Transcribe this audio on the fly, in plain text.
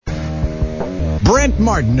Brent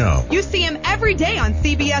Martineau. You see him every day on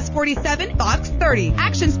CBS 47, Fox 30,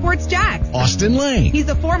 Action Sports Jax. Austin Lane. He's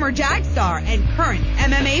a former Jag star and current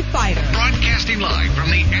MMA fighter. Broadcasting live from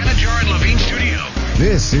the Anajar and Levine studio.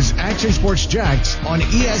 This is Action Sports Jax on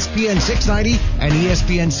ESPN 690 and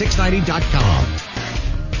ESPN690.com.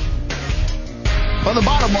 Well, the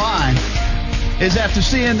bottom line is after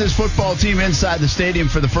seeing this football team inside the stadium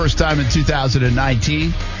for the first time in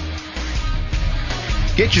 2019,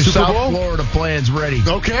 get your South Florida plans ready.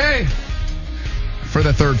 Okay. For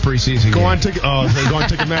the third preseason game. Go on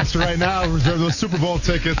Ticketmaster right now. Reserve those Super Bowl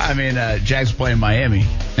tickets. I mean, Jags playing Miami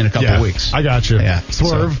in a couple of weeks. I got you. Yeah.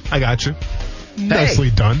 Swerve, I got you. Nicely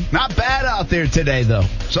done. Not bad out there today, though.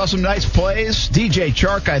 Saw some nice plays. DJ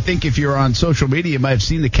Chark, I think if you're on social media, you might have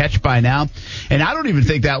seen the catch by now. And I don't even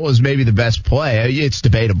think that was maybe the best play. It's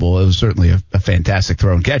debatable. It was certainly a fantastic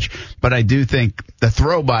throw and catch. But I do think the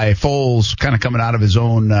throw by Foles kind of coming out of his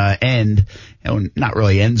own end, not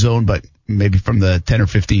really end zone, but maybe from the 10 or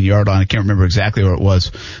 15-yard line. I can't remember exactly where it was.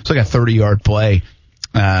 It's like a 30-yard play.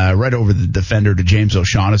 Right over the defender to James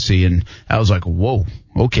O'Shaughnessy, and I was like, whoa,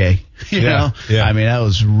 okay. You know? Yeah. I mean, that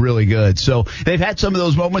was really good. So they've had some of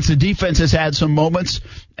those moments. The defense has had some moments,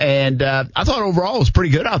 and I thought overall it was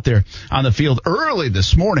pretty good out there on the field early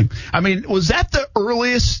this morning. I mean, was that the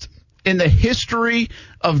earliest in the history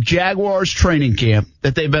of Jaguars training camp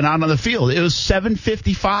that they've been on the field? It was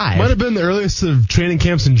 7:55. Might have been the earliest of training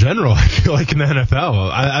camps in general, I feel like, in the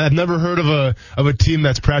NFL. I've never heard of a team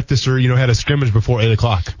that's practiced or, had a scrimmage before 8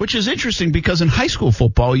 o'clock. Which is interesting because in high school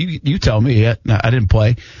football, you tell me, I didn't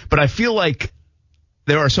play, but I feel like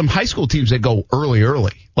there are some high school teams that go early,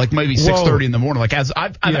 like maybe 6:30 in the morning. Like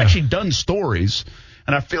I've actually done stories,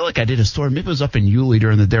 and I feel like I did a story. Maybe it was up in Yulee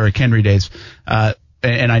during the Derrick Henry days.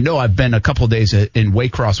 And I know I've been a couple of days in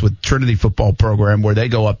Waycross with Trinity football program where they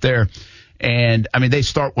go up there. And, I mean, they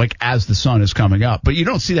start like as the sun is coming up. But you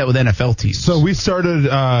don't see that with NFL teams. So we started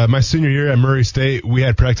my senior year at Murray State. We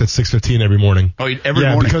had practice at 6:15 every morning. Oh, every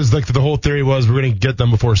morning? Because the whole theory was we're going to get them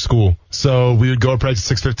before school. So we would go to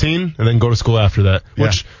practice at 6:15 and then go to school after that. Yeah.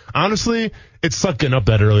 Which, honestly, it sucked getting up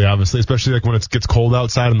that early, obviously, especially like when it gets cold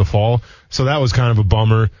outside in the fall. So that was kind of a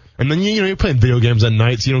bummer. And then, you're playing video games at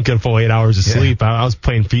night, so you don't get a full 8 hours of sleep. I was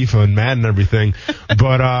playing FIFA and Madden and everything.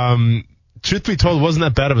 But truth be told, it wasn't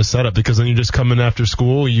that bad of a setup because then you just come in after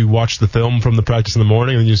school, you watch the film from the practice in the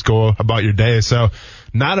morning, and you just go about your day. So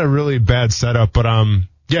not a really bad setup. But,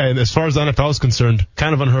 as far as the NFL is concerned,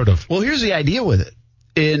 kind of unheard of. Well, here's the idea with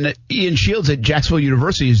it. Ian Shields at Jacksonville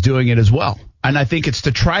University is doing it as well. And I think it's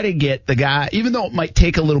to try to get the guy, even though it might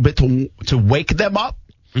take a little bit to wake them up,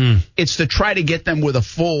 it's to try to get them with a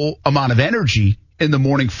full amount of energy in the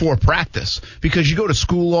morning for practice. Because you go to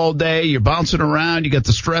school all day, you're bouncing around, you got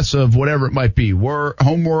the stress of whatever it might be,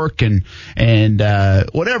 homework and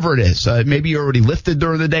whatever it is. Maybe you already lifted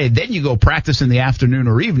during the day. Then you go practice in the afternoon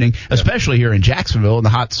or evening, especially here in Jacksonville in the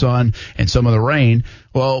hot sun and some of the rain.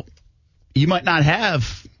 Well, you might not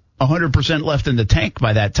have 100% left in the tank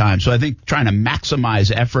by that time. So I think trying to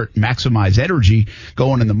maximize effort, maximize energy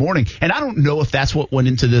going in the morning. And I don't know if that's what went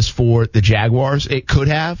into this for the Jaguars. It could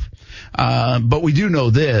have. But we do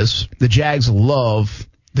know this. The Jags love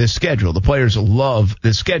this schedule. The players love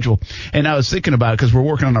this schedule. And I was thinking about it because we're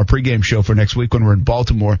working on our pregame show for next week when we're in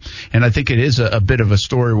Baltimore. And I think it is a bit of a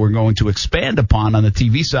story we're going to expand upon on the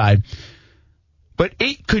TV side. But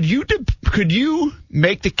could you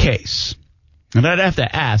make the case? And I'd have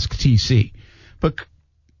to ask TC. But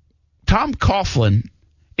Tom Coughlin,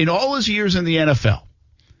 in all his years in the NFL,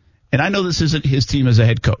 and I know this isn't his team as a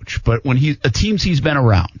head coach, but when the teams he's been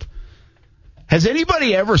around, has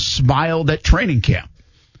anybody ever smiled at training camp?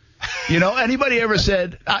 Anybody ever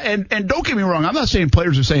said, and don't get me wrong, I'm not saying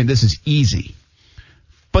players are saying this is easy,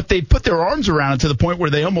 but they put their arms around it to the point where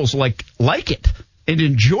they almost like it and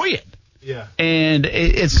enjoy it. Yeah. And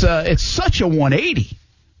it's such a 180.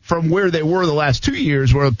 From where they were the last 2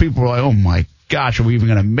 years where people were like, oh, my gosh, are we even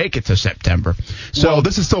going to make it to September? So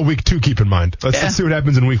this is still week 2, keep in mind. Let's see what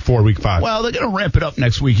happens in week 4, week 5. Well, they're going to ramp it up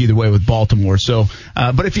next week either way with Baltimore. So,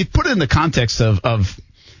 but if you put it in the context of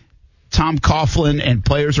Tom Coughlin and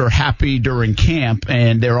players are happy during camp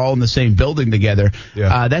and they're all in the same building together,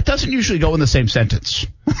 that doesn't usually go in the same sentence.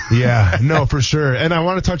 Yeah, no, for sure. And I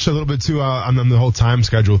want to touch a little bit, too, on the whole time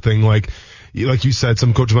schedule thing. Like you said,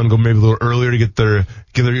 some coaches want to go maybe a little earlier to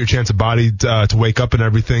give their chance of body to wake up and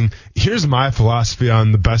everything. Here's my philosophy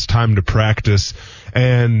on the best time to practice,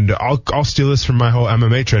 and I'll steal this from my whole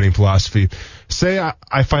MMA training philosophy. Say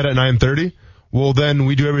I fight at 9:30. well, then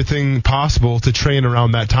we do everything possible to train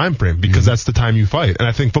around that time frame because that's the time you fight. And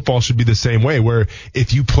I think football should be the same way, where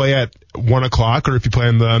if you play at 1 o'clock, or if you play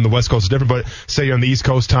on the West Coast, it's different, but say you're on the East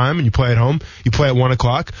Coast time and you play at home, you play at 1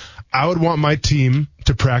 o'clock, I would want my team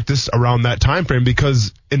to practice around that time frame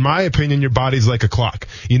because, in my opinion, your body's like a clock,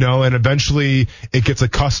 and eventually it gets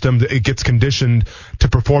accustomed, it gets conditioned to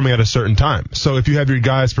performing at a certain time. So if you have your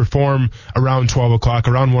guys perform around 12 o'clock,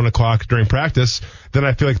 around 1 o'clock during practice, then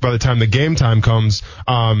I feel like by the time the game time comes,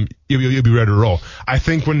 you'll be ready to roll. I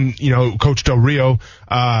think when, Coach Del Rio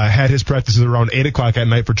had his practices around 8 o'clock at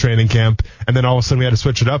night for training camp, and then all of a sudden we had to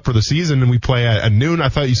switch it up for the season and we play at noon, I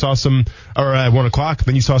thought you saw or at 1 o'clock,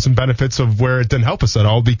 then you saw some benefits of where it didn't help us at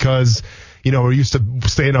all because, we're used to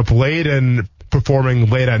staying up late and performing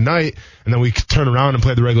late at night, and then we turn around and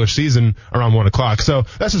play the regular season around 1 o'clock. So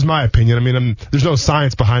that's just my opinion. I mean, there's no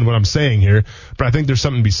science behind what I'm saying here, but I think there's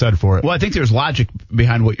something to be said for it. Well, I think there's logic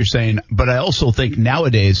behind what you're saying, but I also think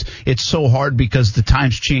nowadays it's so hard because the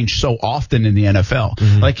times change so often in the NFL.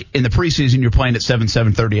 Mm-hmm. Like in the preseason, you're playing at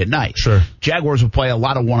 7:30 at night. Sure. Jaguars will play a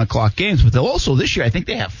lot of 1 o'clock games, but they'll also, this year, I think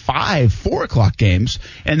they have 5 4 o'clock games,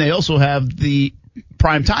 and they also have the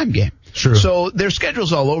prime time game. Sure. So their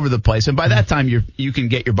schedule's all over the place, and by that time you can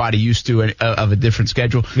get your body used to a different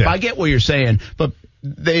schedule. Yeah. But I get what you're saying, but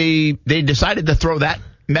they decided to throw that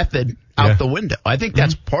method out the window. I think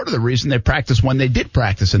that's part of the reason they practice when they did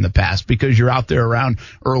practice in the past, because you're out there around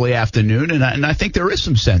early afternoon, and I think there is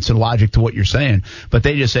some sense and logic to what you're saying. But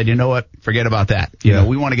they just said, you know what, forget about that. You know,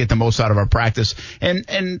 we want to get the most out of our practice. And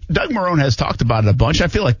Doug Marrone has talked about it a bunch. I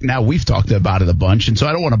feel like now we've talked about it a bunch, and so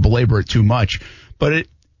I don't want to belabor it too much. But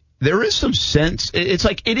there is some sense. It's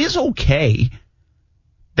like it is okay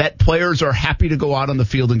that players are happy to go out on the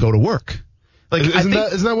field and go to work. Like, isn't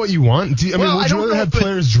that what you want? Would you rather have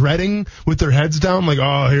players dreading with their heads down, like,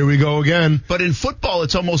 oh, here we go again? But in football,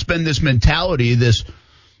 it's almost been this mentality,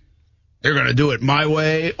 they're going to do it my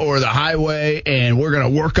way or the highway, and we're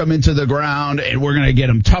going to work them into the ground, and we're going to get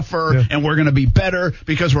them tougher, and we're going to be better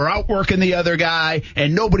because we're outworking the other guy,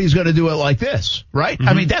 and nobody's going to do it like this, right? Mm-hmm.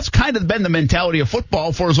 I mean, that's kind of been the mentality of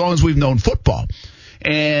football for as long as we've known football.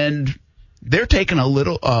 And they're taking a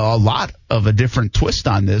lot of a different twist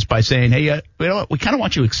on this by saying, hey, you know what? We kind of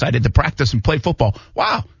want you excited to practice and play football.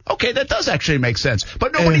 Wow. Okay, that does actually make sense.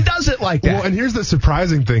 But nobody does it like that. Well, and here's the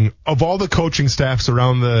surprising thing. Of all the coaching staffs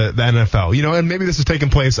around the NFL, and maybe this is taking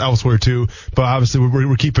place elsewhere too, but obviously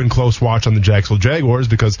we're keeping close watch on the Jacksonville Jaguars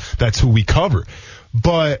because that's who we cover.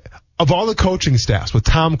 But of all the coaching staffs, with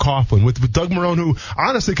Tom Coughlin, with Doug Marrone, who I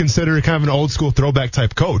honestly consider kind of an old school throwback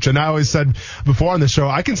type coach. And I always said before on the show,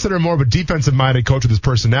 I consider him more of a defensive minded coach with his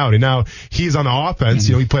personality. Now he's on the offense,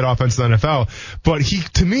 he played offense in the NFL, but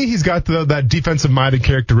to me, he's got that defensive minded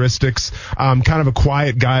characteristics, kind of a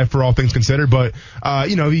quiet guy for all things considered, but,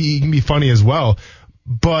 he can be funny as well.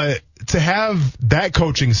 But to have that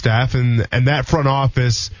coaching staff and that front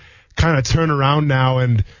office kind of turn around now,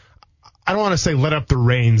 and I don't want to say let up the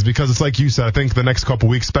reins, because it's like you said, I think the next couple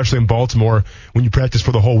weeks, especially in Baltimore, when you practice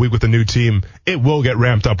for the whole week with a new team, it will get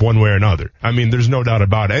ramped up one way or another. I mean, there's no doubt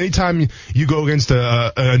about it. Anytime you go against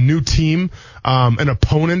a new team, an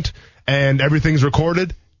opponent, and everything's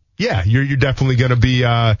recorded, you're definitely going to be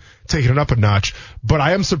taking it up a notch. But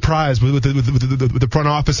I am surprised with the front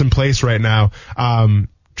office in place right now,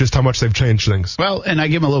 just how much they've changed things. Well, and I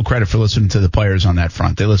give them a little credit for listening to the players on that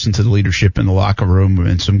front. They listened to the leadership in the locker room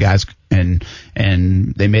and some guys, and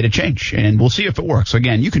they made a change. And we'll see if it works.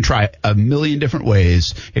 Again, you can try a million different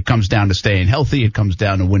ways. It comes down to staying healthy. It comes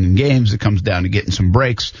down to winning games. It comes down to getting some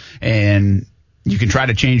breaks. And you can try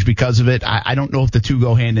to change because of it. I don't know if the two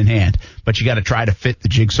go hand in hand, but you got to try to fit the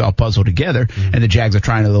jigsaw puzzle together. Mm-hmm. And the Jags are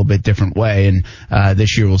trying a little bit different way. And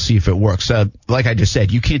this year we'll see if it works. Like I just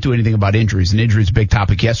said, you can't do anything about injuries. And injuries a big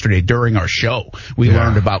topic yesterday during our show. We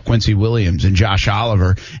learned about Quincy Williams and Josh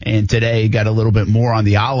Oliver. And today got a little bit more on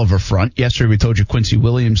the Oliver front. Yesterday we told you Quincy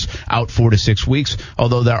Williams out 4 to 6 weeks.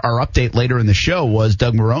 Although our update later in the show was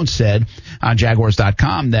Doug Marrone said on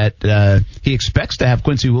Jaguars.com that he expects to have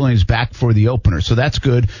Quincy Williams back for the opener. So that's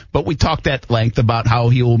good. But we talked at length about how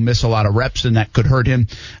he will miss a lot of reps and that could hurt him.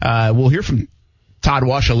 We'll hear from Todd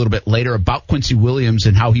Wash a little bit later about Quincy Williams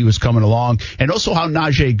and how he was coming along, and also how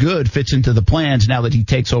Najee Good fits into the plans now that he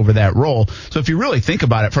takes over that role. So if you really think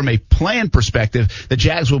about it from a plan perspective, the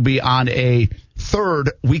Jags will be on a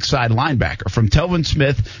third weak side linebacker, from Telvin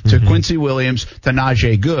Smith to Quincy Williams to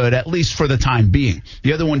Najee Good, at least for the time being.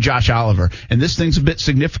 The other one, Josh Oliver. And this thing's a bit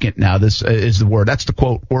significant now. This is the word. That's the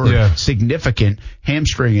quote word. Yeah. Significant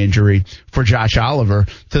hamstring injury for Josh Oliver,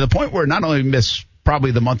 to the point where not only miss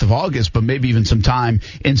probably the month of August, but maybe even some time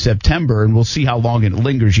in September, and we'll see how long it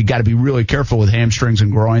lingers. You got to be really careful with hamstrings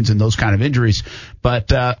and groins and those kind of injuries.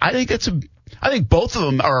 But I think both of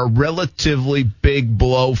them are a relatively big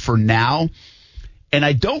blow for now. And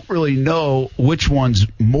I don't really know which one's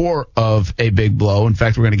more of a big blow. In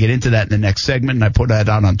fact, we're going to get into that in the next segment, and I put that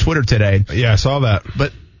out on Twitter today. Yeah, I saw that.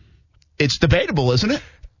 But it's debatable, isn't it?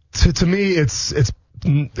 To me, it's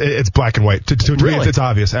black and white. To Really? me, it's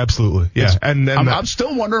obvious. Absolutely. Yeah. I'm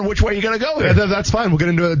still wondering which way you're going to go here. That's fine. We'll get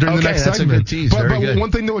into it during the next that's segment. A good tease. But Very good.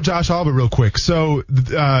 one thing though with Josh Oliver real quick. So,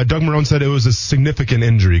 Doug Marrone said it was a significant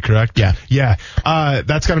injury, correct? Yeah. Yeah.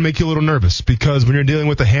 That's got to make you a little nervous because when you're dealing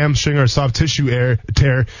with a hamstring or a soft tissue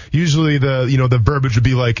tear, usually the verbiage would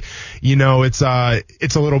be like, it's a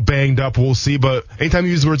little banged up. We'll see. But anytime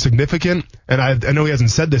you use the word significant, and I know he hasn't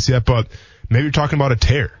said this yet, but maybe you're talking about a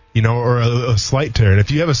tear. Or a slight tear. And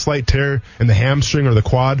if you have a slight tear in the hamstring or the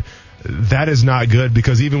quad, that is not good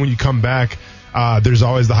because even when you come back, there's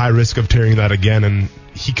always the high risk of tearing that again, and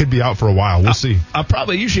he could be out for a while. We'll see. I'll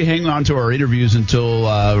probably usually hang on to our interviews until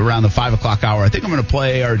around the 5 o'clock hour. I think I'm going to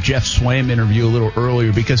play our Jeff Swaim interview a little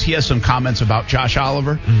earlier because he has some comments about Josh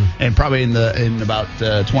Oliver, and probably in about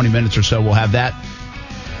 20 minutes or so we'll have that.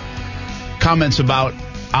 Comments about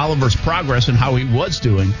Oliver's progress and how he was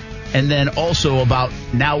doing. And then also about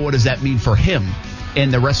now what does that mean for him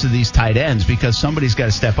and the rest of these tight ends because somebody's got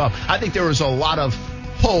to step up. I think there was a lot of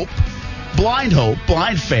hope, blind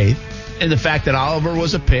faith in the fact that Oliver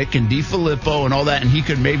was a pick and DiFilippo and all that, and he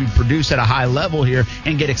could maybe produce at a high level here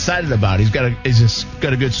and get excited about it. He's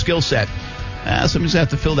got a good skill set. Somebody's going to have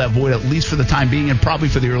to fill that void at least for the time being and probably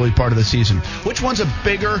for the early part of the season. Which one's a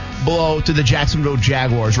bigger blow to the Jacksonville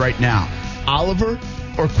Jaguars right now? Oliver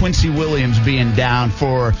or Quincy Williams being down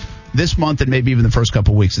for this month and maybe even the first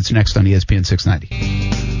couple weeks? It's next on ESPN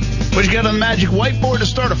 690. What you got on the magic whiteboard to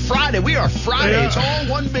start a Friday? We are Friday. Yeah. It's all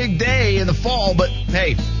one big day in the fall, but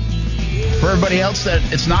hey, for everybody else that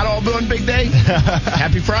it's not all one big day,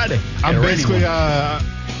 happy Friday. I'm basically,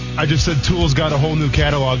 I just said Tool's got a whole new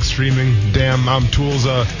catalog streaming. Damn, Tool's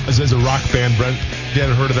is a rock band, Brent. You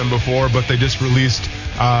haven't heard of them before, but they just released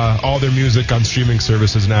all their music on streaming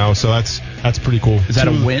services now, so that's pretty cool. Is that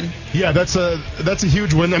a win? Yeah, that's a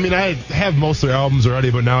huge win. I mean, I have most of their albums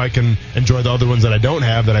already, but now I can enjoy the other ones that I don't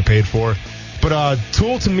have that I paid for. But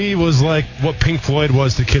Tool to me was like what Pink Floyd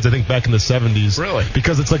was to kids, I think, back in the 70s. Really?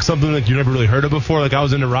 Because it's like something that you never really heard of before. Like I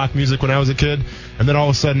was into rock music when I was a kid, and then all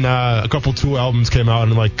of a sudden a couple Tool albums came out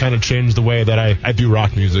and like kind of changed the way that I do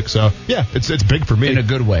rock music. So yeah, it's big for me. In a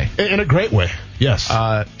good way. In a great way. Yes.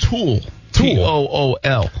 Tool. Tool.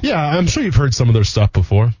 Yeah, I'm sure you've heard some of their stuff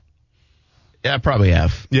before. Yeah, I probably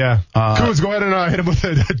have. Yeah. Kuz, go ahead and hit him with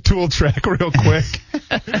a Tool track real quick.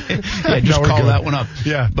 Yeah, just call that one up.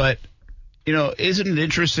 Yeah. But, isn't it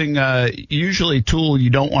interesting? Usually Tool, you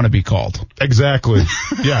don't want to be called. Exactly.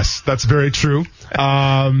 Yes, that's very true.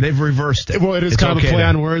 They've reversed it. Well, it is kind of a play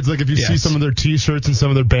on words. Like if you see some of their T-shirts and some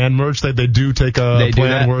of their band merch, they do take a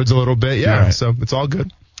play on words a little bit. Yeah, right. So it's all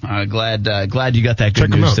good. Glad you got that good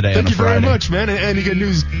news today on a Friday. Thank you very much, man. Any good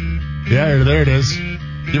news? Yeah, there it is.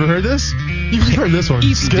 You ever heard this? You've heard this one.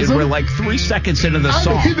 We're like 3 seconds into the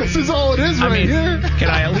song. This is all it is here. Can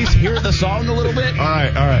I at least hear the song a little bit? All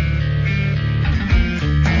right.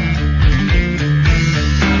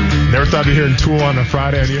 Never thought we'd hear Tool on a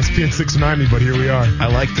Friday on ESPN 690, but here we are. I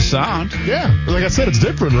like the sound. Yeah. Like I said, it's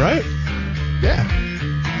different, right?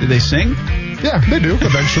 Yeah. Do they sing? Yeah, they do,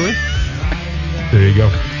 eventually. There you go.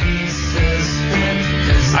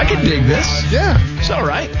 I can dig this. Yeah. It's all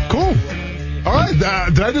right. Cool. All right.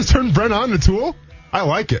 Did I just turn Brent on to Tool? I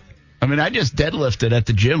like it. I mean, I just deadlifted at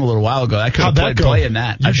the gym a little while ago. I could have playing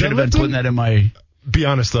that. I should have been putting that in my... Be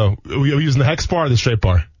honest, though. Are you using the hex bar or the straight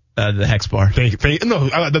bar? The hex bar. Thank you. No,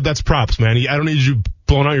 that's props, man. I don't need you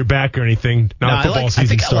blowing out your back or anything. Now football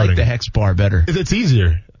season's starting. I like the hex bar better. It's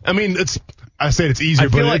easier. I mean, I say it's easier,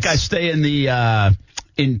 but I feel like I stay in the...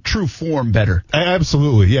 in true form better.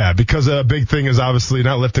 Absolutely, yeah, because a big thing is obviously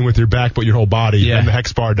not lifting with your back but your whole body, yeah. And the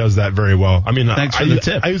hex bar does that very well. I mean, thanks for the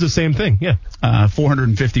tip. I use the same thing, yeah.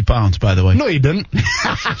 450 pounds, by the way. No, you didn't.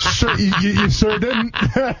 Sure, you sure didn't.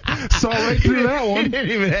 Saw right through that one. You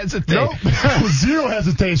didn't even hesitate. Nope. Zero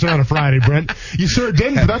hesitation on a Friday, Brent. You sure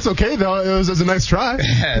didn't, but that's okay, though. It was a nice try.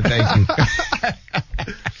 Thank you.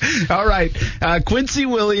 All right. Quincy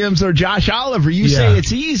Williams or Josh Oliver, you say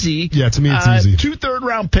it's easy. Yeah, to me it's easy. 2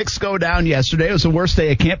 third-round picks go down yesterday. It was the worst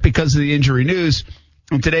day of camp because of the injury news.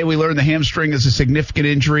 And today we learned the hamstring is a significant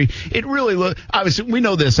injury. It really obviously, we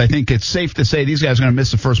know this. I think it's safe to say these guys are going to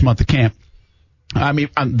miss the first month of camp. I mean,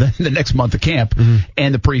 the next month of camp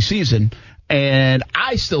and the preseason. And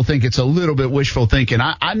I still think it's a little bit wishful thinking.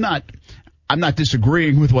 I'm I'm not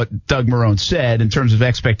disagreeing with what Doug Marrone said in terms of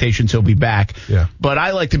expectations. He'll be back. Yeah. But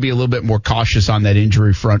I like to be a little bit more cautious on that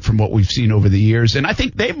injury front from what we've seen over the years. And I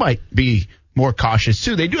think they might be more cautious,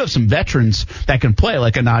 too. They do have some veterans that can play,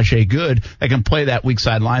 like a Najee Good, that can play that weak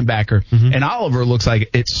side linebacker. Mm-hmm. And Oliver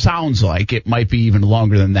sounds like it might be even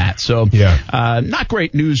longer than that. So not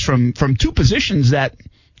great news from two positions that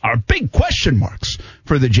are big question marks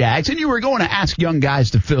for the Jags. And you were going to ask young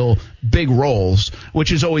guys to fill big roles,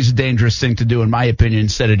 which is always a dangerous thing to do, in my opinion,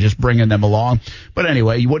 instead of just bringing them along. But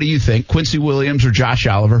anyway, what do you think? Quincy Williams or Josh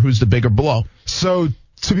Oliver? Who's the bigger blow? So,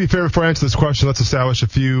 to be fair, before I answer this question, let's establish a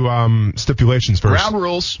few stipulations first. Ground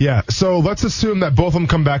rules. Yeah, so let's assume that both of them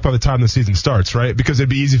come back by the time the season starts, right? Because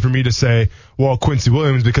it'd be easy for me to say, well, Quincy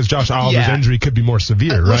Williams, because Josh Oliver's injury could be more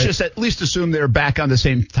severe, right? Let's just at least assume they're back on the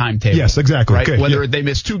same timetable. Yes, exactly. Right? Okay, whether they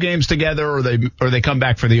miss 2 games together or they come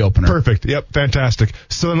back for the opener. Perfect. Yep, fantastic.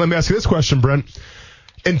 So then let me ask you this question, Brent.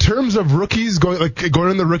 In terms of rookies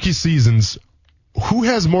going in the rookie seasons, who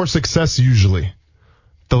has more success usually?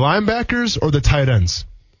 The linebackers or the tight ends?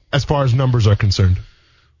 As far as numbers are concerned.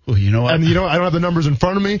 Well, you know what? And I don't have the numbers in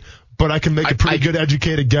front of me, but I can make a pretty good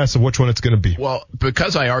educated guess of which one it's going to be. Well,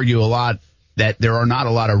 because I argue a lot that there are not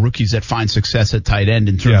a lot of rookies that find success at tight end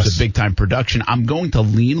in terms of big-time production, I'm going to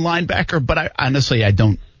lean linebacker, but I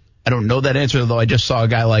don't know that answer, though I just saw a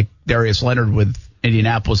guy like Darius Leonard with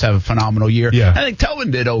Indianapolis have a phenomenal year. Yeah. I think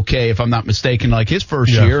Telvin did okay, if I'm not mistaken, like his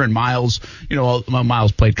first year, and Miles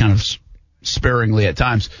played kind of sparingly at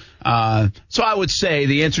times. So I would say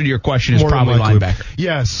the answer to your question is probably linebacker.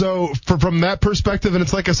 Yeah, so from that perspective, and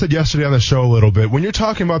it's like I said yesterday on the show a little bit, when you're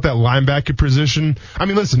talking about that linebacker position, I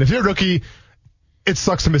mean, listen, if you're a rookie, it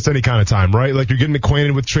sucks to miss any kind of time, right? Like, you're getting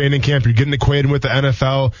acquainted with training camp, you're getting acquainted with the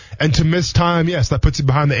NFL, and to miss time, yes, that puts you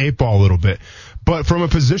behind the 8 ball a little bit. But from a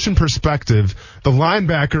position perspective, the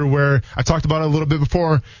linebacker, where I talked about it a little bit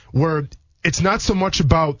before, where it's not so much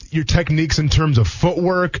about your techniques in terms of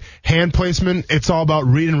footwork, hand placement. It's all about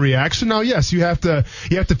read and reaction. Now, yes, you have to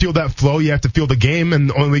feel that flow. You have to feel the game, and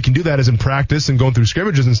the only way you can do that is in practice and going through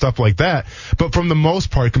scrimmages and stuff like that. But from the most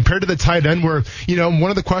part, compared to the tight end, where, one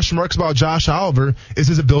of the question marks about Josh Oliver is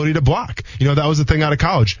his ability to block. That was the thing out of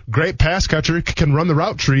college. Great pass catcher, can run the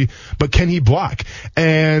route tree, but can he block?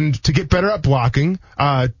 And to get better at blocking,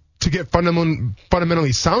 to get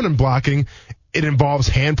fundamentally sound in blocking, it involves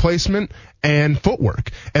hand placement and footwork.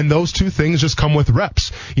 And those two things just come with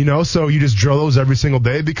reps, so you just drill those every single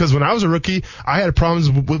day. Because when I was a rookie, I had problems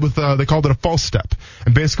with they called it a false step.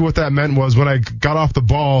 And basically what that meant was when I got off the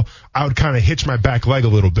ball, I would kind of hitch my back leg a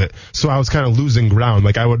little bit. So I was kind of losing ground.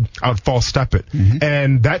 Like I would false step it. Mm-hmm.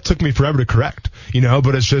 And that took me forever to correct,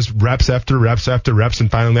 but it's just reps after reps after reps. And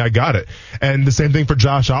finally I got it. And the same thing for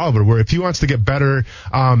Josh Oliver, where if he wants to get better,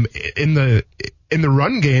 in the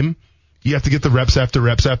run game, you have to get the reps after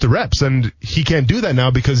reps after reps, and he can't do that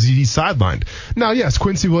now because he's sidelined. Now, yes,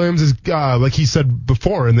 Quincy Williams is, like he said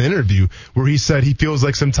before in the interview, where he said he feels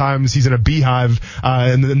like sometimes he's in a beehive,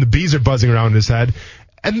 and the bees are buzzing around his head.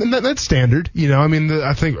 And that's standard,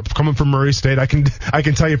 I think coming from Murray State, I can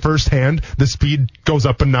tell you firsthand, the speed goes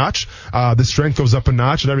up a notch, the strength goes up a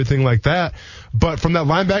notch and everything like that. But from that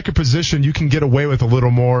linebacker position, you can get away with a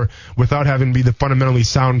little more without having to be the fundamentally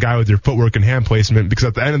sound guy with your footwork and hand placement, because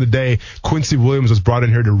at the end of the day, Quincy Williams was brought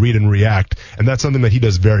in here to read and react, and that's something that he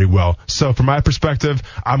does very well. So from my perspective,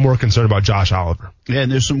 I'm more concerned about Josh Oliver. Yeah,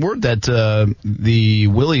 and there's some word that the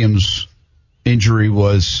Williams injury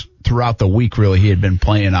was throughout the week, really. He had been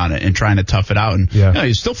playing on it and trying to tough it out, and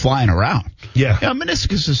he's still flying around.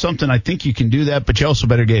 Meniscus is something, I think you can do that, but you also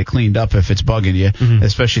better get it cleaned up if it's bugging you,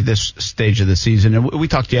 especially this stage of the season. And we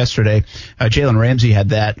talked yesterday, Jalen Ramsey had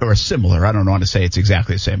that, or similar, I don't know how to say it's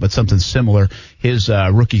exactly the same, but something similar, his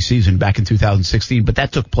rookie season back in 2016, but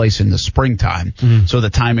that took place in the springtime, so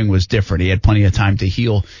the timing was different. He had plenty of time to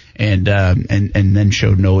heal, and then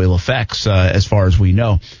showed no ill effects, as far as we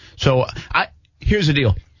know. So here's the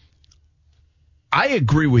deal. I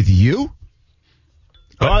agree with you,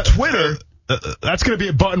 but Twitter... that's going to be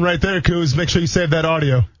a button right there, Coos. Make sure you save that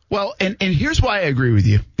audio. Well, and here's why I agree with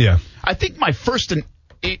you. Yeah. I think my first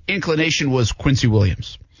inclination was Quincy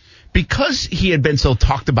Williams, because he had been so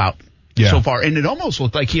talked about so far, and it almost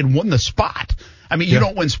looked like he had won the spot. I mean, you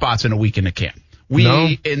don't win spots in a week in a camp.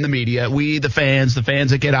 We, in the media, the fans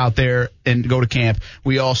that get out there and go to camp,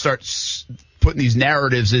 we all start putting these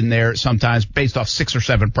narratives in there sometimes based off 6 or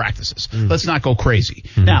 7 practices. Let's not go crazy.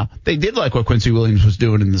 Now, they did like what Quincy Williams was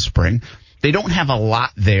doing in the spring. They don't have a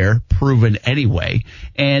lot there proven anyway,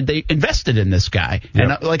 and they invested in this guy. Yep.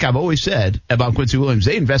 And like I've always said about Quincy Williams,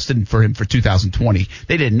 they invested for him for 2020.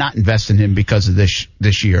 They did not invest in him because of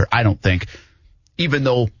this year, I don't think. even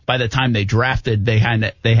though by the time they drafted, they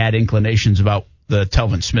had inclinations about the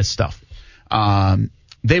Telvin Smith stuff.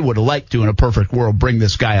 They would have liked to, in a perfect world, bring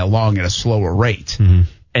this guy along at a slower rate and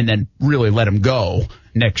then really let him go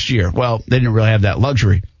next year. Well, they didn't really have that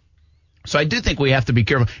luxury. So I do think we have to be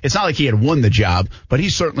careful. It's not like he had won the job, but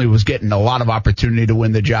he certainly was getting a lot of opportunity to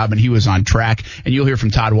win the job, and he was on track. And you'll hear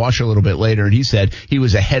from Todd Washer a little bit later, and he said he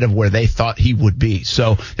was ahead of where they thought he would be.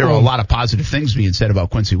 So there were a lot of positive things being said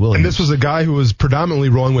about Quincy Williams. And this was a guy who was predominantly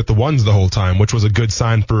rolling with the ones the whole time, which was a good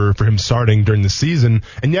sign for him starting during the season.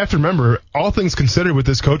 And you have to remember, all things considered with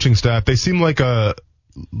this coaching staff, they seem like a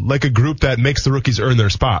group that makes the rookies earn their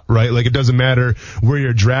spot, right? Like, it doesn't matter where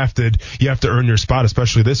you're drafted, you have to earn your spot,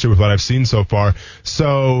 especially this year with what I've seen so far.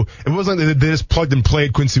 So it wasn't like they just plugged and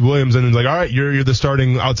played Quincy Williams and then like, all right, you're the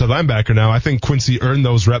starting outside linebacker now. I think Quincy earned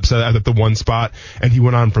those reps at the one spot, and he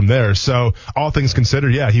went on from there. So all things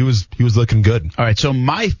considered, yeah, he was looking good. All right, so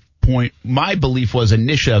my belief was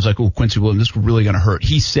initially, I was like, oh, Quincy Williams, this is really going to hurt.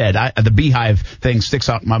 He said, the Beehive thing sticks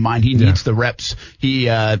out in my mind. He needs the reps. You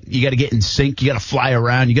got to get in sync. You got to fly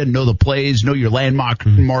around. You got to know the plays, know your landmarks,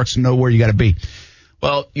 know where you got to be.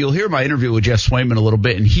 Well, you'll hear my interview with Jeff Swayman a little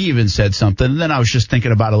bit, and he even said something. And then I was just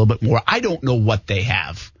thinking about it a little bit more. I don't know what they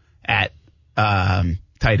have at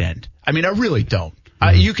tight end. I mean, I really don't.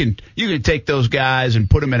 You can take those guys and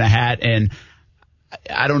put them in a hat, and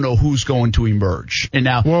I don't know who's going to emerge. And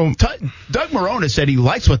now, Doug Marrone said he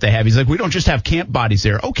likes what they have. He's like, we don't just have camp bodies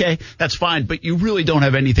there. Okay, that's fine, but you really don't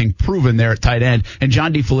have anything proven there at tight end. And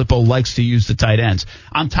John DeFilippo likes to use the tight ends.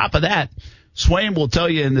 On top of that, Swain will tell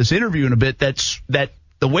you in this interview in a bit that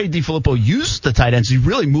the way DeFilippo uses the tight ends, he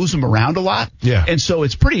really moves them around a lot. Yeah. And so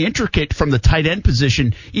it's pretty intricate from the tight end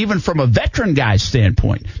position, even from a veteran guy's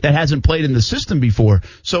standpoint that hasn't played in the system before.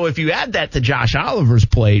 So if you add that to Josh Oliver's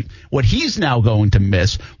plate, what he's now going to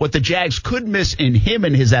miss, what the Jags could miss in him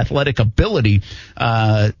and his athletic ability,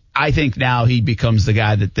 I think now he becomes the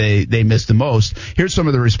guy that they miss the most. Here's some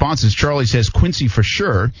of the responses. Charlie says, Quincy for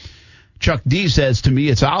sure. Chuck D says, to me,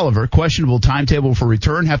 it's Oliver. Questionable timetable for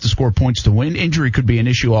return. Have to score points to win. Injury could be an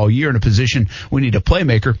issue all year in a position we need a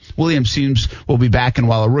playmaker. Williams seems will be back, and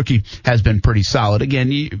while a rookie has been pretty solid. Again,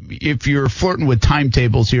 if you're flirting with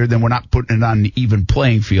timetables here, then we're not putting it on an even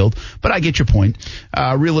playing field. But I get your point.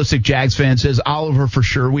 Realistic Jags fan says, Oliver for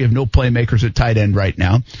sure. We have no playmakers at tight end right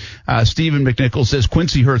now. Stephen McNichol says,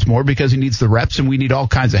 Quincy hurts more because he needs the reps, and we need all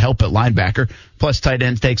kinds of help at linebacker. Plus, tight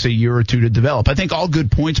end takes a year or two to develop. I think all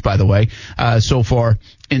good points, by the way, so far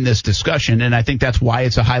in this discussion, and I think that's why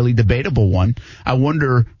it's a highly debatable one. I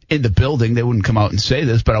wonder in the building, they wouldn't come out and say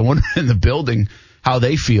this, but I wonder in the building how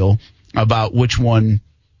they feel about which one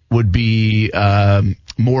would be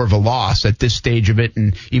more of a loss at this stage of it,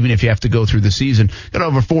 and even if you have to go through the season. Got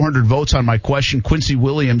over 400 votes on my question. Quincy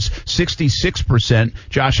Williams, 66%.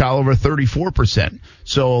 Josh Oliver, 34%.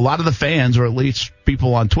 So a lot of the fans, or at least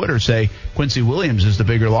people on Twitter, say Quincy Williams is the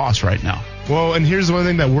bigger loss right now. Well, and here's one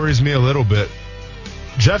thing that worries me a little bit.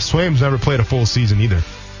 Jeff Swaim's never played a full season either.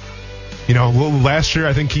 You know, last year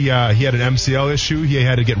I think he had an MCL issue. He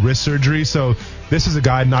had to get wrist surgery. So this is a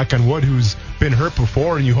guy, knock on wood, who's been hurt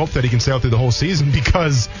before, and you hope that he can stay out through the whole season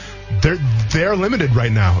because they're limited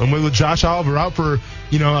right now. And with Josh Oliver out for,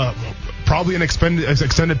 probably an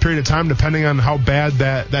extended period of time, depending on how bad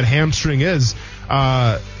that hamstring is,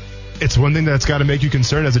 it's one thing that's got to make you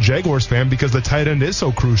concerned as a Jaguars fan because the tight end is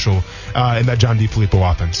so crucial in that John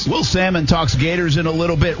DeFilippo offense. Will Salmon talks Gators in a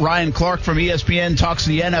little bit. Ryan Clark from ESPN talks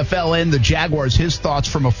the NFL and the Jaguars, his thoughts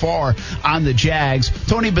from afar on the Jags.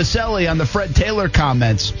 Tony Baselli on the Fred Taylor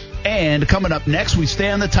comments. And coming up next, we stay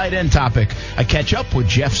on the tight end topic. I catch up with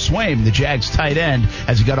Jeff Swaim, the Jags tight end,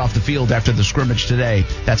 as he got off the field after the scrimmage today.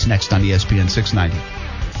 That's next on ESPN 690.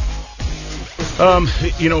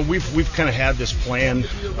 We've kind of had this plan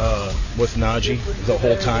with Najee the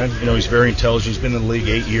whole time. He's very intelligent. He's been in the league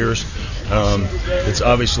 8 years. It's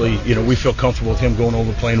obviously, we feel comfortable with him going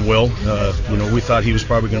over playing Will. We thought he was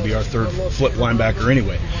probably going to be our third flip linebacker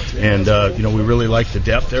anyway. And, we really like the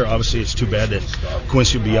depth there. Obviously, it's too bad that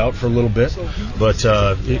Quincy will be out for a little bit. But,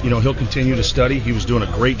 he'll continue to study. He was doing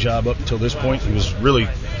a great job up until this point. He was really,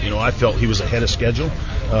 I felt he was ahead of schedule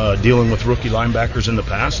dealing with rookie linebackers in the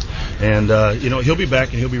past. And, he'll be back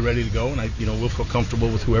and he'll be ready to go. And, we'll feel comfortable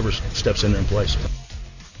with whoever steps in there in place.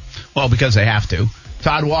 Well, because they have to.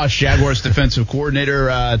 Todd Wash, Jaguars defensive coordinator,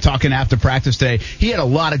 talking after practice today. He had a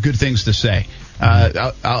lot of good things to say.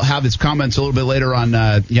 I'll have his comments a little bit later on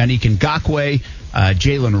Yannick Ngakoue,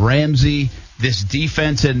 Jalen Ramsey, this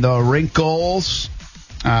defense and the wrinkles.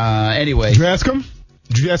 Anyway. Did you ask him?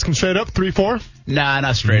 Did you ask him straight up, 3-4? Nah,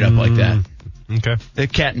 not straight up like that. Okay. They're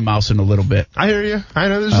cat and mousing a little bit. I hear you. I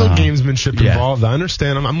know there's no gamesmanship involved. I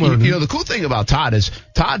understand. I'm learning. You know, the cool thing about Todd is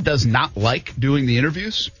Todd does not like doing the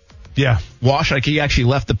interviews. Yeah. Wash, like he actually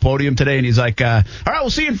left the podium today, and he's like, all right, we'll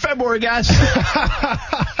see you in February, guys.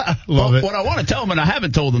 Love it. What I want to tell him, and I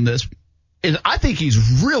haven't told him this, is I think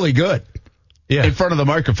he's really good in front of the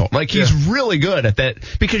microphone. Like, he's really good at that.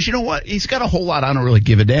 Because you know what? He's got a whole lot I don't really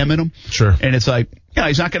give a damn in him. Sure. And it's like, you know,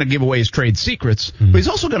 he's not going to give away his trade secrets, but he's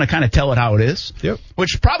also going to kind of tell it how it is. Yep.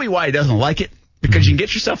 Which is probably why he doesn't like it. Because you can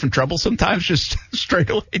get yourself in trouble sometimes just straight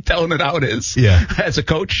away telling it how it is. Yeah. As a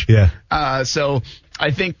coach. Yeah. So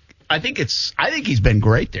I think he's been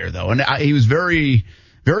great there, though. And he was very,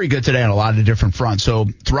 very good today on a lot of different fronts. So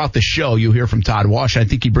throughout the show, you'll hear from Todd Wash. I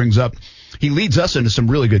think he leads us into some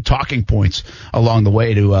really good talking points along the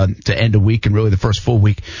way to end a week and really the first full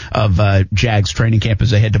week of Jags training camp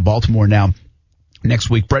as they head to Baltimore now.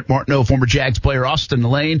 Next week, Brett Martineau, former Jags player, Austin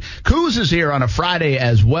Lane. Coos is here on a Friday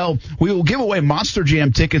as well. We will give away Monster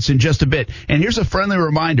Jam tickets in just a bit. And here's a friendly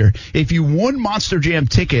reminder. If you won Monster Jam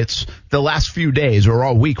tickets the last few days, or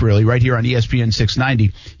all week really, right here on ESPN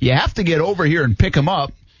 690, you have to get over here and pick them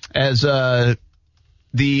up as the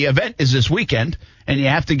event is this weekend, and you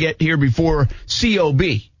have to get here before COB.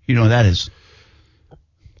 You know what that is?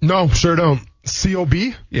 No, sure don't.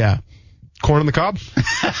 COB? Yeah. Corn on the cob?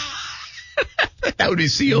 That would be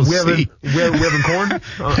COC. We're having corn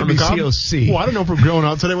on the cob? COC. Well, I don't know if we're going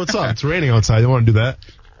out today. What's up? It's raining outside. You want to do that?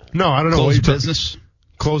 No, I don't know. Close of business?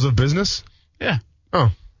 Close of business? Yeah.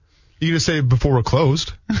 Oh. You can just say before we're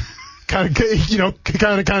closed. kind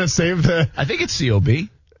of save the... I think it's COB. You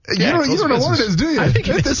don't know what it is, do you? I think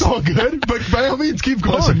it's all good, but by all means, keep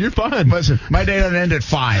going. Listen, you're fine. Listen, my day doesn't end at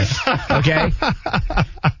 5, okay?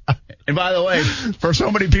 And by the way, for so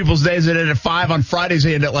many people's days that end at 5, on Fridays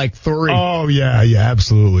they end at like 3. Oh, yeah,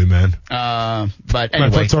 absolutely, man. But anyway. My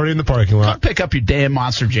foot's already in the parking lot. Come pick up your damn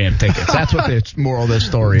Monster Jam tickets. That's what the moral of this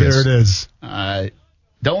story is. There it is.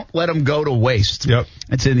 Don't let them go to waste. Yep.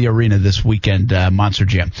 It's in the arena this weekend, Monster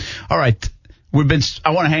Jam. All right.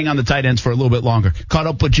 I want to hang on the tight ends for a little bit longer. Caught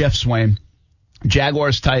up with Jeff Swaim,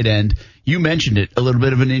 Jaguars tight end. You mentioned it, a little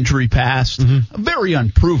bit of an injury past. A very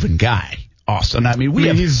unproven guy, Austin. I mean,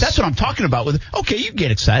 that's what I'm talking about. Okay, you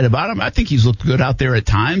get excited about him. I think he's looked good out there at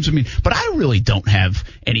times. I mean, but I really don't have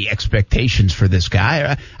any expectations for this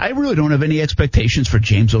guy. I really don't have any expectations for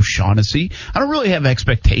James O'Shaughnessy. I don't really have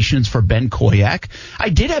expectations for Ben Koyak. I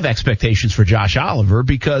did have expectations for Josh Oliver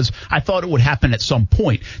because I thought it would happen at some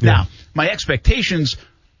point. Yeah. Now, my expectations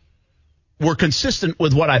were consistent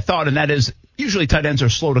with what I thought, and that is usually tight ends are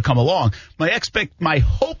slow to come along. My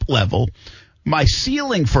hope level, my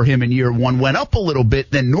ceiling for him in year one went up a little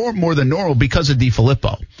bit more than normal because of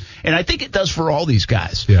DiFilippo. And I think it does for all these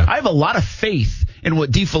guys. Yeah. I have a lot of faith in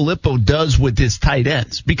what DiFilippo does with his tight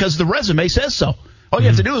ends because the resume says so. All you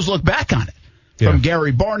have to do is look back on it. From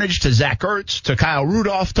Gary Barnidge to Zach Ertz to Kyle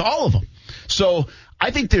Rudolph to all of them. So I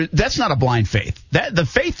think that's not a blind faith. The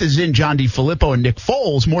faith is in John DiFilippo and Nick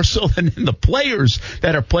Foles more so than in the players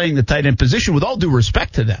that are playing the tight end position, with all due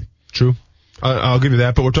respect to them. True. I'll give you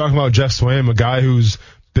that. But we're talking about Jeff Swaim, a guy who's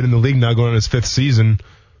been in the league now going on his 5th season,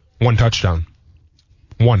 1 touchdown.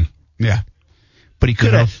 1. Yeah. But he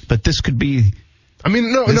could have. But this could be. I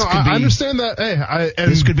mean, I understand that. Hey,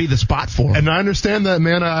 this could be the spot for him. And I understand that,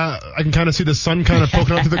 man. I can kind of see the sun kind of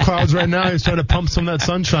poking up through the clouds right now. He's trying to pump some of that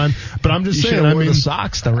sunshine. But I'm just saying. I mean, the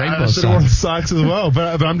socks, the rainbow socks. I should have worn the socks as well.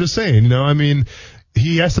 But I'm just saying, I mean,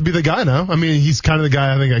 he has to be the guy now. I mean, he's kind of the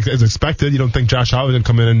guy I think as expected. You don't think Josh Allen can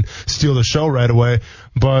come in and steal the show right away.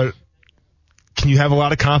 But can you have a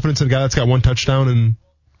lot of confidence in a guy that's got 1 touchdown in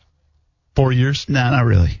 4 years? No, not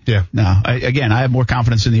really. Yeah. No. I have more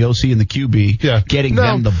confidence in the OC and the QB getting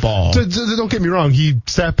them the ball. Don't get me wrong. He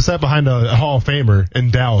sat behind a Hall of Famer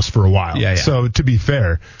in Dallas for a while. Yeah. So, to be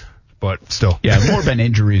fair, but still. Yeah, more been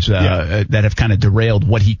injuries that have kind of derailed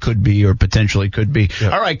what he could be or potentially could be.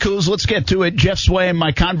 Yeah. All right, Coos, let's get to it. Jeff Swaim,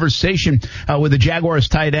 my conversation with the Jaguars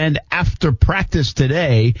tight end after practice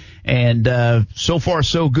today. And so far,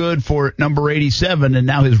 so good for number 87. And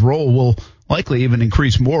now his role will likely even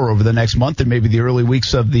increase more over the next month and maybe the early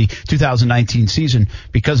weeks of the 2019 season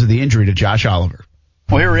because of the injury to Josh Oliver.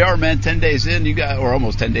 Well, here we are, man, 10 days in, or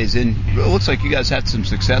almost 10 days in. It looks like you guys had some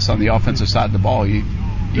success on the offensive side of the ball. You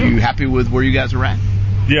happy with where you guys are at?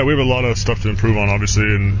 Yeah, we have a lot of stuff to improve on, obviously,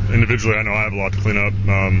 and individually I know I have a lot to clean up,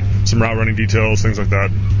 some route running details, things like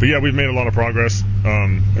that. But yeah, we've made a lot of progress,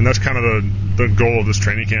 and that's kind of the goal of this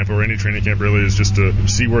training camp, or any training camp really, is just to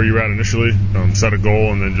see where you're at initially, set a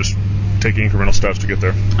goal, and then just take incremental steps to get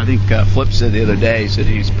there. I think Flip said the other day, he said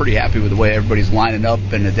he's pretty happy with the way everybody's lining up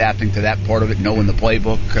and adapting to that part of it, knowing the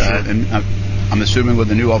playbook. And I'm assuming with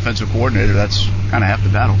the new offensive coordinator, that's kind of half the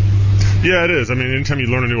battle. Yeah, it is. I mean, anytime you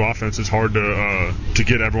learn a new offense, it's hard to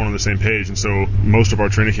get everyone on the same page. And so most of our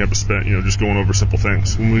training camp is spent, just going over simple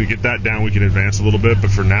things. When we get that down, we can advance a little bit.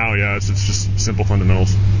 But for now, yeah, it's just simple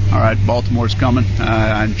fundamentals. All right, Baltimore's coming.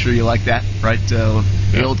 I'm sure you like that, right?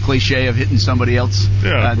 The old cliche of hitting somebody else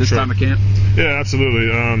this time of camp. Yeah,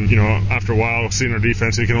 absolutely. After a while, seeing our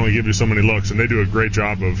defense, they can only give you so many looks, and they do a great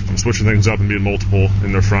job of switching things up and being multiple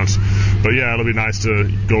in their fronts. But yeah, it'll be nice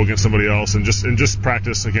to go against somebody else and just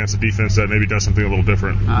practice against a defense that maybe does something a little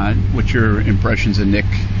different. What's your impressions of Nick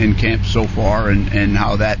in camp so far, and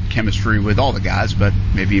how that chemistry with all the guys, but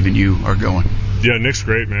maybe even you, are going? Yeah, Nick's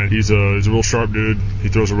great, man. He's a real sharp dude. He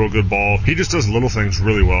throws a real good ball. He just does little things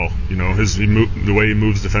really well. The way he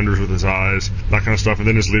moves defenders with his eyes, that kind of stuff. And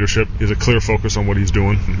then his leadership. He has a clear focus on what he's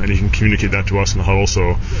doing, and he can communicate that to us in the huddle.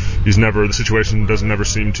 So the situation doesn't never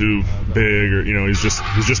seem too big, or he's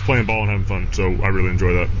just playing ball and having fun. So I really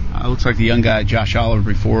enjoy that. Looks like the young guy Josh Oliver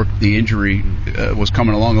before the injury was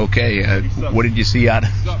coming along okay. What did you see out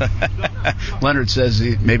of Leonard says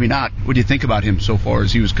maybe not. What do you think about him so far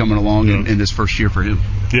as he was coming along in this first year for him?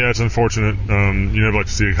 Yeah, it's unfortunate. You never like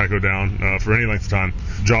to see a guy go down for any length of time.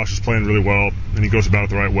 Josh is playing really well, and he goes about it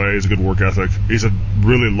the right way. He has a good work ethic. He's a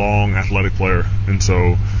really long, athletic player, and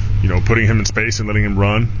so putting him in space and letting him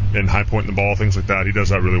run and high pointing the ball, things like that, he does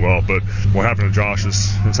that really well. But what happened to Josh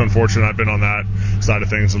it's unfortunate. I've been on that side of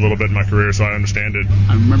things a little bit in my career, so I understand it.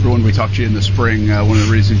 I remember when we talked to you in the spring, one of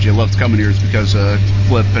the reasons you loved coming here is because of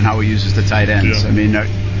Flip and how he uses the tight ends. Yeah. I mean,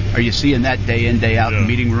 are you seeing that day in, day out in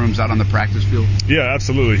meeting rooms out on the practice field? Yeah,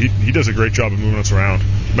 absolutely. He does a great job of moving us around.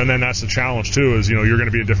 But then that's the challenge too, is you're going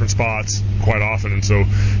to be in different spots quite often, and so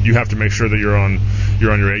you have to make sure that you're on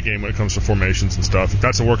your A game when it comes to formations and stuff.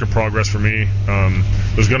 That's a work in progress for me.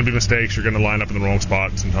 There's going to be mistakes. You're going to line up in the wrong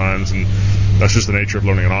spot sometimes, and that's just the nature of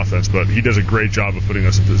learning an offense. But he does a great job of putting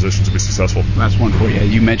us in positions to be successful. Last one for you.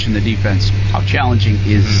 You mentioned the defense. How challenging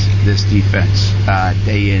is this defense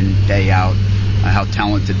day in, day out? How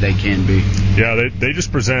talented they can be? Yeah, they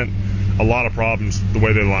just present a lot of problems the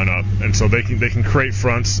way they line up, and so they can create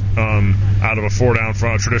fronts out of a four-down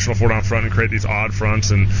front, a traditional four-down front, and create these odd fronts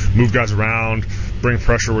and move guys around, bring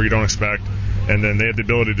pressure where you don't expect. And then they have the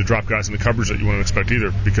ability to drop guys in the coverage that you wouldn't expect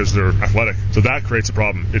either because they're athletic. So that creates a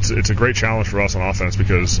problem. It's a great challenge for us on offense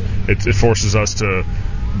because it forces us to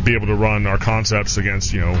be able to run our concepts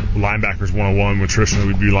against, linebackers one-on-one when traditionally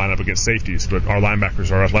we'd be lined up against safeties. But our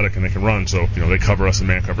linebackers are athletic and they can run, so, they cover us in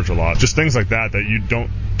man coverage a lot. Just things like that you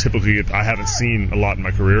don't typically get. I haven't seen a lot in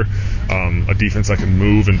my career. A defense that can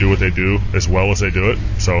move and do what they do as well as they do it.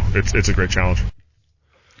 So it's a great challenge.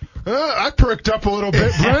 I perked up a little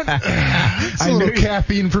bit, Brent. It's a little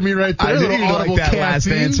caffeine for me right there. I knew you'd like that last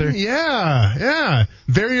answer. Yeah.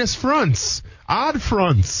 Various fronts, odd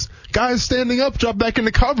fronts, guys standing up, drop back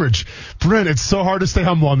into coverage. Brent, it's so hard to stay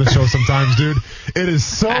humble on this show sometimes, dude. It is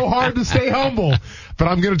so hard to stay humble, but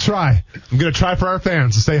I'm going to try. I'm going to try for our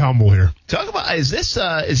fans to stay humble here. Talk about, is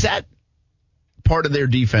that part of their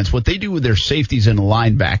defense, what they do with their safeties and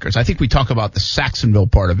linebackers? I think we talk about the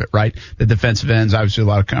Saxonville part of it, right? The defensive ends, obviously a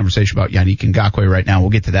lot of conversation about Yannick Ngakoue right now. We'll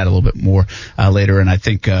get to that a little bit more later, and I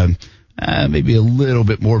think maybe a little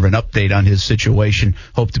bit more of an update on his situation.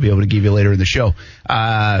 Hope to be able to give you later in the show.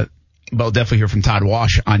 But we'll definitely hear from Todd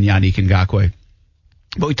Wash on Yannick Ngakoue.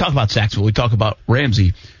 But we talk about Saxonville, we talk about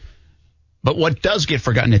Ramsey. But what does get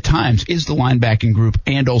forgotten at times is the linebacking group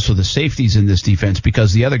and also the safeties in this defense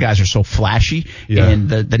because the other guys are so flashy and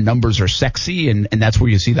the numbers are sexy and that's where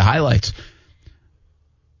you see the highlights.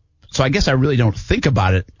 So I guess I really don't think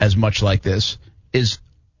about it as much like this. Is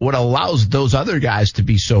what allows those other guys to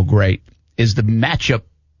be so great is the matchup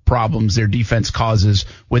problems their defense causes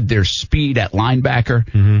with their speed at linebacker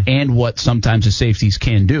and what sometimes the safeties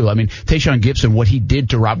can do. I mean, Tayshaun Gibson, what he did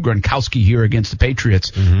to Rob Gronkowski here against the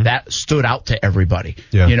Patriots, that stood out to everybody,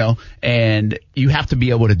 and you have to be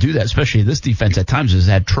able to do that, especially this defense at times has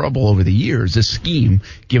had trouble over the years, this scheme,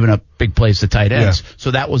 giving up big plays to tight ends. Yeah.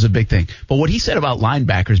 So that was a big thing. But what he said about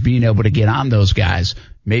linebackers being able to get on those guys,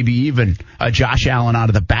 maybe even Josh Allen out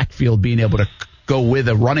of the backfield being able to go with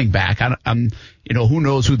a running back. Who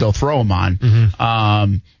knows who they'll throw him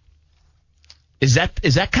on. Is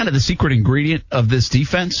that kind of the secret ingredient of this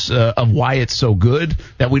defense, of why it's so good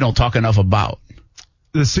that we don't talk enough about?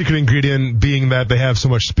 The secret ingredient being that they have so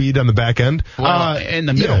much speed on the back end. And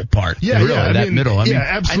the middle part. Middle. Absolutely.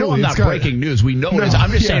 I know I'm not breaking news. We know it is.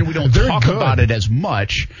 I'm just saying we don't talk about it as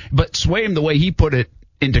much. But Swaim, the way he put it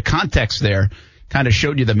into context there, kind of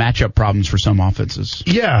showed you the matchup problems for some offenses.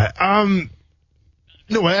 Yeah.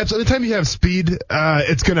 No, anytime you have speed,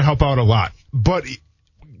 it's going to help out a lot. But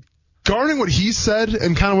guarding what he said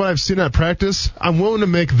and kind of what I've seen at practice, I'm willing to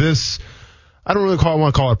make this. I don't really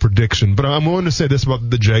want to call it a prediction, but I'm willing to say this about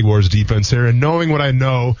the Jaguars defense here. And knowing what I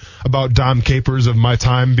know about Dom Capers of my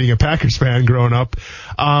time being a Packers fan growing up,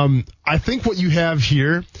 I think what you have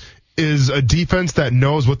here is a defense that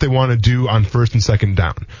knows what they want to do on first and second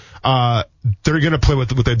down. They're going to play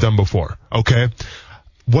with what they've done before, okay?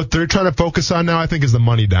 What they're trying to focus on now, I think, is the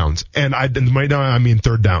money downs. And the money down, I mean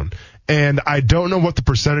third down. And I don't know what the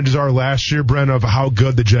percentages are last year, Brent, of how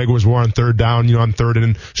good the Jaguars were on third down, on third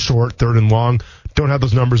and short, third and long. Don't have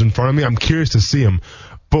those numbers in front of me. I'm curious to see them.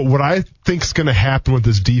 But what I think is going to happen with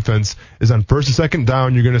this defense is on first and second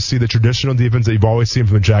down, you're going to see the traditional defense that you've always seen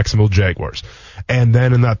from the Jacksonville Jaguars. And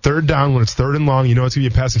then in that third down, when it's third and long, it's going to be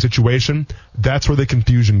a passing situation. That's where the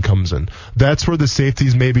confusion comes in. That's where the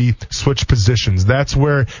safeties maybe switch positions. That's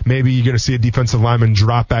where maybe you're going to see a defensive lineman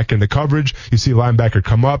drop back into coverage. You see a linebacker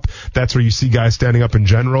come up. That's where you see guys standing up in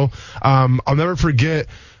general. I'll never forget,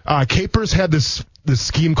 Capers had this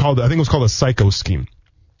scheme I think it was called a psycho scheme.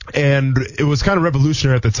 And it was kind of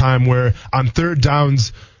revolutionary at the time where on third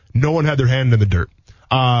downs, no one had their hand in the dirt.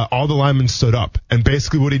 All the linemen stood up. And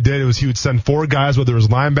basically what he did was he would send 4 guys, whether it was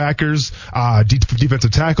linebackers, defensive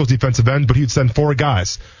tackles, defensive ends, but he would send 4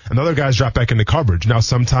 guys. And the other guys drop back into coverage. Now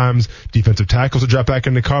sometimes defensive tackles would drop back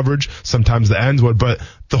into coverage, sometimes the ends would, but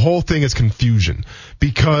the whole thing is confusion.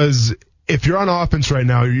 Because if you're on offense right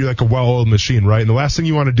now, you're like a well-oiled machine, right? And the last thing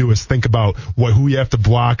you want to do is think about who you have to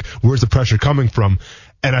block, where's the pressure coming from.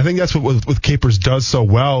 And I think that's what Capers does so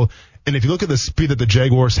well. And if you look at the speed that the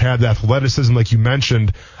Jaguars had, the athleticism, like you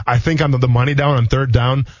mentioned, I think on the money down, on third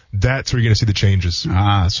down, that's where you're going to see the changes.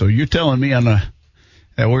 So you're telling me that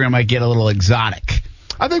we're might get a little exotic.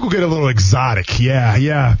 I think we'll get a little exotic.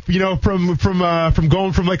 Yeah. From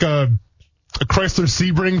going from like a Chrysler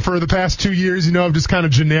Sebring for the past 2 years, just kind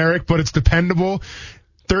of generic, but it's dependable.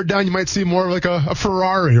 Third down, you might see more like a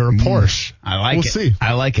Ferrari or a Porsche. I like it. We'll see.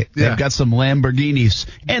 I like it. Yeah. They've got some Lamborghinis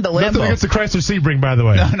and a Lambo. Nothing against the Chrysler Sebring, by the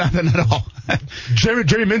way. No, nothing at all. Jerry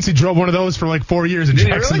Mincy drove one of those for like 4 years in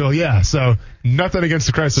Jacksonville. Really? Yeah, so nothing against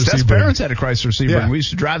the Chrysler Sebring. Seth's parents had a Chrysler Sebring. Yeah. We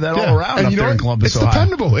used to drive that all around up there in Columbus, Ohio. It's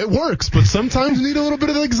dependable. It works, but sometimes you need a little bit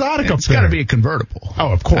of the exotic up there. It's got to be a convertible.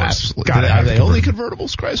 Oh, of course. Absolutely. Are they only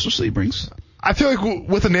convertibles, Chrysler Sebrings? I feel like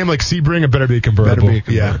with a name like Sebring, it better be a convertible.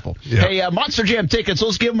 Yeah. Hey, Monster Jam tickets,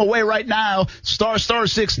 let's give them away right now. Star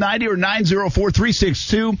 690 or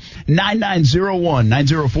 904-362-9901.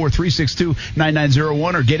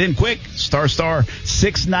 904-362-9901 or get in quick. Star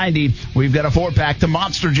 690. We've got a 4-pack to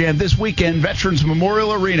Monster Jam this weekend, Veterans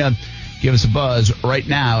Memorial Arena. Give us a buzz right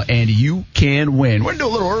now, and you can win. We're going to do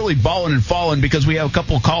a little early balling and falling because we have a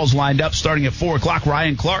couple of calls lined up starting at 4 o'clock.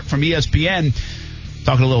 Ryan Clark from ESPN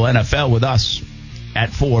talking a little NFL with us at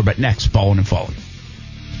 4, but next, balling and falling.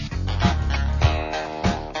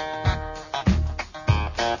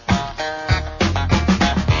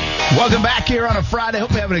 Welcome back here on a Friday. Hope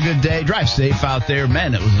you're having a good day. Drive safe out there.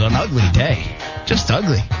 Man, it was an ugly day. Just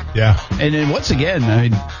ugly. Yeah. And then once again,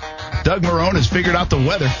 Doug Marrone has figured out the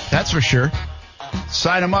weather. That's for sure.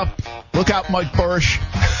 Sign him up. Look out, Mike Burrish.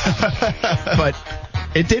 But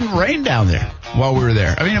it didn't rain down there while we were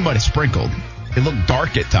there. It might have sprinkled. It looked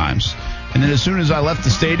dark at times. And then as soon as I left the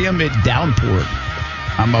stadium, it downpoured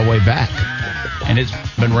on my way back. And it's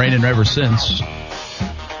been raining ever since.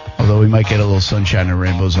 Although we might get a little sunshine and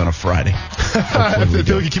rainbows on a Friday. I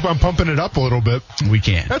feel like you keep on pumping it up a little bit. We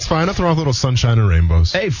can. That's fine. I'll throw out a little sunshine and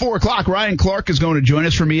rainbows. Hey, 4 o'clock, Ryan Clark is going to join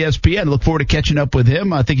us from ESPN. Look forward to catching up with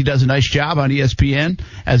him. I think he does a nice job on ESPN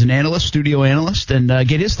as an analyst, studio analyst, and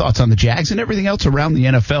get his thoughts on the Jags and everything else around the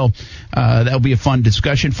NFL. That'll be a fun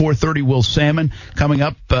discussion. 4:30, Will Salmon coming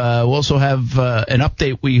up. We'll also have an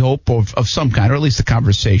update, we hope, of some kind, or at least a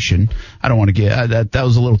conversation. I don't want to get that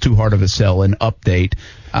was a little too hard of a sell, an update.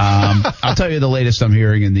 I'll tell you the latest I'm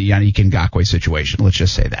hearing in the Yannick Ngakoue situation. Let's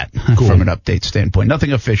just say that from an update standpoint.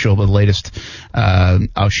 Nothing official, but the latest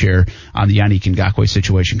I'll share on the Yannick Ngakoue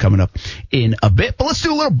situation coming up in a bit. But let's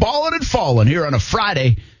do a little balling and falling here on a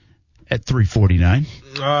Friday at 3:49.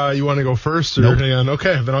 You want to go first? Or Nope. hang on.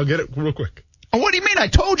 Okay, then I'll get it real quick. Oh, what do you mean? I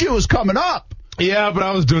told you it was coming up. Yeah, but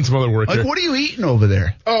I was doing some other work here. What are you eating over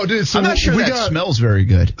there? Oh, dude, so I'm not sure that smells very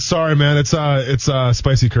good. Sorry, man. It's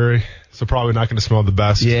spicy curry, so probably not going to smell the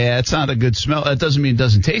best. Yeah, it's not a good smell. That doesn't mean it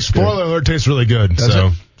doesn't taste good. Spoiler alert, tastes really good. Does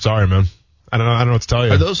it? Sorry, man. I don't know what to tell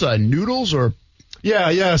you. Are those noodles or?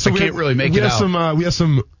 Yeah. So I can't really make it out. We have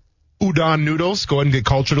some udon noodles. Go ahead and get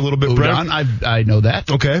cultured a little bit, Brent. Udon, I know that.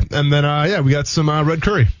 Okay, and then we got some red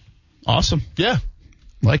curry. Awesome. Yeah.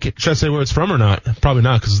 Like it. Should I say where it's from or not? Probably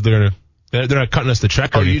not, because they're not cutting us the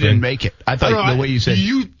check or anything. You didn't make it. I thought the way you said.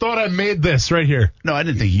 You thought I made this right here. No, I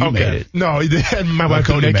didn't think you made it. No, and my wife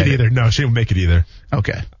didn't make it either. No, she didn't make it either.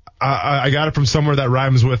 Okay. I got it from somewhere that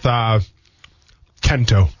rhymes with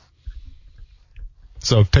Kento.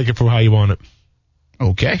 So take it for how you want it.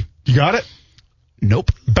 Okay. You got it?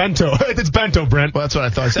 Nope. Bento. It's Bento, Brent. Well, that's what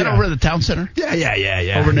I thought. Is that over at the town center?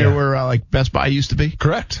 Yeah. Over near where like Best Buy used to be?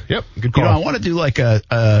 Correct. Yep. Good call. I want to do like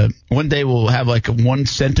one day we'll have like a one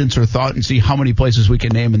sentence or thought and see how many places we can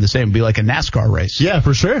name in the same. It'll be like a NASCAR race. Yeah,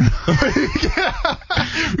 for sure.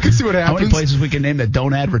 We can see what happens. How many places we can name that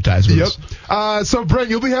don't advertise with us. So, Brent,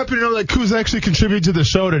 you'll be happy to know that Kuz actually contributed to the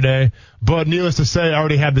show today, but needless to say, I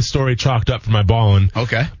already had the story chalked up for my ballin'.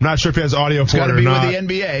 Okay. I'm not sure if he has audio for it or not. It's got to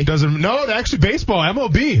be with the NBA. No, actually baseball,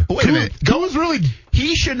 MLB. Wait a minute. Kuz really...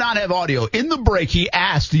 He should not have audio. In the break, he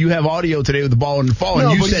asked, do you have audio today with the ball in the fall?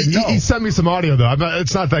 And you said no. He sent me some audio, though.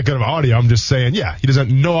 It's not that good of audio. I'm just saying, he doesn't,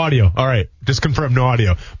 no audio. All right. Just confirm no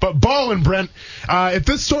audio. But ballin', Brent, if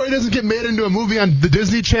this story doesn't get made into a movie on the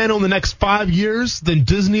Disney Channel in the next 5 years, then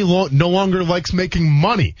Disney no longer likes making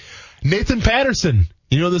money. Nathan Patterson.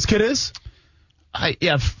 You know who this kid is?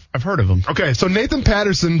 I've heard of him. Okay, so Nathan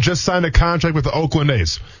Patterson just signed a contract with the Oakland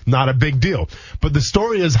A's. Not a big deal. But the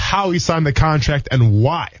story is how he signed the contract and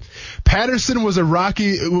why. Patterson was at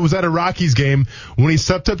a Rockies game when he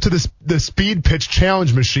stepped up to the speed pitch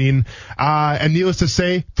challenge machine, and needless to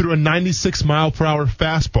say, threw a 96-mile-per-hour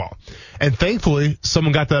fastball. And thankfully,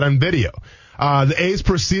 someone got that on video. The A's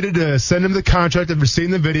proceeded to send him the contract after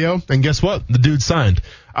seeing the video, and guess what? The dude signed.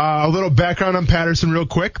 A little background on Patterson real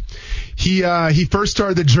quick. He first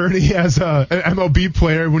started the journey as an MLB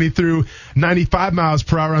player when he threw 95 miles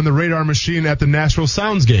per hour on the radar machine at the Nashville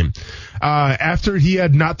Sounds game. After he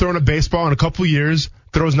had not thrown a baseball in a couple years,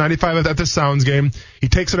 throws 95 at the Sounds game, he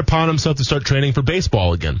takes it upon himself to start training for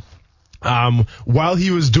baseball again. While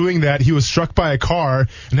he was doing that, he was struck by a car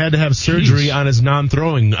and had to have surgery on his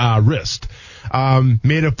non-throwing wrist.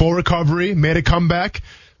 Made a full recovery, made a comeback,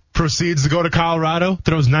 proceeds to go to Colorado,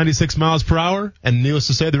 throws 96 miles per hour, and needless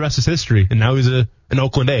to say, the rest is history. And now he's an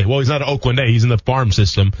Oakland A. Well, he's not an Oakland A. He's in the farm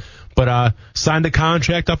system. But signed a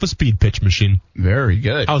contract off a speed pitch machine. Very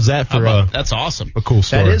good. How's that for that's awesome. A cool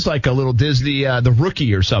story. That is like a little Disney, The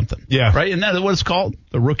Rookie or something. Yeah. Right? Isn't that what it's called?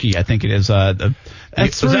 The Rookie, I think it is. Is that like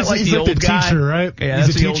he's the like old the guy? teacher, right? Yeah, he's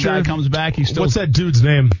that's a the old teacher. guy comes back. He's still. What's that dude's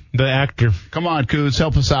name? The actor. Come on, Kuz,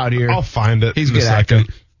 help us out here. I'll find it. He's a in good a second.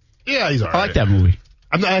 actor. Yeah, he's all right. I like that movie.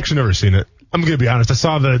 I've actually never seen it. I'm going to be honest. I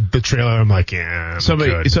saw the trailer. I'm like, yeah.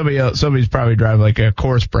 Somebody's probably driving like a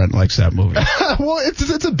course. Brent likes that movie. Well,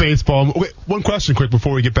 it's a baseball. Wait, one question quick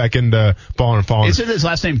before we get back into Ballin' and Fallin'. Isn't his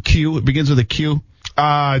last name Q? It begins with a Q.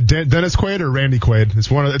 Dennis Quaid or Randy Quaid?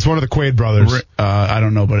 It's one of the Quaid brothers. I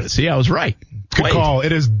don't know, but see, I was right. Good call.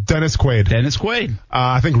 It is Dennis Quaid. Dennis Quaid.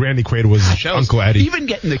 I think Randy Quaid was Uncle Eddie. Even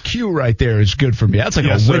getting the Q right there is good for me. That's like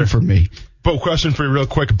a win for me. But question for you real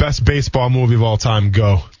quick. Best baseball movie of all time.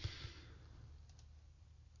 Go.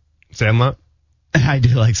 Sandlot? I do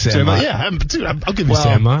like Sandlot. Yeah, dude, I'll give you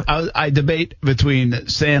Sandlot. I debate between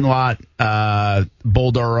Sandlot,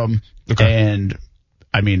 Bull Durham, and,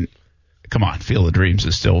 I mean, come on, Field of Dreams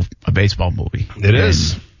is still a baseball movie. It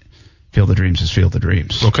is. Field of Dreams is Field of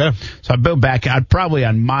Dreams. Okay. So I go back, I'd probably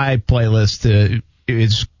on my playlist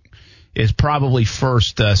is probably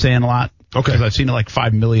first Sandlot. Okay. Because I've seen it like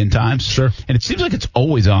 5 million times. Sure. And it seems like it's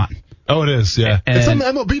always on. Oh, it is, yeah. It's on the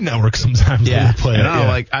MLB Network sometimes. Yeah. Play and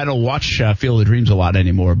it, I don't watch Field of Dreams a lot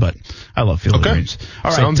anymore, but I love Field of Dreams.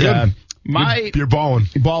 All right. Sounds good. You're balling.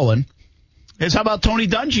 Balling. How about Tony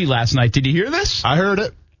Dungy last night? Did you hear this? I heard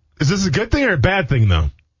it. Is this a good thing or a bad thing, though?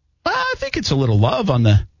 I think it's a little love on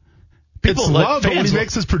the... People love, but when he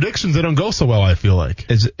makes his predictions, they don't go so well, I feel like.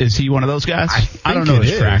 Is he one of those guys? I don't know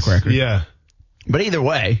his track record. Yeah. But either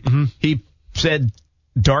way, he said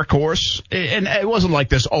dark horse, and it wasn't like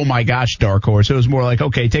this, oh my gosh, dark horse. It was more like,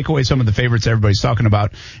 okay, take away some of the favorites everybody's talking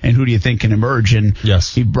about, and who do you think can emerge? And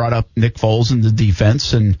he brought up Nick Foles and the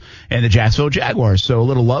defense and the Jacksonville Jaguars. So a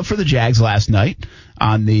little love for the Jags last night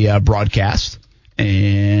on the broadcast,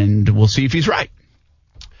 and we'll see if he's right.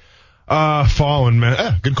 Fallen,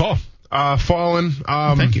 man. Good call. Fallen.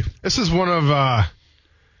 Thank you. This is one of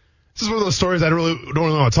those stories I don't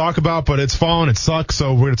really want to talk about, but it's Fallen. It sucks,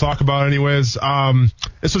 so we're going to talk about it anyways.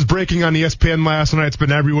 This was breaking on ESPN last night. It's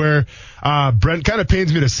been everywhere. Brent, kind of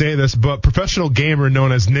pains me to say this, but professional gamer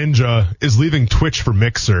known as Ninja is leaving Twitch for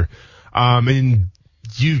Mixer. And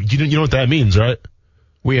you know what that means, right?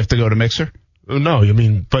 We have to go to Mixer? No, I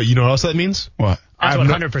mean, but you know what else that means? What? That's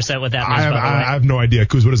 100% what that means. I have no idea.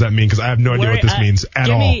 Kuz, what does that mean? Because I have no idea what this means at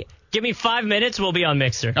all. Give me 5 minutes, we'll be on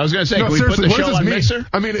Mixer. I was going to say, No, can we put the what show does this on mean? Mixer?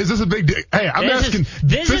 I mean, is this a big deal? Hey, I'm This asking. is-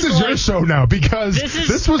 this This is is your like- show now because this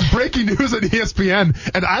this was breaking news at ESPN,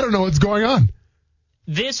 and I don't know what's going on.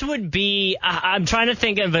 This would be, I'm trying to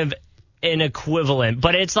think of an equivalent,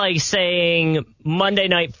 but it's like saying Monday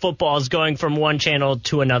Night Football is going from one channel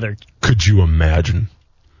to another. Could you imagine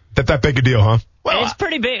that big a deal, huh? Well, It's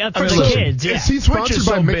pretty big for the listen, kids, yeah. Is he Twitch sponsored is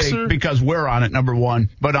by so Mixer? big because we're on it, number one,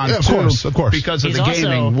 but on Yeah, of two, course. because of He's the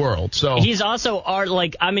gaming also- world. So He's also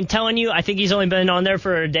I'm telling you, I think he's only been on there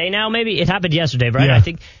for a day now. Maybe it happened yesterday, right? Yeah. I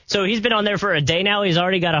think so. He's been on there for a day now. He's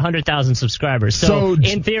already got 100,000 subscribers. So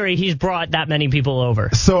in theory, he's brought that many people over.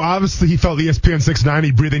 So obviously he felt ESPN 690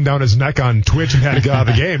 breathing down his neck on Twitch and had to get out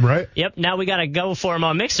of the game, right? Yep. Now we got to go for him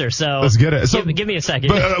on Mixer. So Let's get it. So give me a second.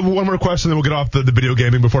 But one more question, then we'll get off the video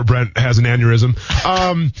gaming before Brent has an aneurysm.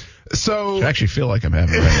 I actually feel like I'm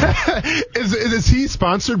having it right now. Is he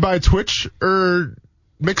sponsored by Twitch or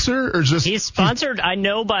Mixer or just? He's sponsored, I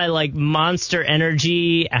know, by like Monster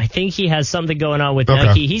Energy. I think he has something going on with Okay.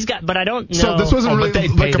 Nike. He's got, but I don't know. So this wasn't but they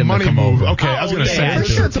really like paid a him to money come move. over. Okay, I was Oh, going to yeah, say, yeah, I'm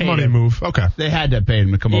sure it's a paid money him. move. Okay. They had to pay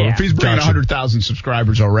him to come over. Yeah. If he's bringing Gotcha. 100,000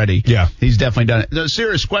 subscribers already, Yeah. he's definitely done it. The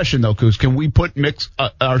serious question, though, Coos, can we put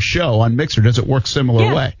our show on Mixer? Does it work similar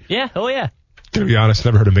Yeah. way? Yeah. Oh yeah. To be honest,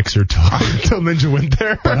 never heard of Mixer till Ninja went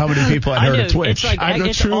there. But how many people had I heard know of Twitch? it's like I know,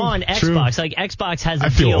 it's true, on true. Xbox. Like Xbox has I a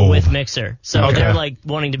feel deal old. with Mixer, so Okay. they're like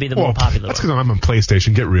wanting to be the more popular. That's one. because I'm on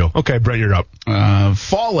PlayStation. Get real. Okay, Brett, you're up.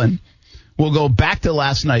 Fallen will go back to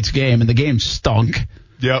last night's game, and the game stunk.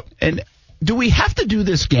 Yep. And do we have to do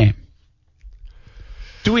this game?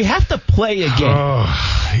 Do we have to play a game?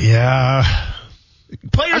 Oh, yeah.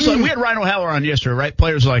 Players, like, we had Rhino Heller on yesterday, right?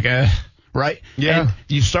 Players like, right? Yeah. And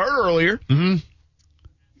you start earlier. Mm-hmm.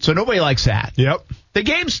 So nobody likes that. Yep. The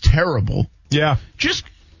game's terrible. Yeah. Just,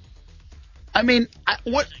 I mean, I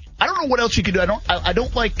don't know what else you could do. I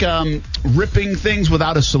don't like ripping things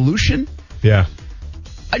without a solution. Yeah.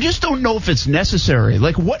 I just don't know if it's necessary.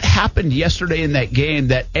 Like, what happened yesterday in that game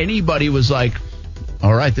that anybody was like,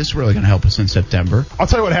 all right, this is really going to help us in September. I'll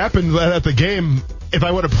tell you what happened at the game. If I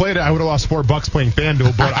would have played it, I would have lost $4 playing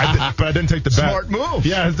FanDuel, but I didn't take the bet. Smart move.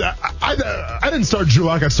 Yeah, I didn't start Drew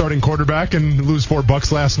Lock at starting quarterback and lose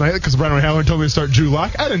 $4 last night because Brian O'Halloran told me to start Drew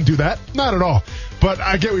Lock. I didn't do that, not at all. But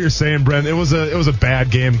I get what you're saying, Brent. It was a bad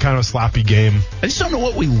game, kind of a sloppy game. I just don't know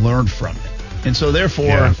what we learned from it, and so therefore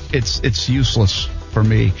Yeah. it's useless for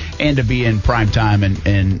me. And to be in prime time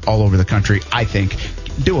and all over the country, I think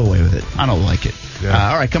do away with it. I don't like it.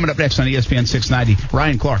 Yeah. All right, coming up next on ESPN 690,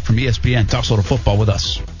 Ryan Clark from ESPN talks a little football with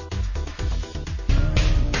us.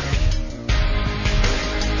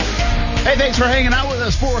 Hey, thanks for hanging out with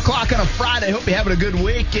us. 4 o'clock on a Friday. Hope you're having a good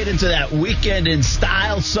week. Get into that weekend in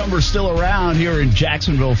style. Summer's still around here in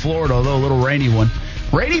Jacksonville, Florida, although a little rainy one.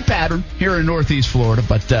 Rainy pattern here in Northeast Florida,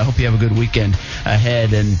 but hope you have a good weekend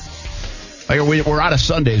ahead. And we're out of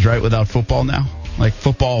Sundays, right, without football now? Like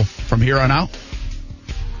football from here on out?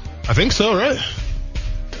 I think so, right?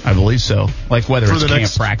 I believe so. Like whether For it's the camp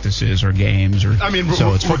next- practices or games or I mean,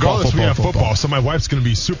 so it's football, regardless, we have football. football, so my wife's going to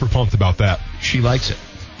be super pumped about that. She likes it.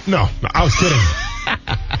 No, I was kidding.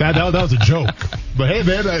 that was a joke. But hey,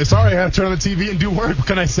 man, sorry, I had to turn on the TV and do work. What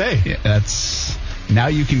can I say? Yeah, that's now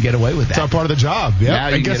you can get away with It's all that. part of the job. Yeah. Now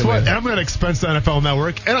you And can guess get away what? with And it. I'm going to expense the NFL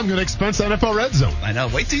Network, and I'm going to expense the NFL Red Zone. I know.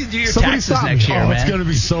 Wait till you do your Somebody taxes stop me. next year, man. It's going to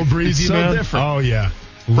be so breezy, It's so man. different. Oh, yeah.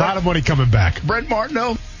 A lot of money coming back. Brent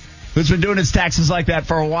Martineau, who's been doing his taxes like that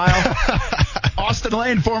for a while. Austin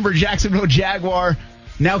Lane, former Jacksonville Jaguar,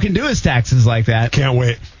 now can do his taxes like that. Can't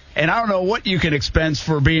wait. And I don't know what you can expense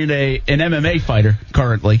for being an MMA fighter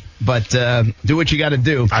currently, but do what you got to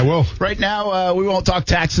do. I will. Right now, we won't talk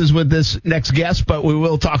taxes with this next guest, but we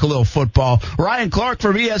will talk a little football. Ryan Clark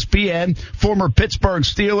from ESPN, former Pittsburgh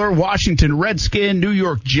Steeler, Washington Redskin, New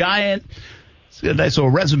York Giant. It's got a nice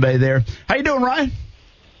little resume there. How you doing, Ryan?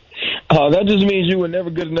 That just means you were never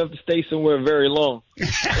good enough to stay somewhere very long.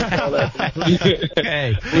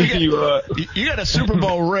 Hey, you got a Super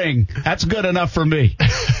Bowl ring. That's good enough for me.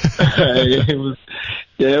 it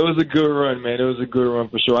was a good run, man. It was a good run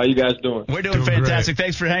for sure. How you guys doing? We're doing fantastic.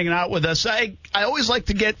 Thanks for hanging out with us. I always like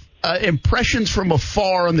to get impressions from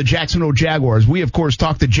afar on the Jacksonville Jaguars. We, of course,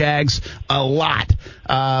 talk to Jags a lot.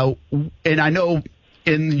 And I know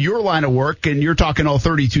in your line of work, and you're talking all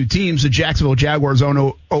 32 teams, the Jacksonville Jaguars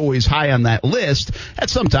aren't always high on that list. And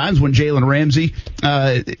sometimes when Jalen Ramsey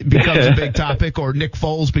becomes a big topic, or Nick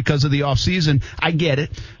Foles because of the offseason, I get it.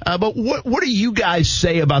 But what do you guys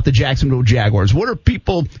say about the Jacksonville Jaguars? What are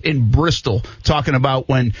people in Bristol talking about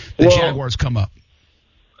when the Jaguars come up?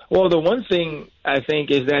 Well, the one thing I think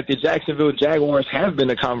is that the Jacksonville Jaguars have been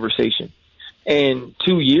a conversation. And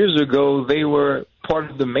 2 years ago, they were part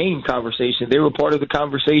of the main conversation. They were part of the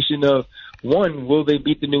conversation of, one, will they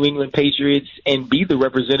beat the New England Patriots and be the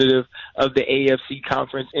representative of the AFC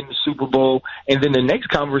conference in the Super Bowl? And then the next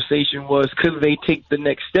conversation was, could they take the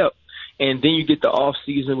next step? And then you get the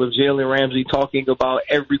offseason with Jalen Ramsey talking about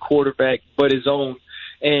every quarterback but his own.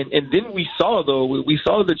 And then we saw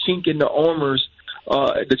the chink in the armors,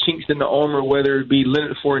 the chinks in the armor, whether it be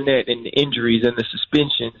Leonard Fournette and the injuries and the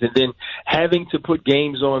suspensions, and then having to put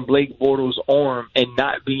games on Blake Bortles' arm and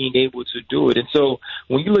not being able to do it. And so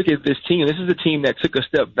when you look at this team, this is a team that took a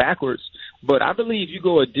step backwards, but I believe you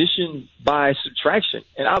go addition by subtraction.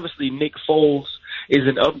 And obviously Nick Foles is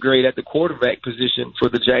an upgrade at the quarterback position for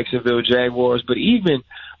the Jacksonville Jaguars, but even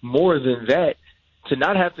more than that, to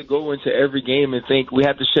not have to go into every game and think we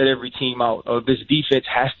have to shut every team out, or this defense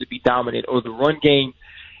has to be dominant, or the run game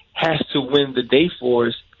has to win the day for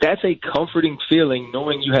us, that's a comforting feeling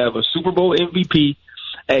knowing you have a Super Bowl MVP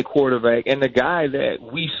at quarterback and the guy that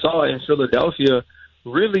we saw in Philadelphia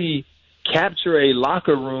really capture a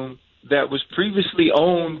locker room that was previously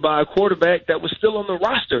owned by a quarterback that was still on the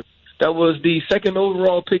roster. That was the second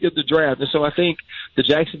overall pick of the draft. And so I think the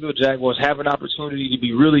Jacksonville Jaguars have an opportunity to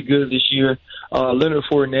be really good this year. Leonard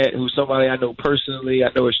Fournette, who's somebody I know personally, I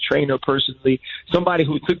know his trainer personally, somebody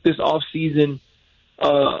who took this offseason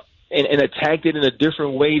and attacked it in a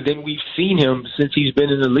different way than we've seen him since he's been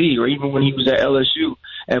in the league, or even when he was at LSU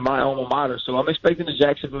and my alma mater. So I'm expecting the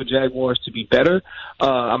Jacksonville Jaguars to be better.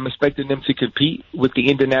 I'm expecting them to compete with the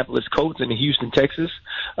Indianapolis Colts and the Houston Texans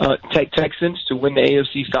to win the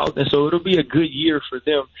AFC South. And so it'll be a good year for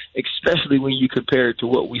them, especially when you compare it to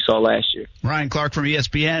what we saw last year. Ryan Clark from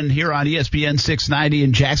ESPN here on ESPN 690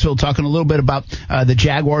 in Jacksonville, talking a little bit about the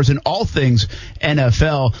Jaguars and all things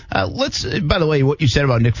NFL. By the way, what you said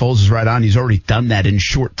about Nick Foles is right on. He's already done that in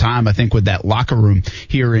short time, I think, with that locker room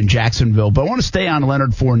here in Jacksonville. But I want to stay on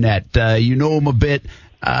Leonard Fournette. You know him a bit.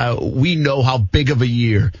 We know how big of a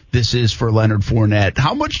year this is for Leonard Fournette.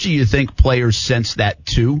 How much do you think players sense that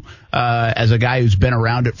too, as a guy who's been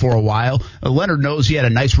around it for a while? Leonard knows he had a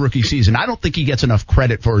nice rookie season. I don't think he gets enough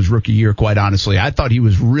credit for his rookie year, quite honestly. I thought he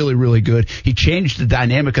was really, really good. He changed the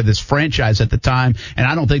dynamic of this franchise at the time, and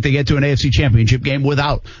I don't think they get to an AFC championship game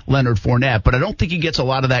without Leonard Fournette. But I don't think he gets a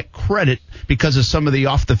lot of that credit because of some of the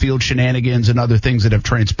off-the-field shenanigans and other things that have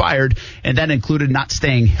transpired, and that included not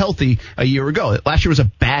staying healthy a year ago. Last year was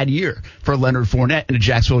a bad year for Leonard Fournette in a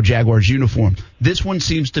Jacksonville Jaguars uniform. This one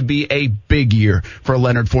seems to be a big year for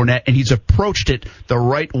Leonard Fournette, and he's approached it the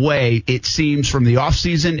right way, it seems, from the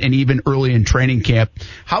offseason and even early in training camp.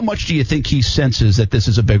 How much do you think he senses that this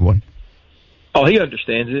is a big one? Oh, he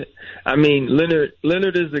understands it. I mean,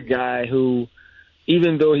 Leonard is a guy who,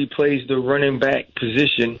 even though he plays the running back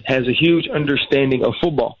position, has a huge understanding of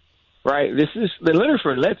football, right? Leonard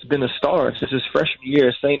Fournette's been a star since his freshman year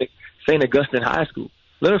at St. Augustine High School.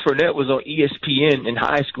 Leonard Fournette was on ESPN in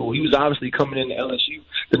high school. He was obviously coming into LSU,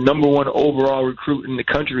 the number one overall recruit in the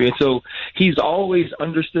country. And so he's always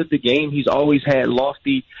understood the game. He's always had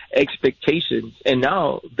lofty expectations. And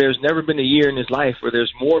now there's never been a year in his life where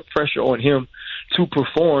there's more pressure on him to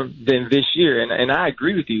perform than this year. And I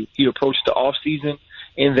agree with you. He approached the off season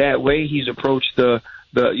in that way. He's approached the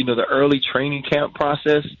early training camp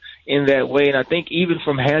process in that way. And I think even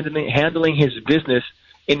from handling his business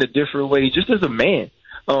in a different way, just as a man,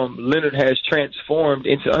 Leonard has transformed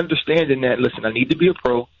into understanding that, listen, I need to be a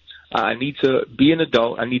pro. I need to be an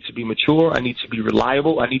adult. I need to be mature. I need to be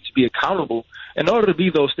reliable. I need to be accountable. In order to be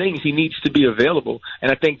those things, he needs to be available.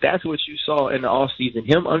 And I think that's what you saw in the offseason,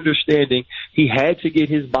 him understanding he had to get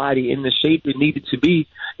his body in the shape it needed to be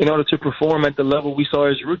in order to perform at the level we saw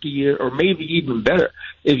his rookie year, or maybe even better.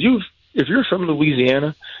 If you're from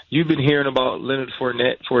Louisiana, you've been hearing about Leonard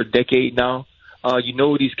Fournette for a decade now. You know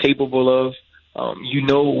what he's capable of. You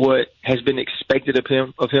know what has been expected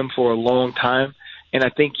of him for a long time. And I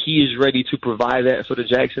think he is ready to provide that for the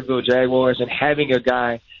Jacksonville Jaguars. And having a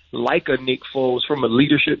guy like a Nick Foles from a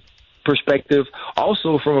leadership perspective,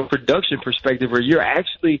 also from a production perspective, where you're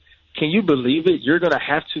actually, can you believe it? You're going to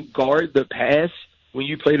have to guard the pass when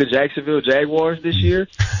you play the Jacksonville Jaguars this year.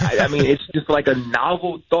 I mean, it's just like a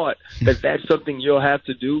novel thought that that's something you'll have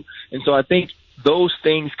to do. And so I think those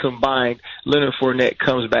things combined, Leonard Fournette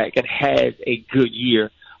comes back and has a good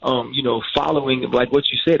year, following, like what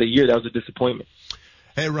you said, a year that was a disappointment.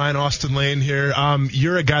 Hey, Ryan, Austin Lane here.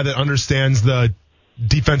 You're a guy that understands the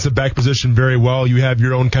defensive back position very well. You have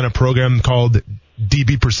your own kind of program called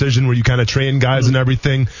DB Precision, where you kind of train guys and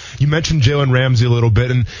everything. You mentioned Jalen Ramsey a little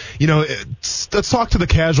bit, and let's talk to the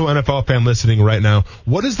casual NFL fan listening right now.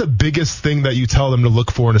 What is the biggest thing that you tell them to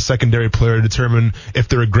look for in a secondary player to determine if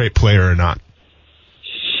they're a great player or not?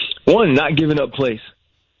 One, not giving up plays.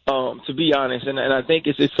 to be honest. And I think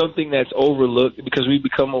it's something that's overlooked because we've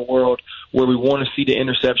become a world where we want to see the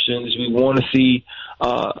interceptions. We want to see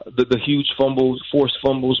the huge fumbles, forced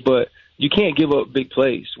fumbles, but you can't give up big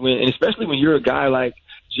plays, and especially when you're a guy like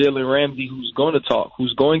Jalen Ramsey who's going to talk,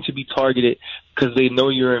 who's going to be targeted because they know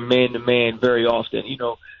you're in man-to-man very often. You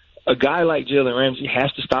know, a guy like Jalen Ramsey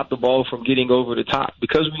has to stop the ball from getting over the top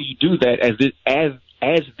because when you do that,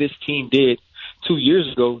 as this team did 2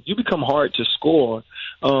 years ago, you become hard to score.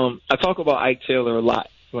 I talk about Ike Taylor a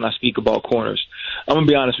lot when I speak about corners. I'm going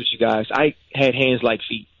to be honest with you guys. Ike had hands like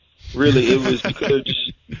feet. Really, it was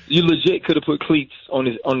because you legit could have put cleats on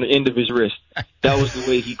the end of his wrist. That was the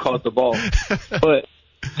way he caught the ball. But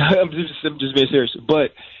I'm just being serious.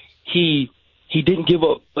 But he didn't give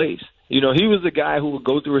up plays. You know, he was the guy who would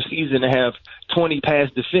go through a season and have 20 pass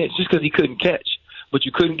defense just because he couldn't catch. But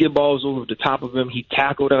you couldn't get balls over the top of him. He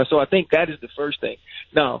tackled us. So I think that is the first thing.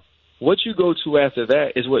 Now, what you go to after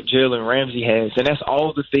that is what Jalen Ramsey has, and that's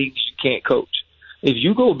all the things you can't coach. If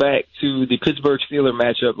you go back to the Pittsburgh Steelers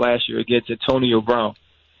matchup last year against Antonio Brown,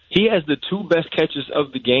 he has the two best catches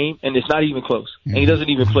of the game, and it's not even close. And he doesn't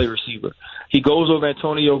even play receiver. He goes over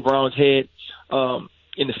Antonio Brown's head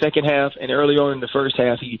in the second half, and early on in the first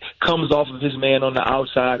half, he comes off of his man on the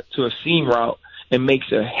outside to a seam route and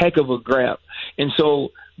makes a heck of a grab. And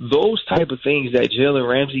so those type of things that Jalen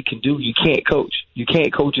Ramsey can do, you can't coach. You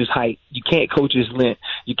can't coach his height. You can't coach his length.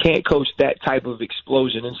 You can't coach that type of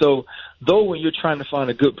explosion. And so, though when you're trying to find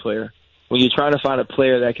a good player, when you're trying to find a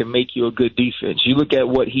player that can make you a good defense, you look at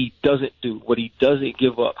what he doesn't do, what he doesn't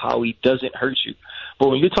give up, how he doesn't hurt you. But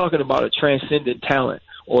when you're talking about a transcendent talent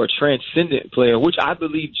or a transcendent player, which I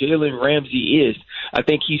believe Jalen Ramsey is, I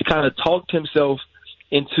think he's kind of talked himself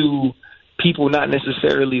into people not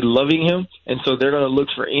necessarily loving him, and so they're going to look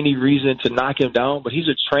for any reason to knock him down, but he's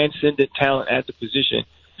a transcendent talent at the position.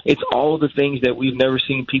 It's all the things that we've never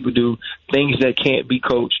seen people do, things that can't be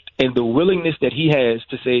coached, and the willingness that he has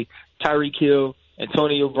to say Tyreek Hill,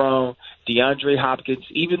 Antonio Brown, DeAndre Hopkins,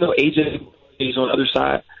 even though AJ is on the other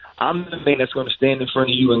side, I'm the man that's going to stand in front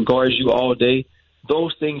of you and guard you all day.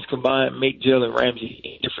 Those things combined make Jalen Ramsey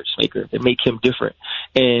a difference maker. They make him different.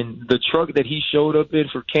 And the truck that he showed up in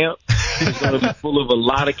for camp is going to be full of a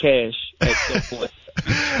lot of cash at some point.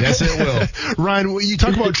 Yes, it will. Ryan, you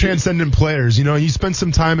talk about transcendent players. You know, you spent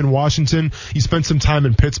some time in Washington. You spent some time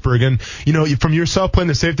in Pittsburgh. And, you know, from yourself playing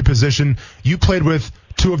the safety position, you played with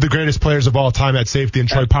two of the greatest players of all time at safety in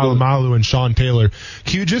Troy Polamalu and Sean Taylor.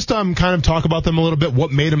 Can you just kind of talk about them a little bit?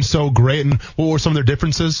 What made them so great and what were some of their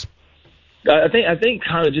differences? I think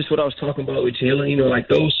kind of just what I was talking about with Jalen, you know, like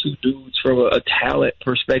those two dudes from a talent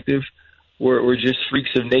perspective were just freaks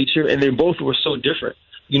of nature, and they both were so different.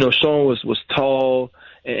 You know, Sean was tall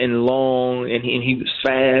and long, and he was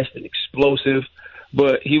fast and explosive,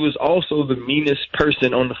 but he was also the meanest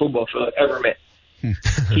person on the football field I've ever met.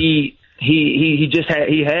 He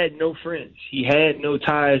had no friends. He had no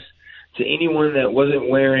ties to anyone that wasn't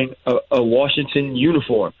wearing a Washington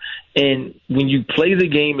uniform. And when you play the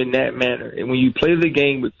game in that manner, and when you play the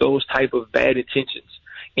game with those type of bad intentions,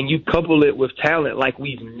 and you couple it with talent like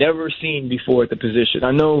we've never seen before at the position.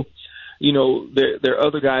 I know, you know, there are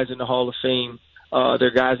other guys in the Hall of Fame. There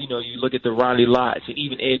are guys, you know, you look at the Ronnie Lotts and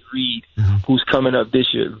even Ed Reed, who's coming up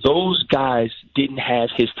this year. Those guys didn't have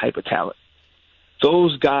his type of talent.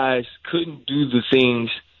 Those guys couldn't do the things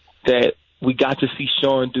that we got to see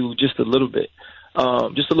Sean do just a little bit.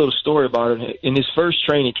 Just a little story about him. In his first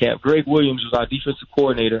training camp, Greg Williams was our defensive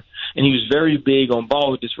coordinator, and he was very big on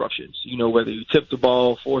ball disruptions. You know, whether you tip the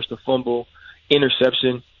ball, force a fumble,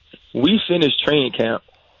 interception. We finished training camp.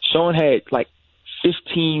 Sean had like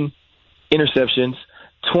 15 interceptions,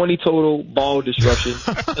 20 total ball disruptions,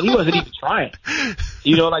 and he wasn't even trying.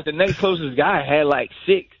 You know, like the next closest guy had like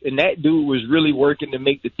 6, and that dude was really working to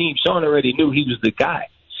make the team. Sean already knew he was the guy.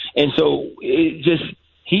 And so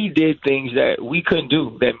he did things that we couldn't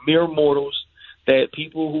do, that mere mortals, that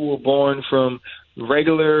people who were born from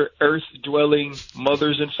regular earth-dwelling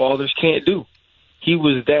mothers and fathers can't do. He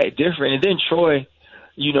was that different. And then Troy,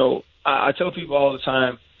 you know, I tell people all the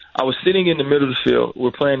time, I was sitting in the middle of the field.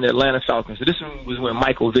 We're playing the Atlanta Falcons. So this was when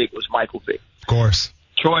Michael Vick was Michael Vick. Of course.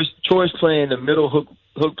 Troy's playing the middle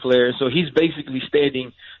hook player, so he's basically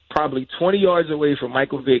standing probably 20 yards away from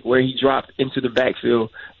Michael Vick where he dropped into the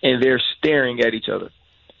backfield, and they're staring at each other.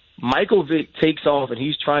 Michael Vick takes off, and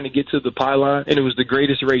he's trying to get to the pylon, and it was the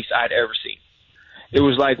greatest race I'd ever seen. It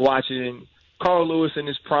was like watching Carl Lewis in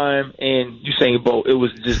his prime and Usain Bolt. It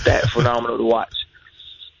was just that phenomenal to watch.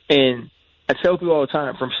 And I tell people all the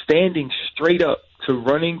time, from standing straight up to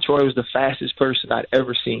running, Troy was the fastest person I'd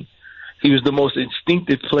ever seen. He was the most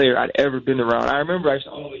instinctive player I'd ever been around. I remember I used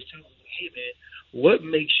to always tell him, hey, man, what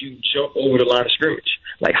makes you jump over the line of scrimmage?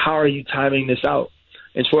 Like, how are you timing this out?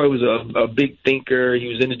 And Troy was a big thinker. He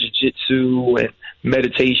was into jiu-jitsu and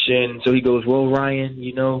meditation. So he goes, well, Ryan,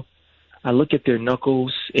 you know, I look at their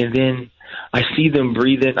knuckles and then I see them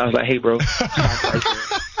breathing. I was like, hey, bro.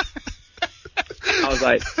 I was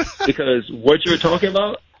like, because what you're talking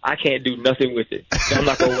about, I can't do nothing with it. So I'm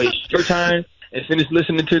not going to waste your time and finish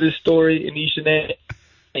listening to this story in these shenanigans,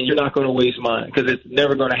 and you're not going to waste mine because it's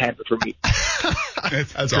never going to happen for me.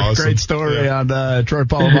 That's awesome. Great story on Troy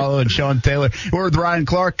Polamalu and Sean Taylor. We're with Ryan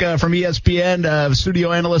Clark from ESPN,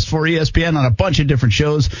 studio analyst for ESPN on a bunch of different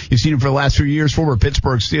shows. You've seen him for the last few years, former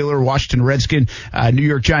Pittsburgh Steeler, Washington Redskin, New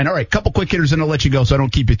York Giant. All right, couple quick hitters and I'll let you go so I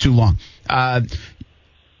don't keep you too long.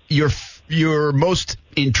 Your most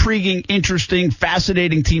intriguing, interesting,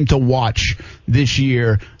 fascinating team to watch this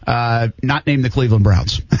year, not named the Cleveland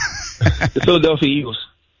Browns. The Philadelphia Eagles.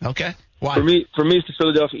 Okay. Why? For me, it's the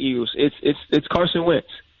Philadelphia Eagles. It's Carson Wentz,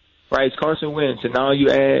 right? It's Carson Wentz, and now you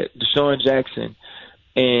add Deshaun Jackson,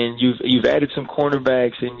 and you've added some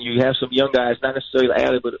cornerbacks, and you have some young guys, not necessarily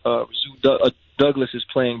added, but Douglas is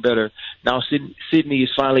playing better. Now Sidney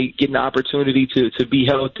is finally getting the opportunity to be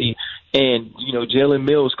healthy, and you know Jalen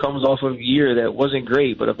Mills comes off of a year that wasn't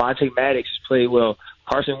great, but Avonte Maddox has played well.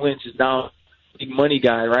 Carson Wentz is now a big money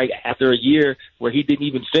guy, right? After a year where he didn't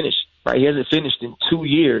even finish. Right, he hasn't finished in 2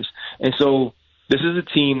 years. And so this is a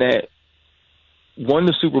team that won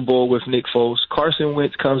the Super Bowl with Nick Foles. Carson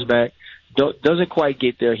Wentz comes back, doesn't quite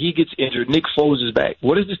get there. He gets injured. Nick Foles is back.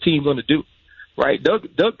 What is this team going to do? Right,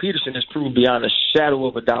 Doug Peterson has proved beyond a shadow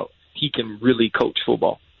of a doubt he can really coach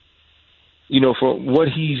football. You know, for what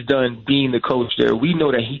he's done being the coach there, we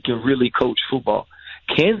know that he can really coach football.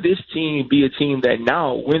 Can this team be a team that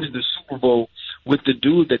now wins the Super Bowl with the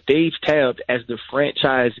dude that they've tabbed as the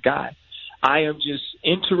franchise guy? I am just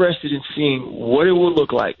interested in seeing what it will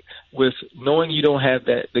look like with knowing you don't have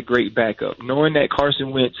the great backup, knowing that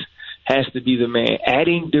Carson Wentz has to be the man,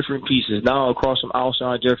 adding different pieces. Now across from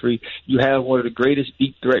Alshon Jeffrey, you have one of the greatest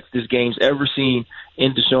deep threats this game's ever seen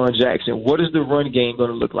in Deshaun Jackson. What is the run game going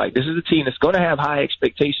to look like? This is a team that's going to have high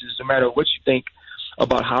expectations no matter what you think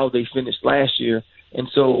about how they finished last year. And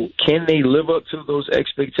so can they live up to those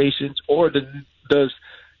expectations, or does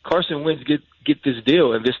Carson Wentz get this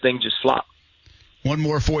deal and this thing just flop? One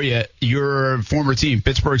more for you. Your former team,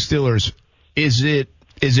 Pittsburgh Steelers, is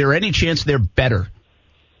there any chance they're better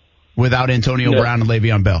without Antonio Brown and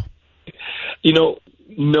Le'Veon Bell? You know,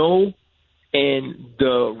 no, and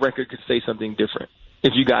the record could say something different,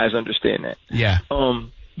 if you guys understand that. Yeah.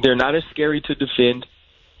 They're not as scary to defend.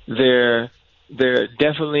 They're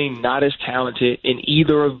definitely not as talented in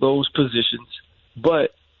either of those positions,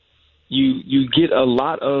 but you get a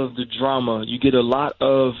lot of the drama, you get a lot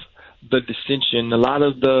of the dissension, a lot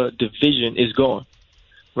of the division is gone,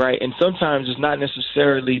 right? And sometimes it's not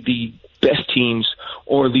necessarily the best teams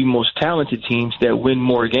or the most talented teams that win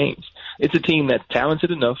more games. It's a team that's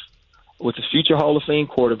talented enough with a future Hall of Fame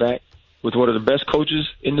quarterback, with one of the best coaches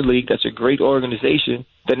in the league, that's a great organization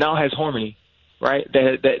that now has harmony, right?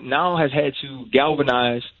 That now has had to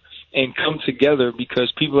galvanize and come together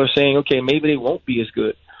because people are saying, okay, maybe they won't be as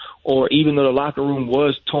good. Or even though the locker room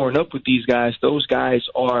was torn up with these guys, those guys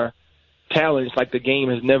are talents like the game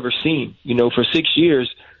has never seen. You know, for 6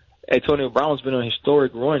 years, Antonio Brown's been on a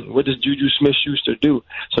historic run. What does Juju Smith-Schuster do?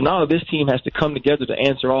 So now this team has to come together to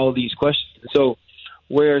answer all of these questions. So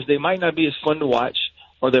whereas they might not be as fun to watch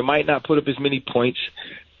or they might not put up as many points,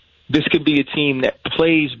 this could be a team that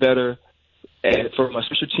plays better from a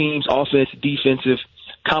special teams, offense, defensive,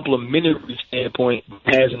 complementary standpoint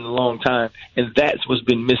has in a long time, and that's what's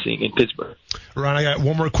been missing in Pittsburgh. Ron, I got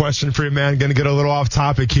one more question for you, man. Going to get a little off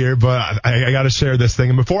topic here, but I got to share this thing.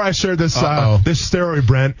 And before I share this this story,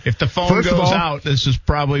 Brent, if the phone goes out, this is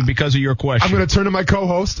probably because of your question. I'm going to turn to my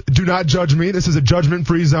co-host. Do not judge me. This is a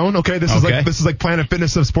judgment-free zone. Okay, this is like Planet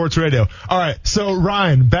Fitness of sports radio. All right, so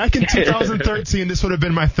Ryan, back in 2013, this would have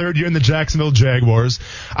been my third year in the Jacksonville Jaguars.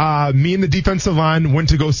 Me and the defensive line went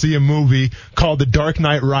to go see a movie called The Dark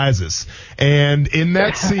Knight Rises, and in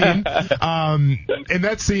that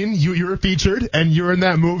scene, you were featured. And you're in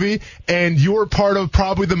that movie, and you were part of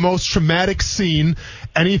probably the most traumatic scene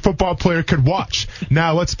any football player could watch.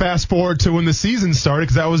 Now, let's fast forward to when the season started,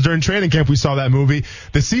 because that was during training camp we saw that movie.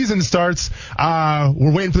 The season starts,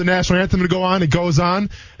 we're waiting for the national anthem to go on. It goes on,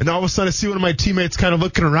 and all of a sudden I see one of my teammates kind of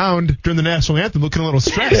looking around during the national anthem, looking a little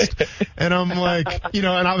stressed. And I'm like, and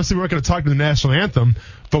obviously we're not going to talk to the national anthem.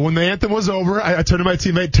 But when the anthem was over, I turned to my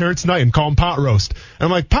teammate Terrence Knight and called him Pot Roast. And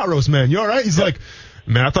I'm like, Pot Roast, man, you all right? He's like,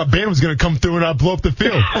 man, I thought Bane was going to come through and blow up the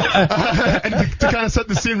field. And to kind of set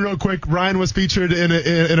the scene real quick, Ryan was featured in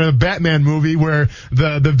a Batman movie where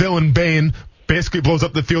the villain Bane basically blows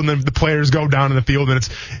up the field, and then the players go down in the field, and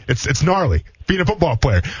it's gnarly being a football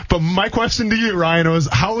player. But my question to you, Ryan, was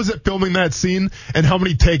how was it filming that scene, and how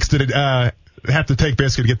many takes did it have to take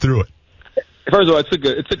basically to get through it? First of all,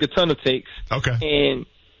 it took a ton of takes. Okay.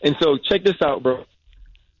 And so check this out, bro.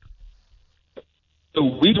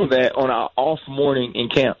 So we do that on our off morning in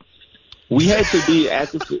camp. We had to be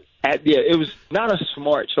it was not a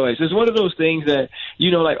smart choice. It's one of those things that,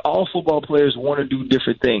 like all football players want to do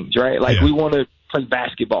different things, right? Like we want to play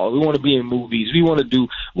basketball. We want to be in movies. We want to do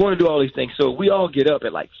all these things. So we all get up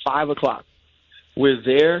at like 5:00. We're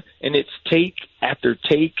there, and it's take after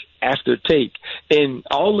take after take. And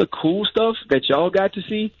all the cool stuff that y'all got to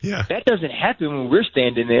see, that doesn't happen when we're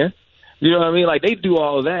standing there. You know what I mean? Like, they do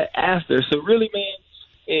all of that after. So really, man,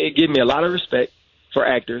 it gave me a lot of respect for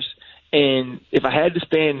actors. And if I had to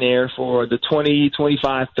stand there for the 20,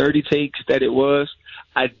 25, 30 takes that it was,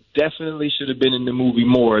 I definitely should have been in the movie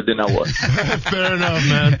more than I was. Fair enough,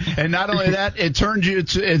 man. And not only that, it turned you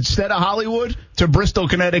instead of Hollywood to Bristol,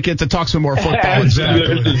 Connecticut to talk some more football.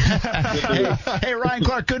 Exactly. Hey, Ryan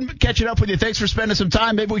Clark, good catching up with you. Thanks for spending some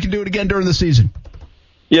time. Maybe we can do it again during the season.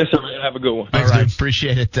 Yes, sir. Man. Have a good one. All right.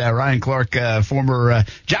 Appreciate it. Ryan Clark, former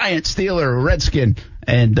Giant, Steeler, Redskin,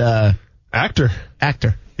 and actor.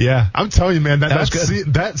 Yeah, I'm telling you, man,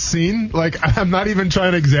 that scene, like, I'm not even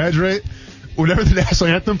trying to exaggerate. Whenever the national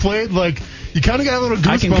anthem played, like, you kind of got a little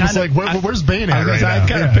goosebumps. Like, where's Bane at right now? I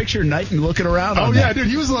kind of picture Knighton looking around. Oh, yeah, dude.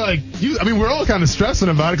 He was like, we're all kind of stressing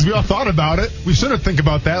about it because we all thought about it. We shouldn't think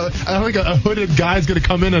about that. I don't think a hooded guy's going to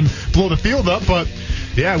come in and blow the field up, but,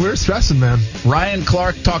 yeah, we were stressing, man. Ryan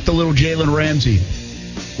Clark talked a little Jalen Ramsey.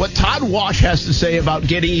 What Todd Wash has to say about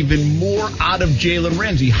getting even more out of Jalen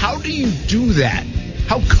Ramsey. How do you do that?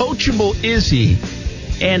 How coachable is he?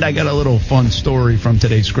 And I got a little fun story from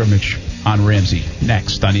today's scrimmage on Ramsey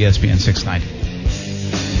next on ESPN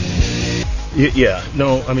 690. Yeah,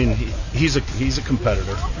 no, I mean, he's a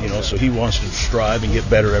competitor, so he wants to strive and get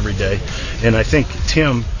better every day. And I think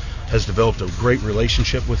Tim has developed a great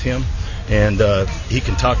relationship with him, and he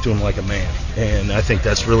can talk to him like a man. And I think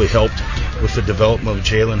that's really helped with the development of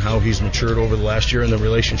Jalen, how he's matured over the last year, and the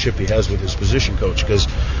relationship he has with his position coach. Because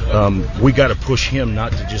we got to push him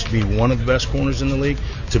not to just be one of the best corners in the league,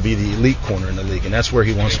 to be the elite corner in the league, and that's where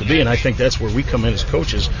he wants to be. And I think that's where we come in as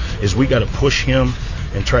coaches, is we got to push him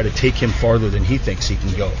and try to take him farther than he thinks he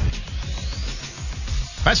can go.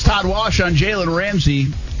 That's Todd Wash on Jalen Ramsey.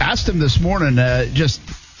 Asked him this morning,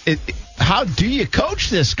 how do you coach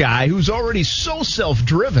this guy who's already so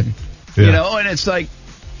self-driven? Yeah. And it's like,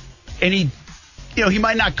 and he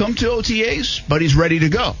might not come to OTAs, but he's ready to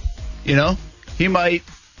go. He might,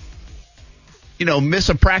 miss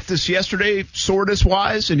a practice yesterday,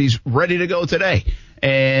 soreness-wise, and he's ready to go today.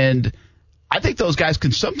 And I think those guys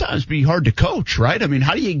can sometimes be hard to coach, right? I mean,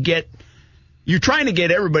 how do you you're trying to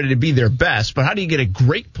get everybody to be their best, but how do you get a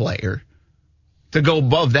great player to go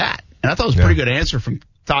above that? And I thought it was a pretty good answer from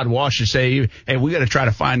Todd Wash to say, hey, we got to try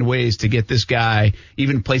to find ways to get this guy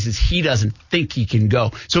even places he doesn't think he can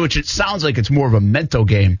go. So it sounds like it's more of a mental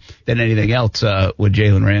game than anything else with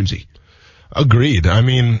Jalen Ramsey. Agreed. I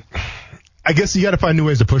mean, I guess you got to find new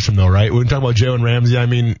ways to push him, though, right? When we talk about Jalen Ramsey, I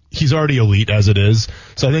mean, he's already elite as it is.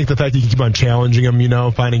 So I think the fact that you can keep on challenging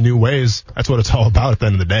him, finding new ways, that's what it's all about at the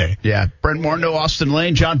end of the day. Yeah. Brent Martineau, Austin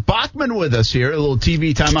Lane, John Bachman with us here. A little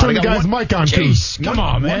TV timeout. Turn the guy's mic on, too. Come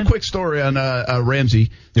on, man. One quick story on Ramsey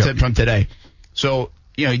from today. So,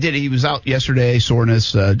 he was out yesterday,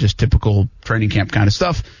 soreness, just typical training camp kind of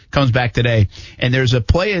stuff. Comes back today. And there's a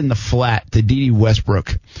play in the flat to Dede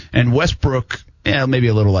Westbrook. And Westbrook, maybe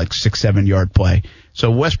a little like 6-7 yard play.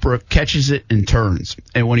 So Westbrook catches it and turns.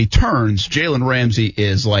 And when he turns, Jalen Ramsey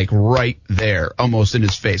is like right there, almost in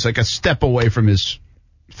his face, like a step away from his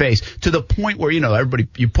face, to the point where, everybody,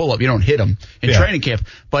 you pull up, you don't hit them in training camp,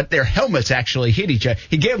 but their helmets actually hit each other.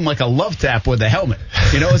 He gave him like a love tap with the helmet.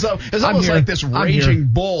 It's almost like this raging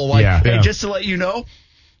bull. Like, hey, just to let you know,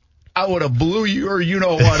 I would have blew you or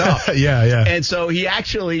what up. Yeah. And so he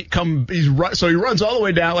actually he runs all the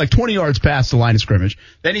way down like 20 yards past the line of scrimmage.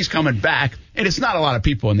 Then he's coming back, and it's not a lot of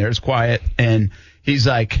people in there. It's quiet. And he's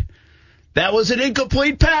like, that was an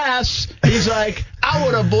incomplete pass. He's like, I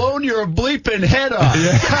would have blown your bleeping head off.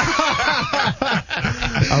 Yeah.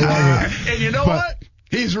 I love it. And you know what?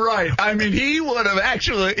 He's right. I mean, he would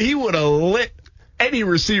have lit any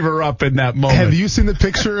receiver up in that moment. Have you seen the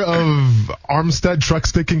picture of Armstead truck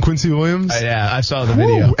stick and Quincy Williams? Yeah, I saw the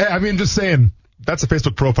video. I mean, just saying, That's a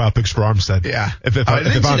Facebook profile picture for Armstead. Yeah. If I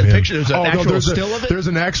didn't see the picture. There's an actual still of it? There's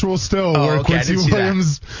an actual still where Quincy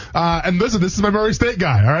Williams, and listen, this is my Murray State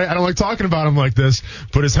guy, all right? I don't like talking about him like this,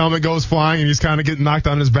 but his helmet goes flying and he's kind of getting knocked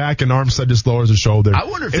on his back and Armstead just lowers his shoulder. I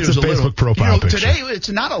wonder if it's there's a Facebook profile picture. Today, it's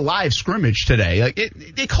not a live scrimmage today. Like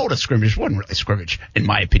they called it scrimmage. It wasn't really scrimmage, in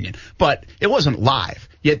my opinion, but it wasn't live.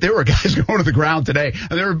 Yet there were guys going to the ground today,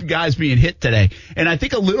 and there were guys being hit today. And I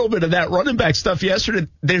think a little bit of that running back stuff yesterday,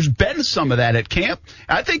 there's been some of that at camp.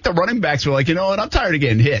 I think the running backs were like, you know what, I'm tired of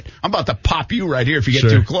getting hit. I'm about to pop you right here if you get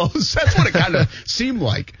too close. That's what it kind of seemed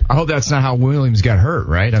like. I hope that's not how Williams got hurt,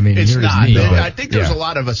 right? I mean, it's not. Knee, I think there's a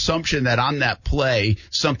lot of assumption that on that play,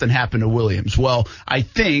 something happened to Williams. Well, I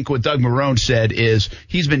think what Doug Marrone said is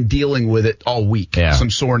he's been dealing with it all week. Yeah.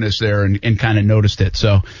 Some soreness there and kind of noticed it.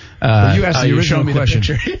 So, you asked the original question.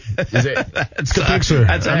 Is it? That's a picture.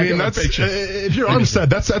 That's picture. If you're Armstead,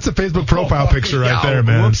 that's a Facebook profile picture right there,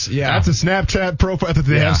 man. Whoops, yeah. That's a Snapchat profile.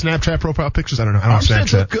 They have Snapchat profile pictures. I don't know. I don't have Armstead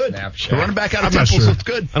Snapchat. looked good. The running back out of Temple looked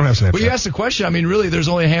good. I don't have Snapchat. Well, you asked the question. I mean, really, there's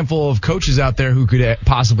only a handful of coaches out there who could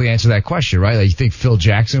possibly answer that question, right? Like, you think Phil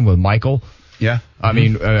Jackson with Michael? Yeah. I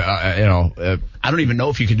mean, I don't even know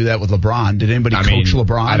if you can do that with LeBron. Did anybody coach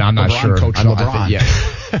LeBron? I'm not LeBron sure. Coach LeBron.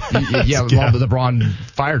 Yeah, well, LeBron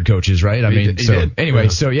fired coaches, right? I mean, anyway,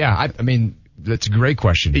 I mean, that's a great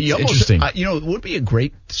question. It's interesting. It would be a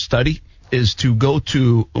great study is to go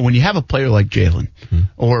to when you have a player like Jalen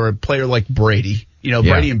or a player like Brady.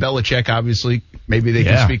 Brady and Belichick, obviously, maybe they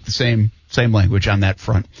can speak the same language on that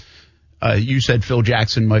front. You said Phil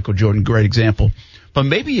Jackson, Michael Jordan, great example. But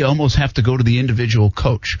maybe you almost have to go to the individual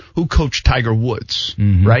coach. Who coached Tiger Woods,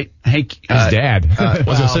 right? Hank, his dad.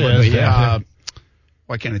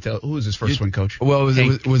 Why can't I tell? Who was his first swing coach? Well, was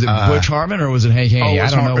it Butch Harmon or was it Hank Haney? I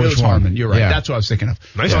don't know which one. Harmon. You're right. Yeah. That's what I was thinking of.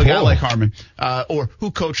 Nice a guy like Harmon. Or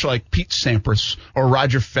who coached like Pete Sampras or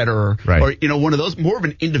Roger Federer. Right. Or, one of those, more of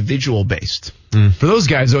an individual based. For those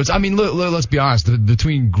guys, though, let's be honest.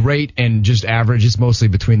 Between great and just average, it's mostly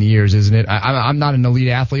between the years, isn't it? I'm not an elite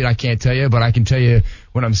athlete. I can't tell you, but I can tell you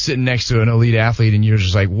when I'm sitting next to an elite athlete and you're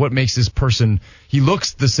just like, what makes this person, he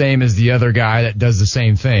looks the same as the other guy that does the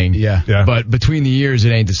same thing. Yeah. But between the years,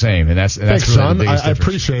 it ain't the same. And that's Thanks, really son. the biggest difference. I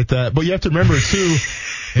appreciate that. But you have to remember, too.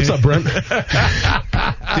 What's up, Brent?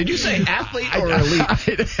 Did you say athlete or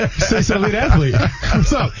elite? Say elite athlete.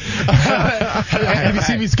 What's up? Have you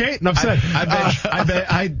seen me skate? Enough said. I bet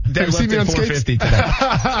I deadlifted me on 450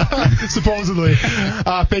 today. Supposedly.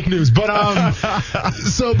 Fake news. But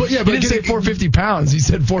he didn't say 450 pounds. He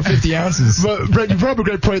said 450 ounces. But Brent, you brought up a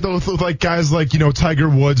great point though with like guys like, Tiger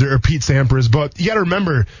Woods or Pete Sampras. But you got to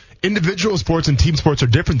remember, individual sports and team sports are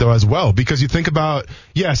different, though, as well, because you think about,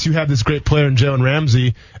 yes, you have this great player in Jalen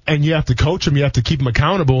Ramsey, and you have to coach him, you have to keep him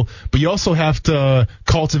accountable, but you also have to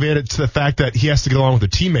cultivate it to the fact that he has to get along with the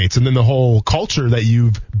teammates, and then the whole culture that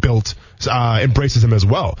you've built embraces him as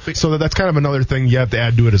well. So that's kind of another thing you have to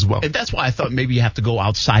add to it as well. And that's why I thought maybe you have to go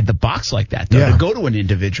outside the box like that, though, to go to an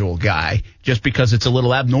individual guy just because it's a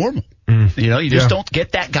little abnormal. You just don't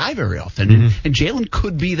get that guy very often. And Jalen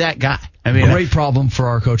could be that guy. I mean, great problem for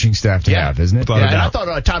our coaching staff to have, isn't it? And I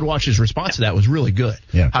thought Todd Walsh's response to that was really good.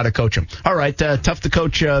 Yeah. How to coach him. All right, tough to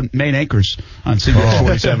coach main anchors on CBS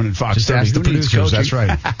 47 and Fox 30. Ask the producers. That's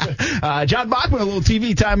right. John Bachman, a little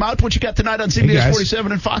TV timeout. What you got tonight on CBS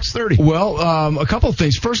 47 and Fox 30? Well, a couple of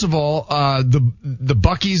things. First of all, the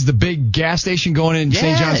Buc-ee's, the big gas station going in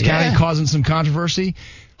St. Johns County, causing some controversy.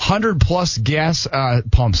 100+ gas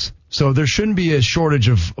pumps. So there shouldn't be a shortage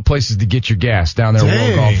of places to get your gas down there at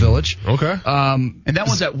World Golf Village. Okay. And that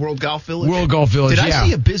one's at World Golf Village? World Golf Village, Did I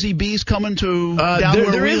see a Busy Bees coming to down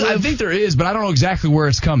where there we is, live? I think there is, but I don't know exactly where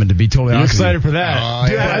it's coming, to be totally honest. I'm excited for that.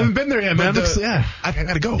 Dude, I haven't been there yet, man. I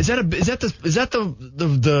gotta go. Is that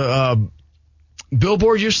the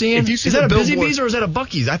billboard you're seeing? If you see is that the a Busy billboard- Bees or is that a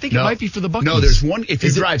Buc-ee's? I think it might be for the Buc-ee's. No, there's one. If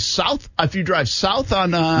you drive south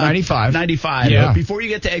on 95, before you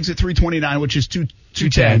get to exit 329, which is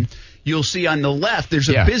 210, you'll see on the left there's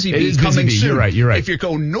a Busy Bee coming soon. You're right. If you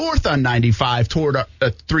go north on 95 toward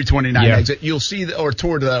 329 exit, you'll see or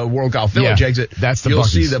toward the World Golf Village exit. That's the you'll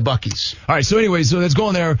Buc-ee's. see the Buc-ee's. All right, so anyway, that's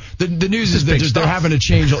going there. The news is that they're having to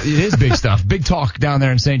change. It is big stuff. Big talk down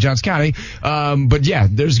there in St. Johns County. But yeah,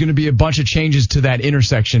 there's going to be a bunch of changes to that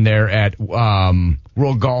intersection there at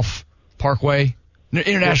World Golf Parkway.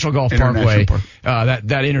 International Golf Parkway.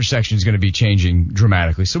 That intersection is going to be changing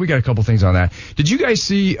dramatically. So we got a couple things on that. Did you guys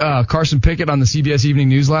see Carson Pickett on the CBS Evening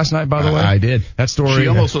News last night, by the way? I did. That story. She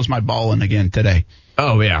almost was my ball-in again today.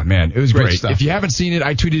 Oh, yeah, man. It was great stuff. If you haven't seen it,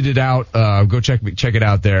 I tweeted it out. Go check it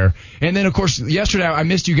out there. And then, of course, yesterday I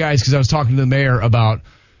missed you guys because I was talking to the mayor about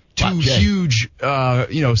two huge,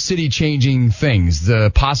 city-changing things: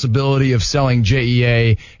 the possibility of selling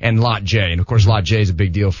JEA and Lot J. And of course, Lot J is a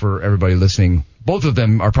big deal for everybody listening. Both of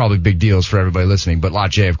them are probably big deals for everybody listening, but Lot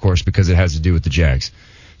J, of course, because it has to do with the Jags.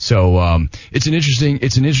 So it's an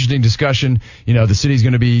interesting discussion. The city's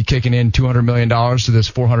going to be kicking in $200 million to this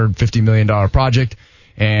 $450 million project,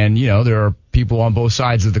 and there are people on both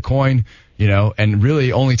sides of the coin. And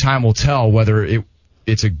really only time will tell whether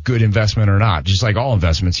it's a good investment or not. Just like all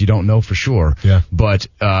investments, you don't know for sure. Yeah. But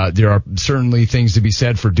there are certainly things to be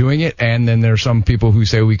said for doing it, and then there are some people who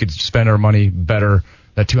say we could spend our money better.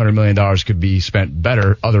 That $200 million could be spent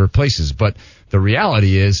better other places. But the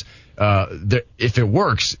reality is, if it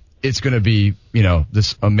works, it's going to be,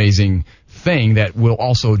 this amazing thing that will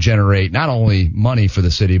also generate not only money for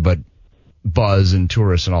the city, but buzz and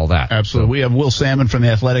tourists and all that. Absolutely. So, we have Will Salmon from The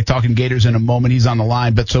Athletic talking Gators in a moment. He's on the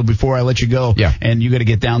line. But so before I let you go, and you got to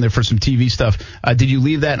get down there for some TV stuff, did you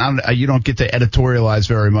leave that? You don't get to editorialize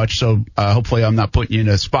very much, so hopefully I'm not putting you in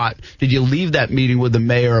a spot. Did you leave that meeting with the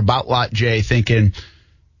mayor about Lot J thinking,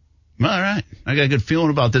 all right, I got a good feeling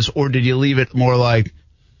about this, or did you leave it more like,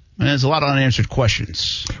 there's a lot of unanswered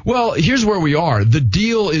questions? Well, here's where we are. The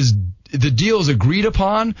deal is agreed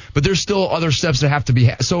upon, but there's still other steps that have to be.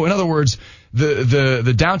 So, in other words,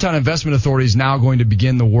 the Downtown Investment Authority is now going to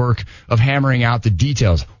begin the work of hammering out the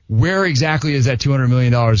details. Where exactly is that $200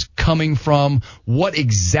 million coming from? What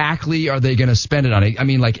exactly are they going to spend it on? I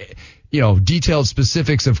mean, detailed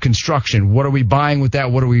specifics of construction. What are we buying with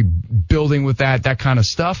that? What are we building with that? That kind of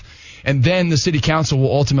stuff. And then the city council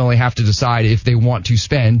will ultimately have to decide if they want to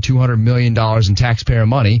spend $200 million in taxpayer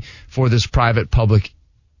money for this private-public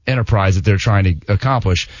enterprise that they're trying to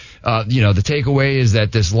accomplish. The takeaway is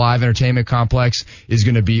that this live entertainment complex is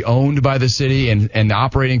going to be owned by the city, and the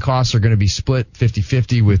operating costs are going to be split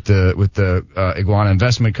 50-50 with the Iguana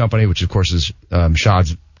Investment Company, which of course is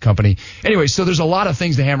Shad's company. Anyway, so there's a lot of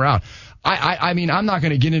things to hammer out. I mean, I'm not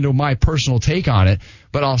going to get into my personal take on it,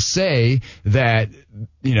 but I'll say that,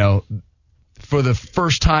 for the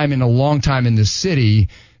first time in a long time in this city,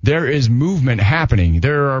 there is movement happening.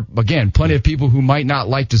 There are, again, plenty of people who might not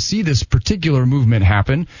like to see this particular movement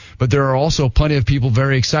happen, but there are also plenty of people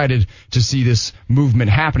very excited to see this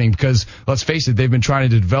movement happening because, let's face it, they've been trying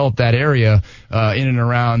to develop that area in and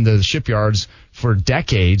around the shipyards for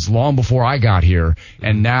decades, long before I got here.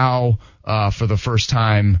 And now, for the first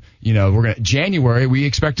time, January, we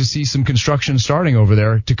expect to see some construction starting over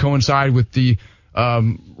there to coincide with the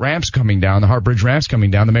ramps coming down, the Hart Bridge ramps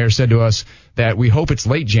coming down. The mayor said to us that we hope it's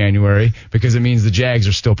late January because it means the Jags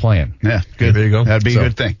are still playing. Yeah, good. There you go. That'd be a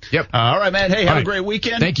good thing. Yep. All right, man. Hey, have a great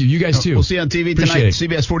weekend. Thank you. You guys too. We'll see you on TV tonight.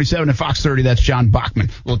 CBS 47 and Fox 30. That's John Bachman.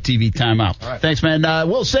 Little TV timeout. Right. Thanks, man.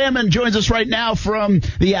 Will Salmon joins us right now from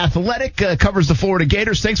The Athletic, covers the Florida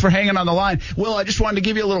Gators. Thanks for hanging on the line. Will, I just wanted to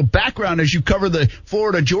give you a little background as you cover the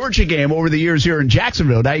Florida-Georgia game over the years here in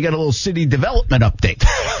Jacksonville. Now you got a little city development update.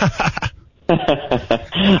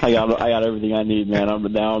 I got everything I need, man.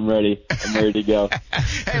 I'm ready. I'm ready to go.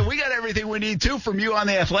 Hey, we got everything we need, too, from you on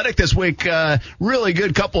The Athletic this week. Really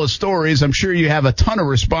good couple of stories. I'm sure you have a ton of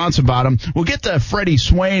response about them. We'll get to Freddie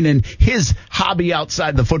Swain and his hobby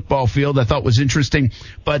outside the football field I thought was interesting.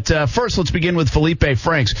 But first, let's begin with Felipe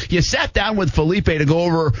Franks. You sat down with Felipe to go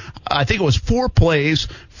over, I think it was 4 plays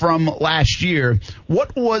from last year.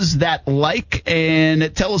 What was that like?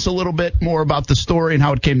 And tell us a little bit more about the story and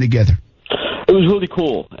how it came together. It was really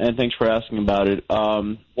cool, and thanks for asking about it.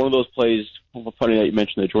 One of those plays, funny that you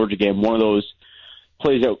mentioned the Georgia game, one of those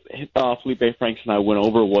plays that Felipe Franks and I went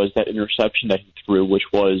over was that interception that he threw, which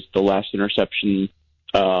was the last interception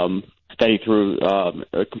that he threw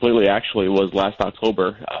completely, actually, was last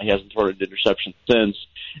October. He hasn't thrown an interception since.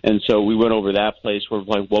 And so we went over that play, sort of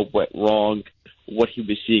like what went wrong, what he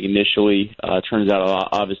was seeing initially. Turns out,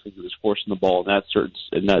 obviously, he was forcing the ball in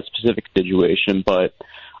that specific situation, but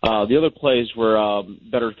the other plays were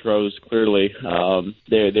better throws, clearly.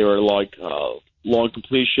 They were like long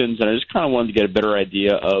completions, and I just kind of wanted to get a better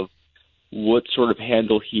idea of what sort of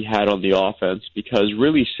handle he had on the offense, because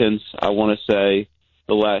really since, I want to say,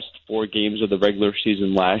 the last 4 games of the regular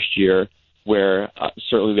season last year, where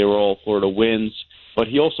certainly they were all Florida wins, but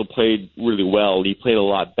he also played really well. He played a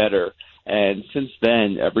lot better. And since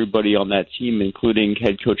then, everybody on that team, including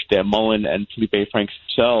head coach Dan Mullen and Felipe Franks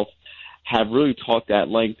himself, have really talked at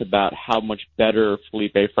length about how much better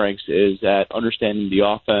Felipe Franks is at understanding the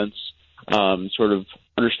offense, sort of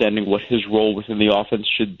understanding what his role within the offense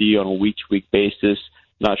should be on a week-to-week basis,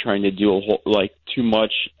 not trying to do too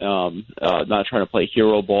much, not trying to play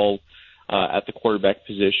hero ball at the quarterback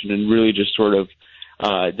position, and really just sort of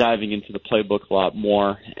diving into the playbook a lot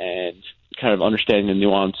more and kind of understanding the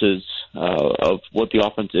nuances of what the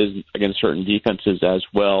offense is against certain defenses as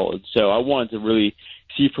well. And so I wanted to really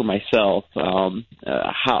see for myself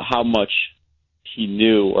how much he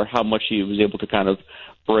knew or how much he was able to kind of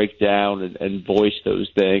break down and voice those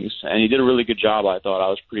things. And he did a really good job, I thought. I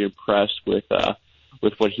was pretty impressed with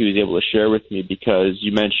what he was able to share with me, because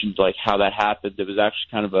you mentioned like how that happened. It was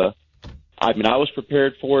actually kind of I was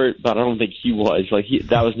prepared for it, but I don't think he was.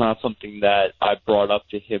 That was not something that I brought up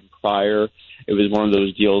to him prior. It was one of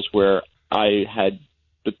those deals where I had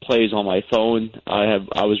the plays on my phone.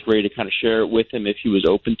 I was ready to kind of share it with him if he was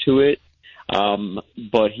open to it.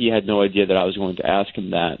 But he had no idea that I was going to ask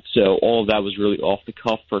him that. So all of that was really off the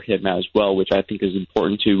cuff for him as well, which I think is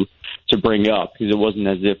important to bring up, because it wasn't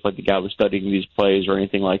as if like the guy was studying these plays or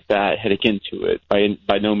anything like that heading into it.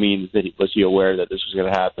 By no means was he aware that this was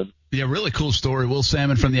going to happen. Yeah, really cool story. Will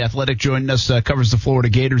Salmon from The Athletic joining us, covers the Florida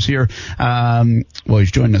Gators here.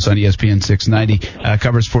 He's joining us on ESPN 690,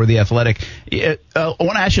 covers for The Athletic. I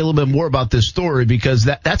want to ask you a little bit more about this story, because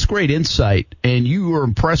that's great insight, and you were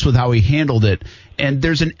impressed with how he handled it. And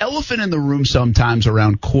there's an elephant in the room sometimes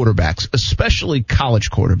around quarterbacks, especially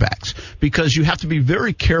college quarterbacks, because you have to be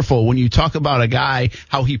very careful when you talk about a guy,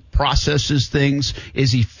 how he processes things.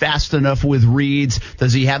 Is he fast enough with reads?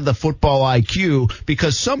 Does he have the football IQ?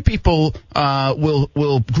 Because some people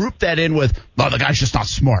will group that in with, the guy's just not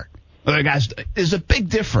smart. There's a big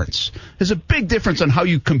difference. There's a big difference on how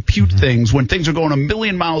you compute things when things are going a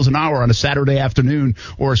million miles an hour on a Saturday afternoon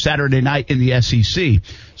or a Saturday night in the SEC.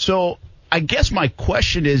 So I guess my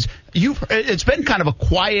question is, it's been kind of a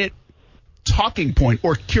quiet talking point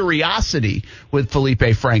or curiosity with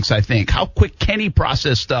Felipe Franks, I think. How quick can he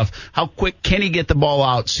process stuff? How quick can he get the ball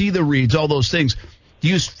out, see the reads, all those things? Do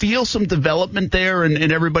you feel some development there,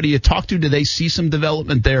 and everybody you talk to, do they see some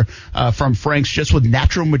development there from Franks just with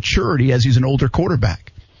natural maturity as he's an older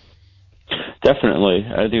quarterback? Definitely.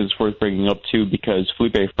 I think it's worth bringing up, too, because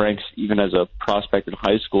Felipe Franks, even as a prospect in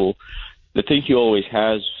high school, the thing he always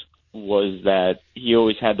has was that he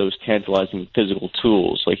always had those tantalizing physical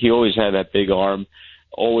tools. Like, he always had that big arm,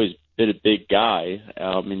 always been a big guy,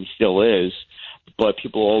 and he still is. But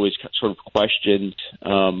people always sort of questioned,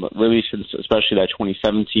 really since especially that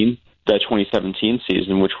 2017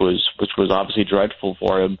 season, which was obviously dreadful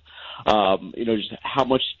for him. Just how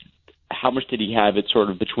much did he have it sort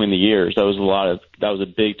of between the years? That was a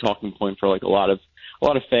big talking point for like a lot of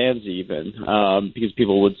fans even, because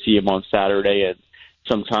people would see him on Saturday and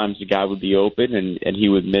sometimes the guy would be open and he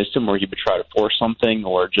would miss him, or he would try to force something,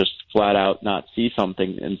 or just flat out not see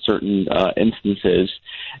something in certain instances.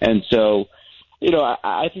 And so,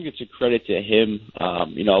 I think it's a credit to him. A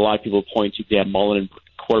lot of people point to Dan Mullen and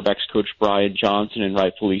quarterbacks coach Brian Johnson, and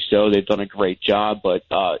rightfully so. They've done a great job. But,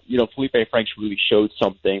 Felipe Franks really showed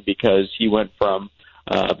something, because he went from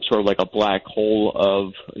sort of like a black hole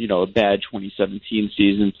of, a bad 2017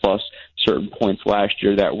 season plus certain points last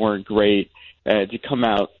year that weren't great, to come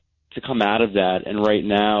out of that. And right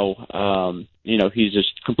now, he's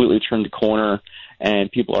just completely turned the corner.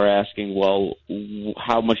 And people are asking, well,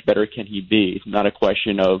 how much better can he be? It's not a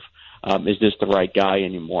question of, is this the right guy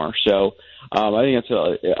anymore? So I think that's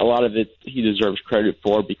a lot of it he deserves credit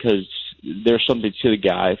for, because there's something to the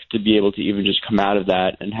guy to be able to even just come out of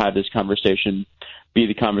that and have this conversation be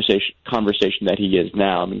the conversation that he is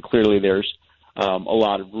now. I mean, clearly there's a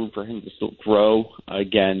lot of room for him to still grow.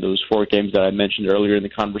 Again, those 4 games that I mentioned earlier in the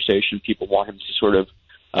conversation, people want him to sort of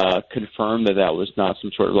confirm that was not some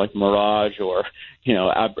sort of like mirage or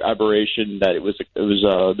aberration, that it was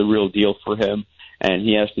the real deal for him, and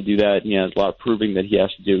he has to do that. He has a lot of proving that he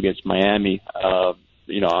has to do against Miami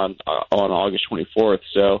on August 24th.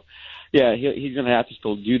 So yeah, he's going to have to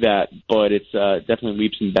still do that, but it's definitely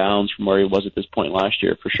leaps and bounds from where he was at this point last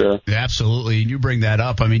year, for sure. Yeah, absolutely. And you bring that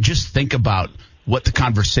up. I mean, just think about what the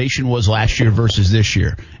conversation was last year versus this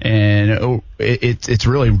year. And it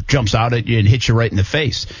really jumps out at you and hits you right in the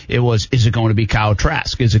face. It was, is it going to be Kyle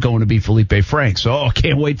Trask? Is it going to be Felipe Franks? Oh,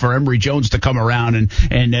 can't wait for Emory Jones to come around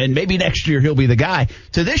and maybe next year he'll be the guy.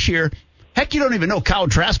 To this year, heck, you don't even know Kyle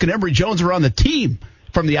Trask and Emory Jones are on the team.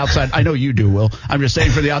 From the outside, I know you do, Will. I'm just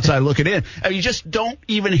saying from the outside looking in. I mean, you just don't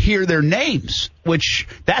even hear their names, which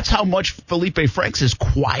that's how much Felipe Franks has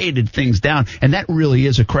quieted things down. And that really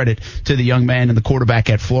is a credit to the young man and the quarterback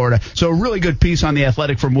at Florida. So a really good piece on The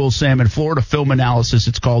Athletic from Will Salmon, Florida Film Analysis,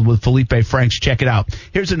 it's called, with Felipe Franks. Check it out.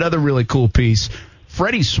 Here's another really cool piece.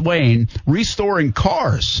 Freddie Swain restoring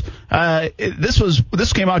cars.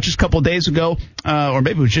 This came out just a couple of days ago, or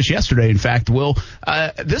maybe it was just yesterday, in fact, Will.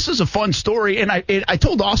 This is a fun story, and I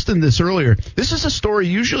told Austin this earlier. This is a story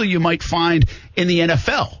usually you might find in the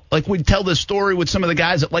NFL. Like we'd tell this story with some of the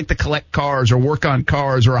guys that like to collect cars or work on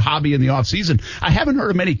cars or a hobby in the off season. I haven't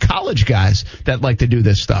heard of many college guys that like to do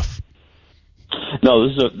this stuff. No,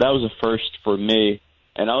 that was a first for me,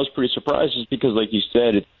 and I was pretty surprised just because, like you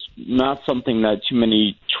said, it's not something that too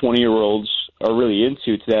many 20-year-olds are really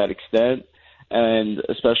into to that extent, and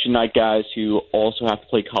especially not guys who also have to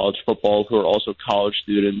play college football, who are also college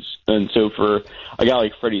students. And so for a guy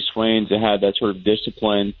like Freddie Swain to have that sort of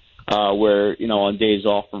discipline where, on days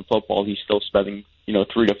off from football, he's still spending,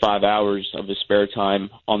 3 to 5 hours of his spare time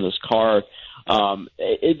on this car.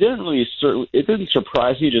 It didn't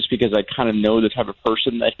surprise me just because I kind of know the type of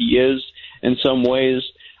person that he is in some ways.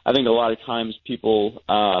 I think a lot of times people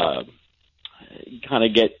kind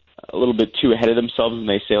of get a little bit too ahead of themselves and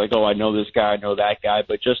they say, like, oh, I know this guy, I know that guy.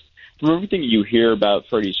 But just from everything you hear about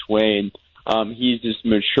Freddie Swain, he's this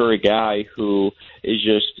mature guy who is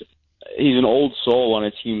he's an old soul on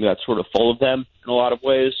a team that's sort of full of them in a lot of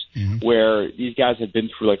ways, where these guys have been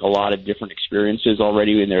through like a lot of different experiences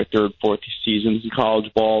already in their third, fourth seasons in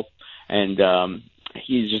college ball. And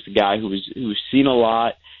he's just a guy who's seen a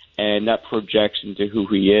lot, and that projects into who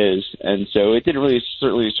he is. And so it didn't really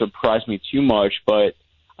certainly surprise me too much, but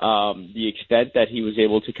the extent that he was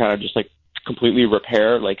able to kind of just like completely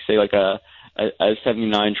repair, like say like a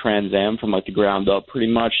 79 Trans Am from like the ground up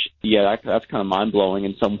pretty much, that's kind of mind blowing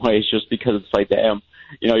in some ways, just because it's like, damn,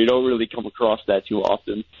 you don't really come across that too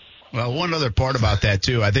often. Well, one other part about that,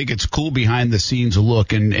 too, I think it's cool behind-the-scenes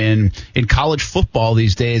look. And in college football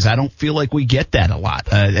these days, I don't feel like we get that a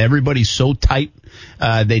lot. Everybody's so tight.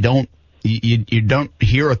 You don't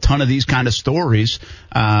hear a ton of these kind of stories.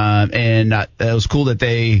 And it was cool that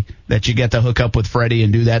you get to hook up with Freddie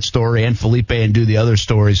and do that story, and Felipe and do the other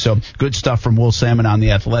stories. So good stuff from Will Salmon on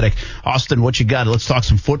The Athletic. Austin, what you got? Let's talk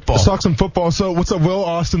some football. Let's talk some football. So what's up, Will?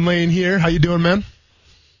 Austin Lane here. How you doing, man?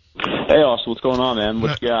 Hey, Austin, what's going on, man?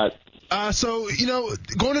 What you got? So,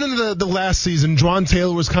 going into the last season, Juwan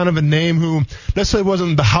Taylor was kind of a name who necessarily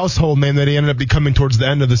wasn't the household name that he ended up becoming towards the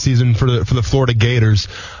end of the season for the Florida Gators.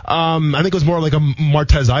 I think it was more like a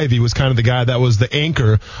Martez Ivey was kind of the guy that was the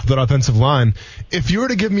anchor of that offensive line. If you were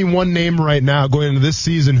to give me one name right now going into this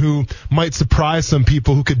season who might surprise some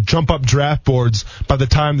people, who could jump up draft boards by the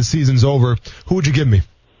time the season's over, who would you give me?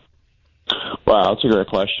 Wow, that's a great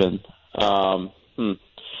question.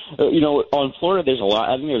 On Florida, there's a lot.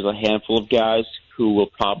 I think there's a handful of guys who will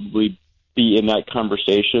probably be in that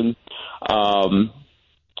conversation. I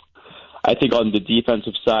think on the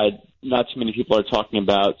defensive side, not too many people are talking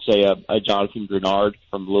about, say, a Jonathan Grenard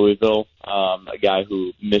from Louisville, a guy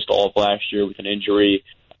who missed all of last year with an injury.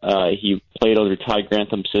 He played under Ty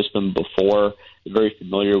Grantham's system before, very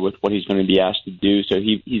familiar with what he's going to be asked to do, so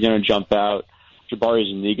he's going to jump out. Jabari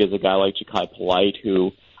Zuniga is a guy like Ja'Kai Polite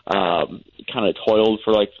who kind of toiled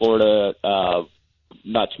for like Florida.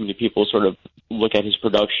 Not too many people sort of look at his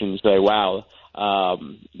production and say, wow,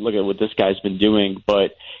 look at what this guy's been doing.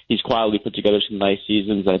 But he's quietly put together some nice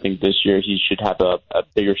seasons. I think this year he should have a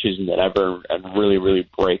bigger season than ever and really, really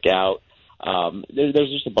break out.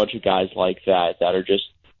 There's just a bunch of guys like that are just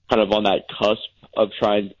kind of on that cusp of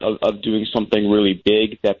of doing something really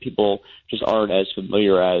big that people just aren't as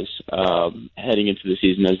familiar as heading into the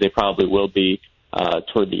season as they probably will be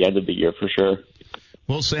toward the end of the year for sure.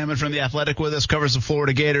 Will Salmon from The Athletic with us, covers the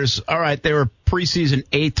Florida Gators. All right, they were preseason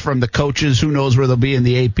 8th from the coaches. Who knows where they'll be in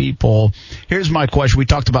the AP poll? Here's my question. We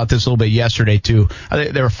talked about this a little bit yesterday, too.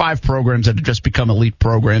 There are 5 programs that have just become elite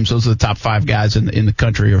programs. Those are the top 5 guys in the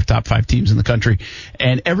country, or top 5 teams in the country.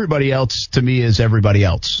 And everybody else, to me, is everybody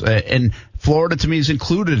else. And Florida, to me, is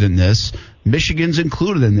included in this. Michigan's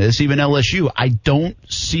included in this, even LSU. I don't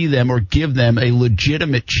see them or give them a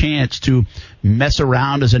legitimate chance to mess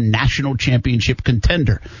around as a national championship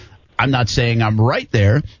contender. I'm not saying I'm right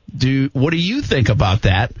there. What do you think about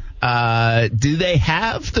that? Do they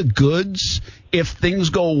have the goods if things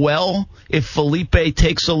go well, if Felipe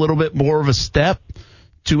takes a little bit more of a step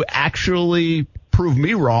to actually prove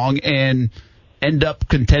me wrong and end up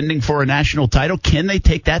contending for a national title? Can they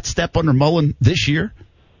take that step under Mullen this year?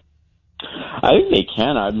 I think they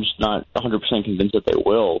can. I'm just not 100% convinced that they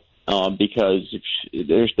will, because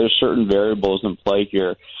there's certain variables in play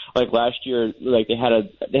here. Like last year, like they had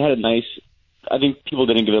a nice. I think people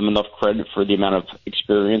didn't give them enough credit for the amount of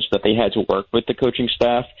experience that they had to work with the coaching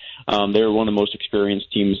staff. They were one of the most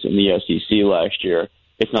experienced teams in the SEC last year.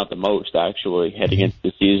 if not the most, actually, heading into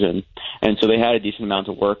the season. And so they had a decent amount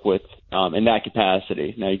to work with in that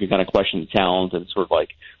capacity. Now you can kind of question the talent and sort of like,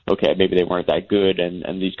 okay, maybe they weren't that good,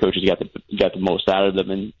 and these coaches got the most out of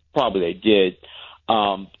them, and probably they did.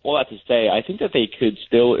 All that to say, I think that they could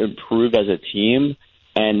still improve as a team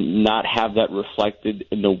and not have that reflected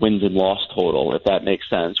in the wins and loss total, if that makes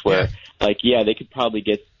sense. Where, they could probably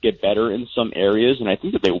get better in some areas, and I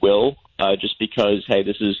think that they will, just because, hey,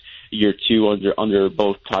 this is year 2 under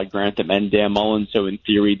both Todd Grantham and Dan Mullen, so in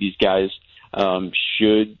theory these guys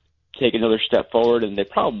should take another step forward, and they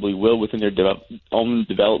probably will within their own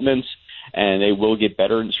developments, and they will get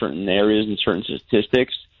better in certain areas and certain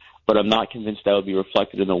statistics, but I'm not convinced that will be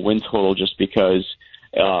reflected in the win total just because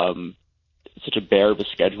it's such a bear of a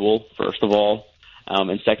schedule, first of all.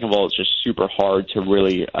 And second of all, it's just super hard to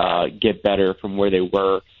really get better from where they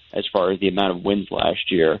were as far as the amount of wins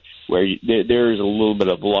last year, where there is a little bit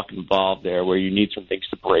of luck involved there where you need some things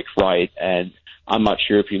to break right. And I'm not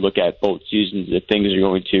sure if you look at both seasons, if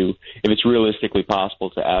it's realistically possible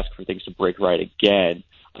to ask for things to break right again,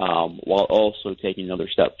 while also taking another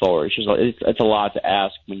step forward. It's a lot to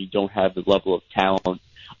ask when you don't have the level of talent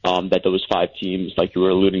that those 5 teams, like you were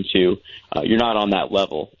alluding to, you're not on that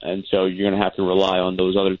level. And so you're going to have to rely on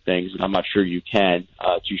those other things, and I'm not sure you can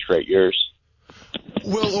 2 straight years.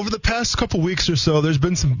 Well, over the past couple weeks or so, there's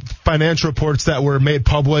been some financial reports that were made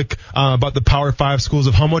public about the Power 5 schools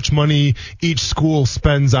of how much money each school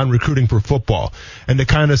spends on recruiting for football. And to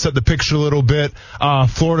kind of set the picture a little bit,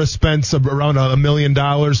 Florida spends around $1 million,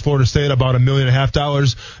 Florida State about $1.5 million.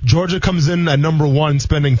 Georgia comes in at number 1,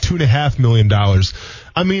 spending $2.5 million.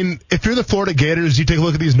 I mean, if you're the Florida Gators, you take a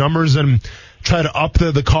look at these numbers and try to up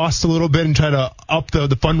the cost a little bit and try to up the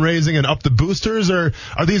fundraising and up the boosters, or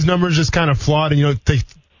are these numbers just kind of flawed and you don't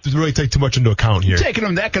really take too much into account here? You're taking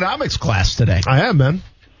them to economics class today. I am, man.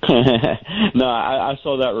 No, I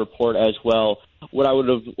saw that report as well. What I would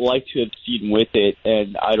have liked to have seen with it,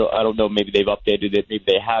 and I don't know, maybe they've updated it, maybe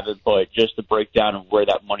they haven't, but just the breakdown of where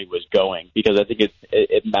that money was going, because I think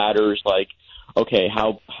it matters, like, okay,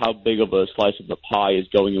 how big of a slice of the pie is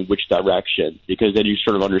going in which direction? Because then you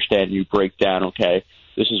sort of understand, you break down, okay,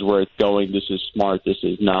 this is where it's going, this is smart, this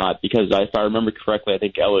is not. Because if I remember correctly, I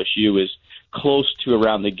think LSU is close to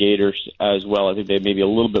around the Gators as well. I think they may be a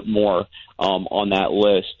little bit more on that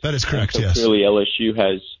list. That is correct, so yes. Clearly LSU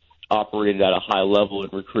has operated at a high level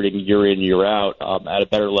in recruiting year in, year out, at a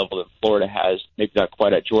better level than Florida has. Maybe not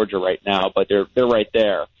quite at Georgia right now, but they're right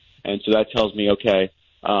there. And so that tells me, okay,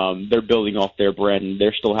 they're building off their brand, and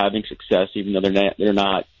they're still having success, even though they're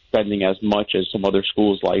not spending as much as some other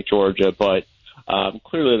schools like Georgia. But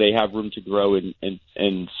clearly, they have room to grow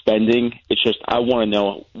in spending. It's just I want to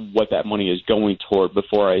know what that money is going toward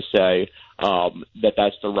before I say that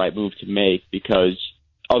that's the right move to make, because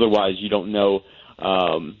otherwise, you don't know.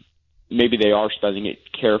 Maybe they are spending it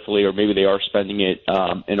carefully, or maybe they are spending it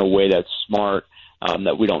in a way that's smart.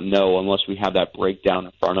 That we don't know unless we have that breakdown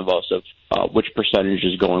in front of us of which percentage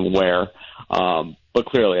is going where. But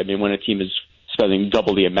clearly, I mean, when a team is spending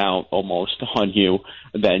double the amount almost on you,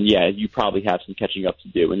 then, yeah, you probably have some catching up to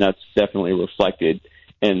do. And that's definitely reflected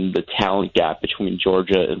in the talent gap between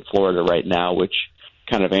Georgia and Florida right now, which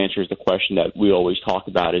kind of answers the question that we always talk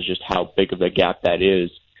about, is just how big of a gap that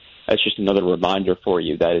is. That's just another reminder for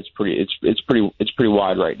you that it's pretty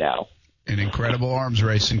wide right now. An incredible arms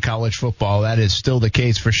race in college football. That is still the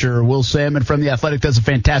case for sure. Will Salmon from The Athletic does a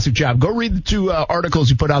fantastic job. Go read the 2 articles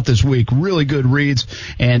he put out this week. Really good reads,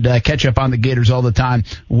 and catch up on the Gators all the time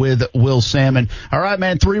with Will Salmon. All right,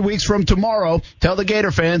 man, 3 weeks from tomorrow, tell the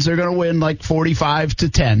Gator fans they're going to win like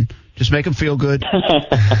 45-10. Just make them feel good.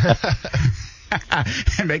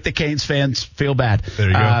 And make the Canes fans feel bad. There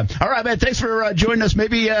you go. All right, man, thanks for joining us.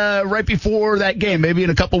 Maybe right before that game, maybe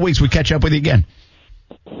in a couple weeks, we catch up with you again.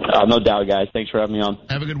 No doubt, guys. Thanks for having me on.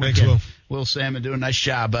 Have a good weekend. Will Salmon doing a nice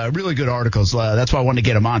job. Really good articles. That's why I wanted to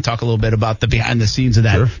get him on, talk a little bit about the behind the scenes of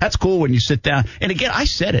that. Sure. That's cool when you sit down. And again, I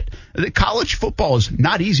said it. The college football is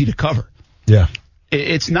not easy to cover. Yeah.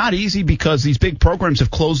 It's not easy because these big programs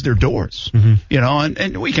have closed their doors. Mm-hmm. You know,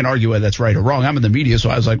 and we can argue whether that's right or wrong. I'm in the media, so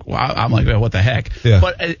I was like, well, what the heck? Yeah.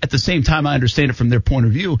 But at the same time, I understand it from their point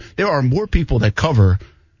of view. There are more people that cover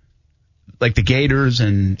like the Gators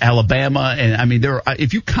and Alabama, and I mean,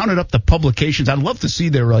 if you counted up the publications, I'd love to see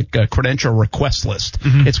their credential request list.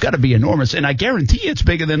 Mm-hmm. It's got to be enormous, and I guarantee it's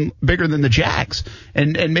bigger than the Jags.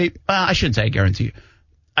 And maybe I shouldn't say I guarantee you.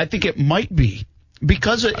 I think it might be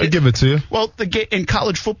because I give it to you. Well, in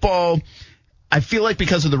college football, I feel like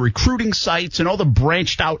because of the recruiting sites and all the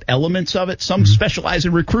branched out elements of it, some specialize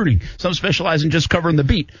in recruiting, some specialize in just covering the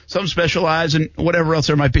beat, some specialize in whatever else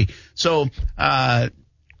there might be. So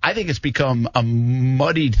I think it's become a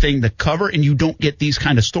muddied thing to cover, and you don't get these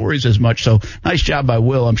kind of stories as much. So nice job by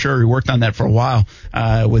Will. I'm sure he worked on that for a while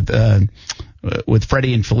with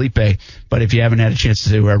Freddie and Felipe. But if you haven't had a chance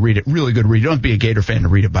to read it, really good read. You don't have to be a Gator fan to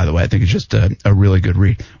read it, by the way. I think it's just a really good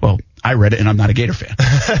read. Well, I read it, and I'm not a Gator fan.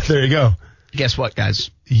 There you go. Guess what, guys?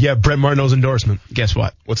 Yeah, Brett Martineau's endorsement. Guess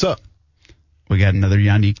what? What's up? We got another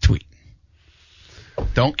Yannick tweet.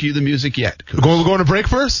 Don't cue the music yet. We're going to break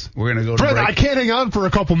first? We're going to go to break. break. I can't hang on for a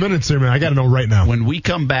couple minutes here, man. I got to know right now. When we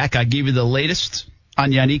come back, I'll give you the latest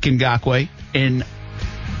on Yannick Ngakoue in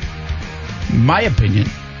my opinion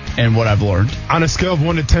and what I've learned. On a scale of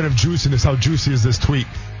 1 to 10 of juiciness, how juicy is this tweet?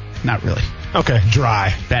 Not really. Okay,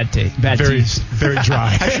 dry. Bad taste. Bad tease. Very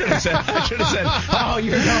dry. I should have said, oh,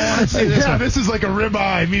 you're going to want to say this one. This is like a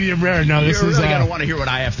ribeye, medium rare. Now You're really going to want to hear what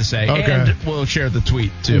I have to say. Okay. And we'll share the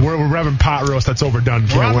tweet, too. We're having pot roast that's overdone.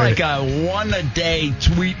 We're on wait. like a one-a-day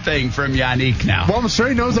tweet thing from Yannick now. Well, I'm sure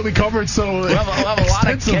he knows that we covered so We'll have a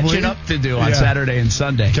lot of catching up to do on Saturday and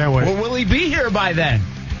Sunday. Can't wait. Well, will he be here by then?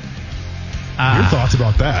 Your thoughts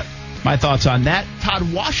about that? My thoughts on that.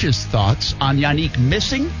 Todd Wash's thoughts on Yannick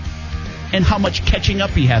missing and how much catching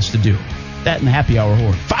up he has to do. That in the happy hour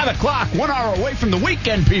horn. 5 o'clock, 1 hour away from the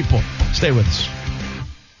weekend, people. Stay with us.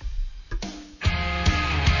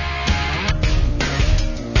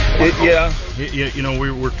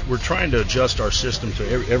 We're trying to adjust our system to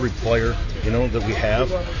every player, that we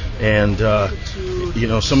have, and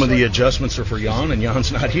some of the adjustments are for Jan, and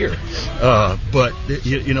Jan's not here. But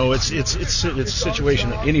it's a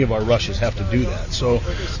situation that any of our rushes have to do that. So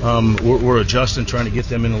we're adjusting, trying to get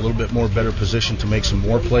them in a little bit more better position to make some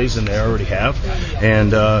more plays than they already have,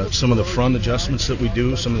 and some of the front adjustments that we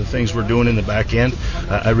do, some of the things we're doing in the back end,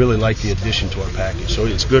 I really like the addition to our package. So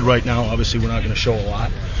it's good right now. Obviously, we're not going to show a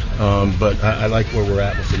lot. But I like where we're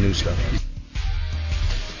at with the new stuff.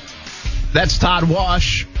 That's Todd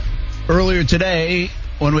Wash. Earlier today,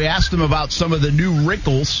 when we asked him about some of the new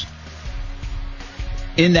wrinkles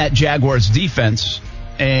in that Jaguars defense,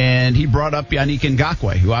 and he brought up Yannick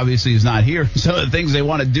Ngakoue, who obviously is not here. Some of the things they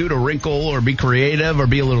want to do to wrinkle or be creative or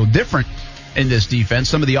be a little different in this defense.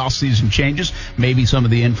 Some of the offseason changes, maybe some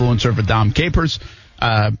of the influence of Adam Capers.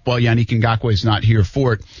 Yannick Ngakoue is not here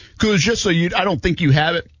for it. Because just so I don't think you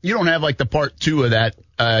have it. You don't have like the part 2 of that,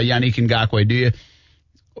 Yannick Ngakoue, do you?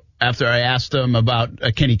 After I asked him about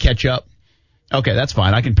can he catch up? Okay, that's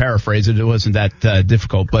fine. I can paraphrase it. It wasn't that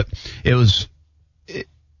difficult, but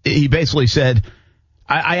he basically said,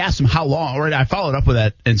 I asked him how long, or I followed up with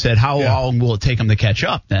that and said, how long will it take him to catch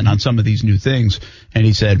up then on some of these new things? And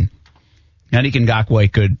he said, Yannick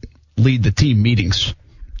Ngakoue could lead the team meetings.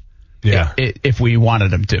 Yeah. If we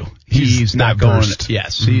wanted him to. He's not going to.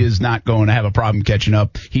 Yes, he is not going to have a problem catching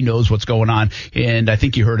up. He knows what's going on. And I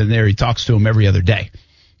think you heard him there. He talks to him every other day.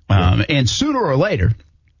 And sooner or later,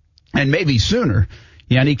 and maybe sooner,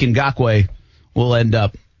 Yannick Ngakoue will end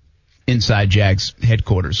up inside Jags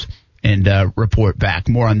headquarters and report back.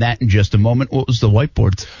 More on that in just a moment. What was the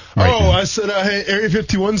whiteboard? I said, hey, Area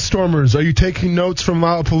 51 Stormers, are you taking notes from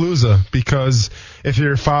Lollapalooza? Because if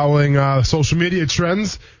you're following social media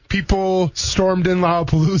trends, people stormed in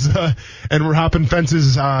Lollapalooza and were hopping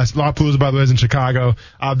fences. Lollapalooza, by the way, is in Chicago.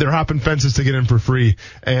 They're hopping fences to get in for free.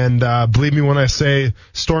 And believe me when I say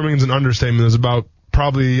storming is an understatement. There's about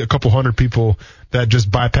probably a couple hundred people that just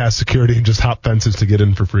bypass security and just hop fences to get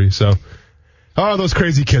in for free. So, those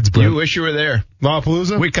crazy kids, bro. You wish you were there.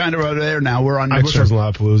 Lollapalooza? We kind of are there now. We're on Mixer. I wish I was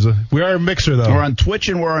Lollapalooza. We are Mixer, though. We're on Twitch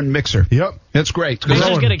and we're on Mixer. Yep. That's great.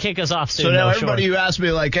 Mixer's going to kick us off soon. So now everybody who asks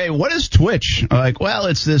me, like, hey, what is Twitch? I'm like, well,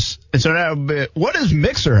 it's this. And so now, what is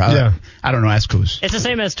Mixer? I don't know. Ask who's. It's the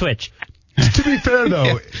same as Twitch. To be fair,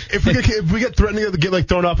 though, if we get threatening to get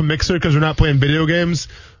thrown off a Mixer because we're not playing video games,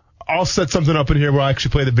 I'll set something up in here where I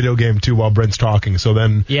actually play the video game, too, while Brent's talking. So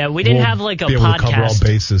then we didn't have like a podcast to cover all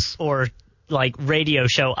bases. Or like radio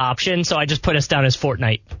show option, so I just put us down as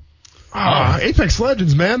Fortnite. Apex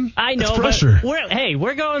Legends, man. I know, that's pressure. But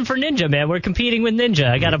we're going for Ninja, man. We're competing with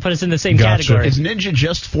Ninja. I got to put us in the same category. Is Ninja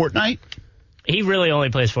just Fortnite? He really only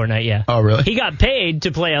plays Fortnite, yeah. Oh, really? He got paid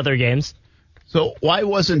to play other games. So why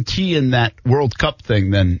wasn't he in that World Cup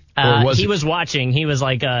thing then? He was watching. He was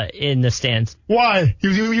like in the stands. Why? He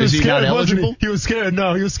was scared, wasn't he? He was scared.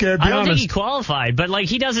 No, he was scared. I don't think he qualified, but like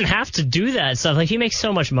he doesn't have to do that stuff. Like he makes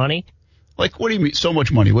so much money. Like, what do you mean, so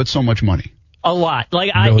much money? What's so much money? A lot.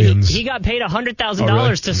 Like, he got paid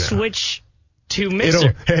 $100,000 to switch to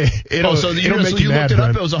Mixer. So you looked it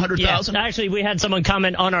up, it was $100,000? Yeah, actually, we had someone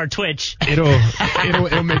comment on our Twitch.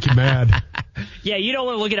 It'll make you mad. Yeah, you don't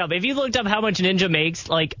want to look it up. If you looked up how much Ninja makes,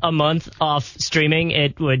 like, a month off streaming,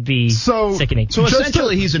 it would be sickening. So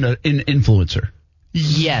essentially, he's an influencer.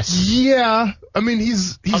 Yes. Yeah. I mean,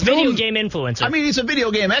 he's a video game influencer. I mean, he's a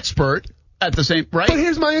video game expert at the same, right? But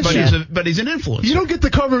here's my issue. But he's an influencer. You don't get to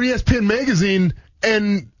cover ESPN magazine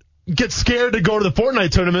and get scared to go to the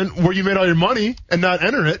Fortnite tournament where you made all your money and not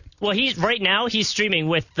enter it. Well, right now he's streaming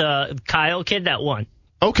with the Kyle kid that won.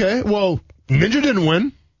 Okay, well, Ninja didn't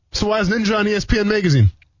win, so why is Ninja on ESPN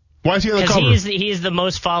magazine? Why is he on the cover? Because he's the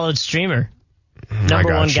most followed streamer.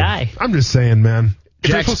 Number one guy. I'm just saying, man. If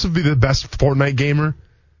you're Jack's supposed to be the best Fortnite gamer,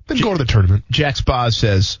 then go to the tournament. Jack Spa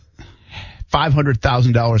says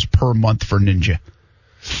 $500,000 per month for Ninja.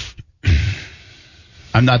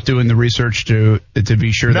 I'm not doing the research to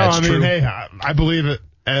be sure that's true. No, I mean, hey, I believe it.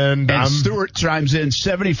 And Stuart chimes in,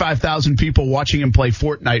 75,000 people watching him play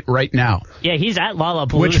Fortnite right now. Yeah, he's at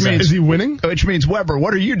Lollapalooza. Which means, is he winning? Which means, Weber,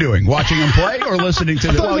 what are you doing? Watching him play or listening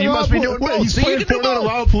to the... Well, you must be doing both. He's playing Fortnite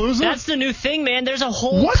at Lollapalooza? That's the new thing, man. There's a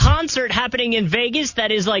whole concert happening in Vegas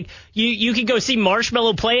that is like, you can go see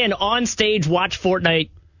Marshmello play and on stage watch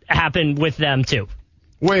Fortnite happen with them, too.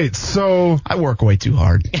 Wait, so... I work way too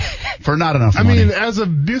hard for not enough money. I mean, as a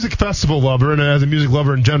music festival lover and as a music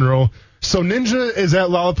lover in general... So Ninja is at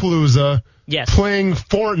Lollapalooza playing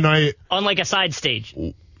Fortnite. On like a side stage.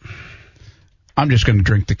 I'm just going to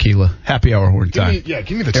drink tequila. Happy hour horn time.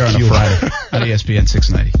 Give me the tequila. Here on a Friday on ESPN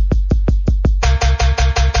 690.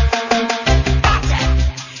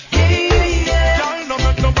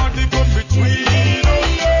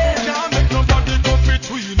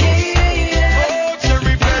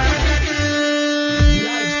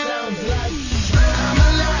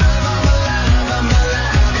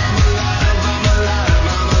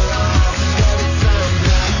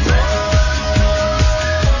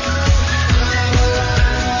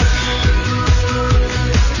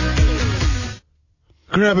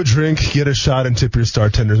 Grab a drink, get a shot, and tip your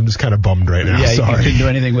Startenders. I'm just kind of bummed right now. Yeah, sorry. You couldn't do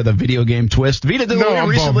anything with a video game twist. Vita De Luis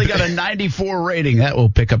recently got a 94 rating. That will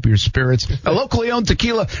pick up your spirits. A locally owned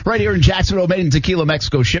tequila right here in Jacksonville, made in Tequila,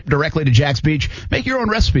 Mexico, shipped directly to Jack's Beach. Make your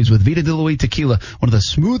own recipes with Vita De Luis Tequila, one of the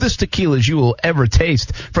smoothest tequilas you will ever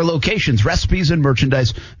taste. For locations, recipes, and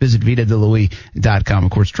merchandise, visit VitaDeLuis.com.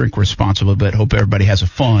 Of course, drink responsibly, but hope everybody has a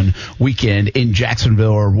fun weekend in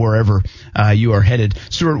Jacksonville or wherever you are headed.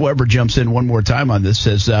 Stuart Weber jumps in one more time on this.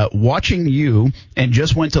 Says, watching you and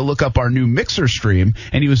just went to look up our new Mixer stream,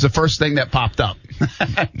 and he was the first thing that popped up.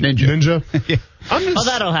 Ninja. Yeah.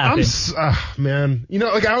 That'll happen. Man, you know,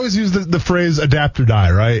 like I always use the phrase adapt or die,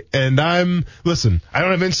 right? And listen, I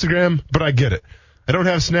don't have Instagram, but I get it. I don't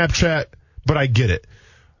have Snapchat, but I get it.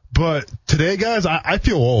 But today, guys, I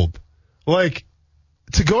feel old. Like,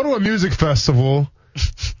 to go to a music festival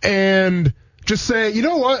and just say, you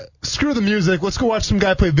know what? Screw the music. Let's go watch some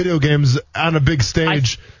guy play video games on a big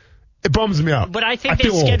stage. It bums me out. But I think they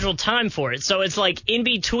scheduled time for it. So it's like in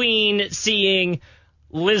between seeing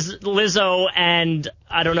Lizzo and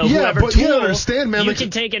I don't know whoever but Tool, you understand, man. You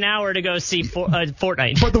can take an hour to go see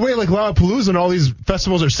Fortnite. But the way like Lollapalooza and all these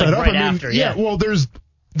festivals are set up, well, there's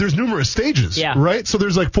numerous stages, right? So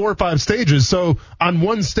there's like 4 or 5 stages. So on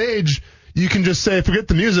one stage, you can just say, forget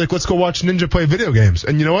the music, let's go watch Ninja play video games.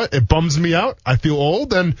 And you know what? It bums me out. I feel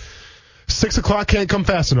old, and 6 o'clock can't come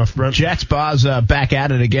fast enough, Brent. Jack Spa's back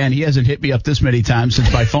at it again. He hasn't hit me up this many times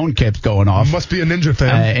since my phone kept going off. Must be a Ninja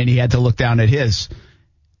fan. And he had to look down at his.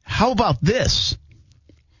 How about this?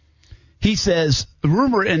 He says, the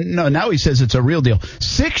rumor, and no, now he says it's a real deal.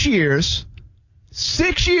 6 years,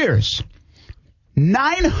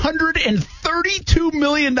 $932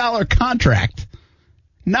 million contract.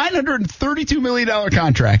 $932 million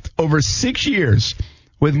contract over 6 years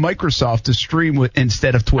with Microsoft to stream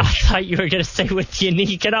instead of Twitch. I thought you were going to say with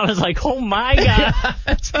Yannick, and I was like, oh my God.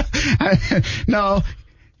 No,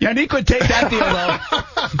 Yannick would take that deal, though.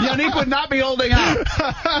 Yannick would not be holding out.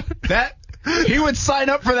 He would sign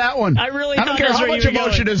up for that one. I really don't care how much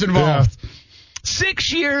emotion is involved. Yeah.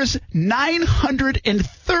 6 years,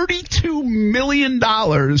 $932 million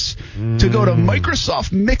to go to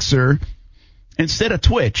Microsoft Mixer instead of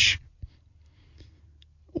Twitch.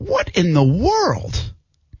 What in the world?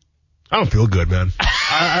 I don't feel good, man.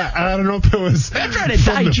 I don't know if it was. I'm trying to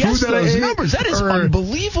digest those numbers. That is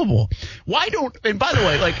unbelievable. Why don't? And by the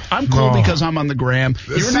way, like I'm cool because I'm on the gram.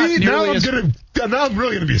 Now I'm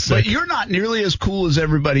really gonna be sick. But you're not nearly as cool as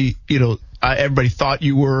everybody. Everybody thought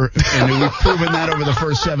you were, and we've proven that over the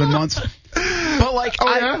first 7 months. But like,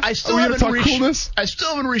 I still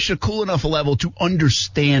haven't reached a cool enough level to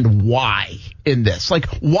understand why in this. Like,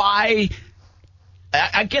 why?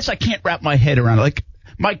 I guess I can't wrap my head around it.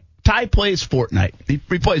 Like, Ty plays Fortnite. He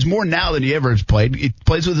plays more now than he ever has played. He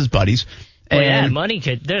plays with his buddies. Well,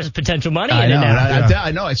 yeah, there's potential money I in know, it now.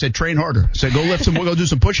 I know. I said train harder. I said go lift some, we'll go do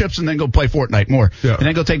some push-ups and then go play Fortnite more. Yeah. And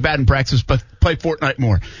then go take batting practice, but play Fortnite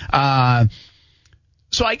more.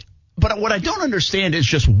 But what I don't understand is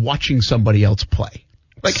just watching somebody else play.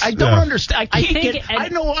 Like, I don't understand. I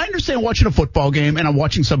understand watching a football game and I'm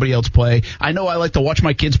watching somebody else play. I know I like to watch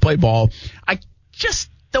my kids play ball. I just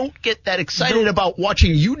don't get that excited about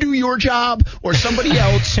watching you do your job or somebody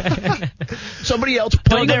else playing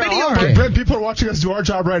a video game. Brent, people are watching us do our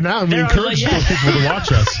job right now, and we encourage those people to watch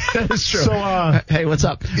us. That is true. So, hey, what's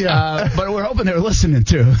up? Yeah. But we're hoping they're listening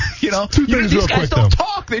too. You know, Two things these real guys quick, don't though.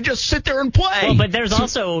 talk; they just sit there and play. Well, but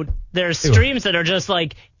there's streams that are just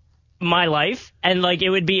like my life, and like it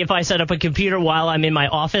would be if I set up a computer while I'm in my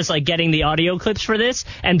office, like getting the audio clips for this,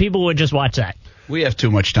 and people would just watch that. We have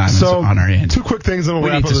too much time on our hands. Two quick things, and we'll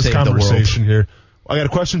wrap up this conversation here. I got a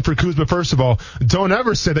question for Kuz, but first of all, don't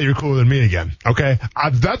ever say that you're cooler than me again, okay?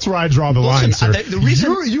 That's where I draw the line, sir. The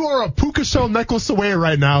reason you are a puka shell necklace away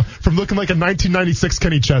right now from looking like a 1996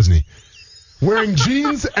 Kenny Chesney. Wearing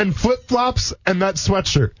jeans and flip-flops and that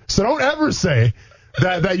sweatshirt. So don't ever say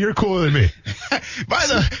that you're cooler than me.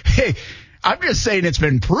 Hey, I'm just saying it's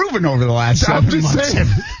been proven over the last 7 months. I'm just saying.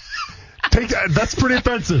 That's pretty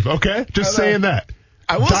offensive, okay? Just saying that.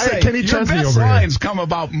 I will say, Kenny your Chesney best over lines here. come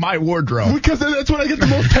about my wardrobe. Because that's when I get the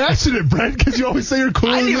most passionate, Brent, because you always say you're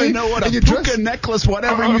cooler than me. I didn't even know what a puka necklace,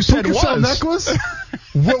 whatever you said was. A necklace?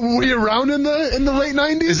 Were you around in the late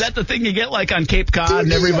 90s? Is that the thing you get like on Cape Cod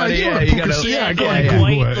and everybody? Yeah, you got to go ahead and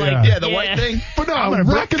Google it. Yeah, the white thing. But no,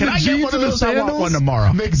 rocking the jeans and the sandals. I want one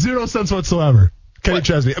tomorrow. Makes zero sense whatsoever. Kenny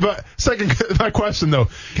Chesney. But my question though.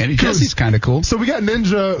 Kenny Chesney's kind of cool. So we got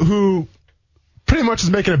Ninja who pretty much is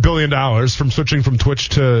making $1 billion from switching from Twitch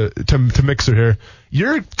to Mixer here.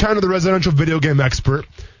 You're kind of the residential video game expert.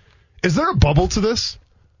 Is there a bubble to this?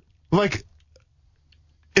 Like,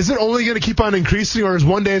 is it only going to keep on increasing, or is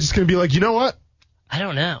one day it's just going to be like, you know what? I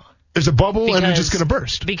don't know. There's a bubble and it's just going to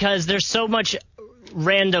burst. Because there's so much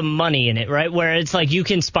random money in it, right? Where it's like you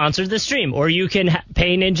can sponsor the stream, or you can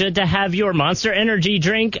pay Ninja to have your Monster Energy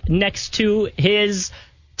drink next to his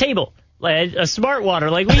table. Like a smart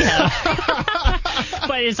water like we have.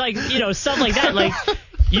 But it's like, stuff like that. Like,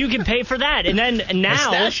 you can pay for that. And then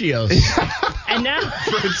now. Pistachios. And now.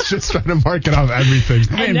 It's just trying to market off everything.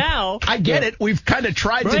 And now. I get it. We've kind of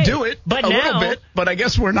tried to do it a little bit, but I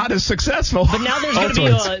guess we're not as successful. But now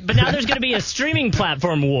there's going to be a streaming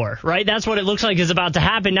platform war, right? That's what it looks like is about to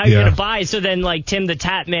happen. Now you're going to buy. So then, like, Tim the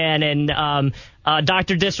Tap Man and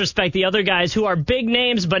Dr. Disrespect, the other guys who are big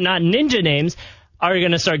names but not Ninja names, are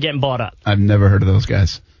going to start getting bought up. I've never heard of those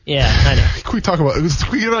guys. Yeah, I know. Can we talk about?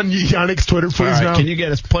 Can we get on Yannick's Twitter, please? All right, now? Can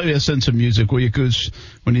you play us in some music, will you, Goose?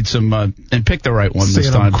 We need some, and pick the right one this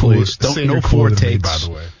time, please. No four takes, by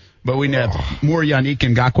the way. But we need more Yannick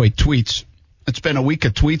Ngakoue tweets. It's been a week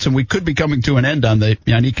of tweets, and we could be coming to an end on the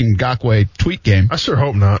Yannick Ngakoue tweet game. I sure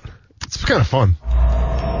hope not. It's kind of fun.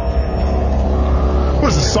 What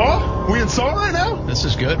is this, Saw? We in Saw right now? This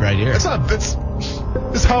is good right here.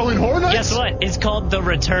 It's Halloween Horror Nights? Guess what? It's called The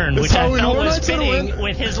Return, which I felt was fitting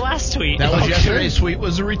with his last tweet. That was yesterday's tweet,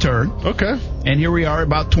 was The Return. Okay. And here we are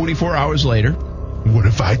about 24 hours later. What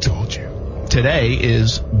if I told you? Today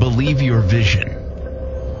is Believe Your Vision.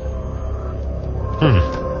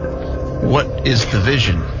 What is the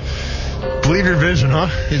vision? Believe your vision, huh?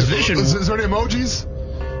 His vision. Is there any emojis?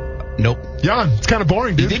 Nope. Jan, it's kind of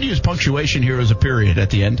boring, dude. He did use punctuation here as a period at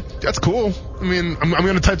the end. That's cool. I mean, I'm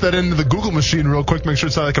going to type that into the Google machine real quick, make sure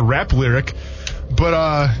it's not like a rap lyric.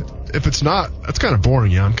 But if it's not, that's kind of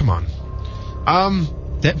boring, Jan. Come on.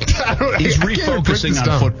 He's refocusing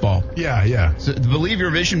on football. Yeah. So, believe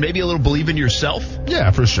your vision, maybe a little believe in yourself. Yeah,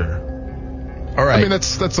 for sure. All right. I mean,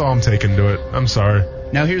 that's all I'm taking to it. I'm sorry.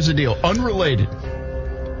 Now here's the deal. Unrelated.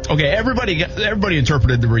 Okay, everybody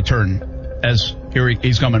interpreted The Return as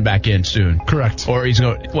he's coming back in soon. Correct. Or he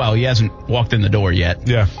hasn't walked in the door yet.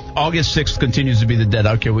 Yeah. August 6th continues to be the dead.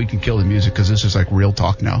 Okay, we can kill the music because this is like real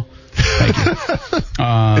talk now. Thank you.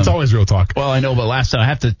 It's always real talk. Well, I know, but last time I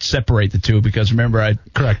have to separate the two because remember,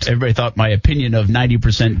 correct. Everybody thought my opinion of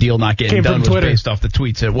 90% deal not getting done was based off the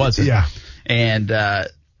tweets. It wasn't. Yeah. And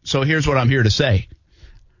so here's what I'm here to say.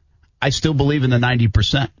 I still believe in the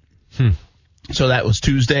 90%. So that was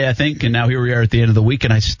Tuesday, I think, and now here we are at the end of the week,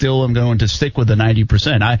 and I still am going to stick with the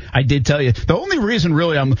 90%. I did tell you, the only reason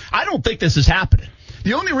really I don't think this is happening.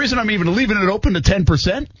 The only reason I'm even leaving it open to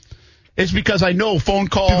 10% is because I know phone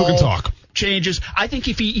call. People can talk. changes. I think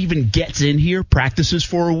if he even gets in here, practices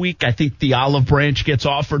for a week, I think the olive branch gets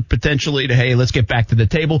offered potentially to, hey, let's get back to the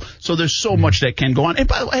table. So there's so much that can go on. And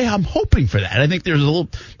by the way, I'm hoping for that. I think there's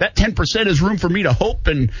that 10% is room for me to hope,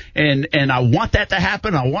 and I want that to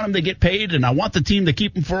happen. I want him to get paid, and I want the team to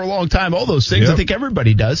keep him for a long time. All those things. Yep. I think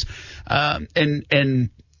everybody does. And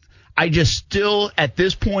I just still, at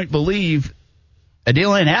this point, believe a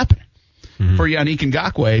deal ain't happening for Yannick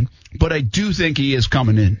Ngakoue, but I do think he is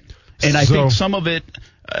coming in. And I think some of it,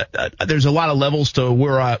 there's a lot of levels to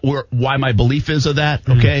why my belief is of that,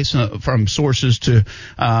 okay? So from sources to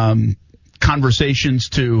conversations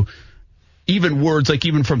to even words, like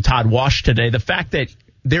even from Todd Wash today, the fact that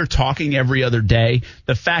they're talking every other day,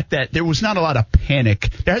 the fact that there was not a lot of panic.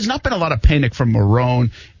 There has not been a lot of panic from Marrone,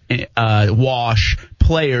 Wash,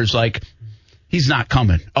 players like, he's not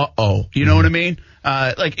coming. You know what I mean?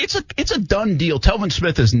 It's a done deal. Telvin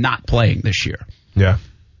Smith is not playing this year. Yeah.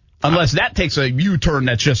 Unless that takes a U-turn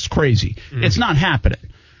that's just crazy. It's not happening.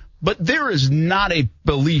 But there is not a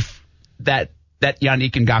belief that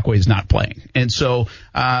Yannick Ngakoue is not playing. And so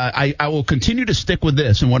I will continue to stick with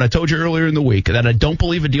this. And what I told you earlier in the week, that I don't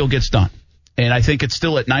believe a deal gets done. And I think it's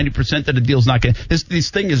still at 90% that a deal's not going to.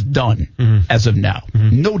 This thing is done as of now.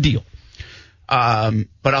 No deal.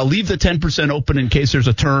 But I'll leave the 10% open in case there's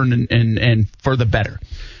a turn and for the better.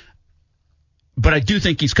 But I do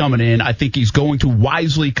think he's coming in. I think he's going to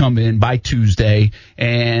wisely come in by Tuesday.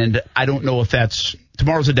 And I don't know if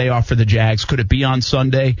tomorrow's a day off for the Jags. Could it be on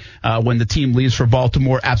Sunday when the team leaves for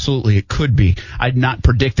Baltimore? Absolutely, it could be. I'm not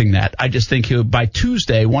predicting that. I just think by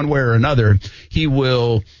Tuesday, one way or another, he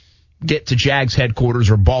will get to Jags headquarters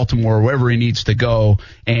or Baltimore or wherever he needs to go,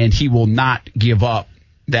 and he will not give up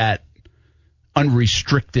that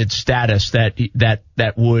unrestricted status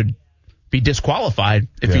that would be disqualified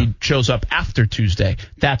if he shows up after Tuesday.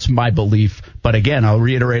 That's my belief. But again, I'll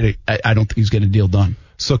reiterate it. I don't think he's getting a deal done.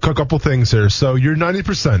 So a couple things here. So you're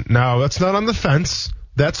 90%. Now, that's not on the fence.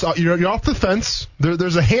 You're off the fence.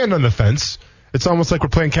 There's a hand on the fence. It's almost like we're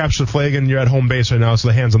playing capture the flag and you're at home base right now, so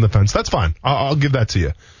the hand's on the fence. That's fine. I'll give that to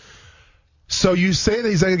you. So you say that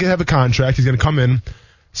he's going to have a contract. He's going to come in.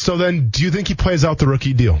 So then do you think he plays out the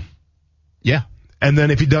rookie deal? Yeah. And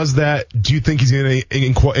then if he does that, do you think he's going to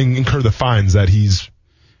incur the fines that he's...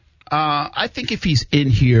 I think if he's in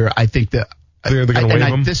here, I think that... They're going to waive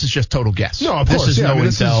him? This is just total guess. No, of course. This is no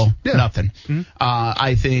intel, nothing. Mm-hmm.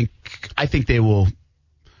 I think they will...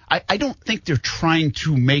 I don't think they're trying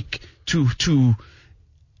to make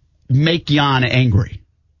Jan angry.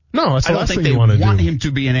 No, that's the last thing you want to do. I don't think they want do. him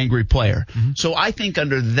to be an angry player. Mm-hmm. So I think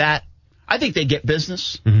under that... I think they get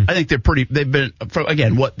business. Mm-hmm. I think they've been,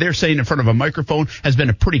 again, what they're saying in front of a microphone has been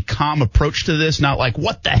a pretty calm approach to this. Not like,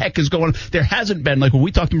 what the heck is going on? There hasn't been, like when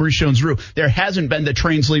we talked to Maurice Jones-Drew, there hasn't been the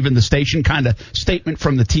train's leaving the station kind of statement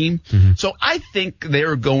from the team. Mm-hmm. So I think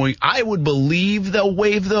I would believe they'll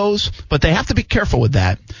waive those, but they have to be careful with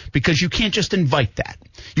that because you can't just invite that.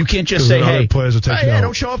 You can't just say, hey,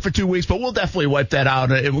 don't show up for 2 weeks, but we'll definitely wipe that out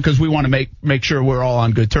because we want to make sure we're all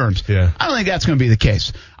on good terms. Yeah. I don't think that's going to be the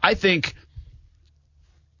case. I think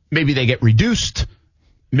maybe they get reduced.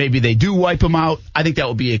 Maybe they do wipe them out. I think that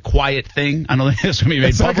would be a quiet thing. I don't think it's going to be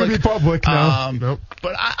made public. It's not going to be public, no. Nope.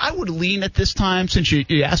 But I would lean at this time, since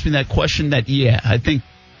you asked me that question, I think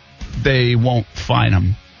they won't fine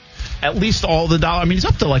him. At least all the dollar. I mean, he's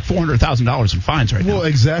up to like $400,000 in fines right now. Well,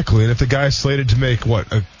 exactly. And if the guy's slated to make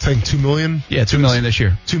I think $2 million. Yeah, $2 million this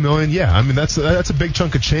year. $2 million. Yeah, I mean that's a big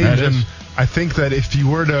chunk of change. And I think that if you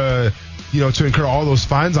were to incur all those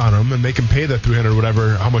fines on him and make him pay that $300 or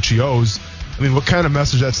whatever, how much he owes. I mean, what kind of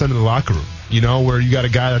message that send to the locker room? Where you got a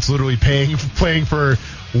guy that's literally playing for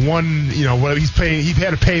one, what he's paying. He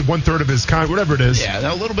had to pay 1/3 of his contract, whatever it is.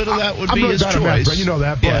 Yeah, a little bit of that would be his choice. But you know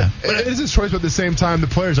that, but it is his choice. But at the same time, the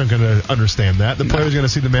players aren't going to understand that. The players are going to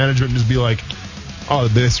see the management and just be like, "Oh,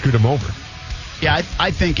 they screwed him over." Yeah,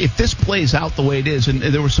 I think if this plays out the way it is, and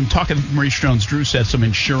there was some talk, Maurice Jones-Drew said some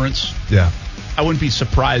insurance. Yeah, I wouldn't be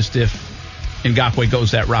surprised if Ngakoue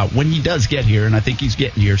goes that route when he does get here, and I think he's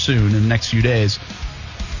getting here soon in the next few days.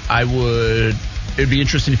 It'd be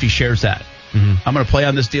interesting if he shares that. Mm-hmm. I'm going to play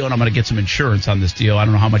on this deal, and I'm going to get some insurance on this deal. I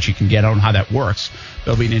don't know how much you can get. I don't know how that works.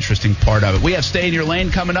 That'll be an interesting part of it. We have Stay in Your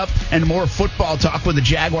Lane coming up and more football talk with the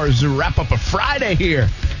Jaguars to wrap up a Friday here.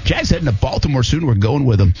 Jags heading to Baltimore soon. We're going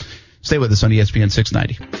with them. Stay with us on ESPN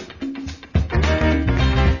 690.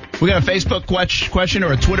 We got a Facebook question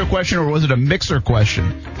or a Twitter question, or was it a Mixer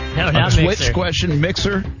question? No, not a Mixer. Twitch question,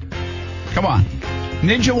 Mixer. Come on.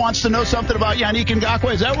 Ninja wants to know something about Yannick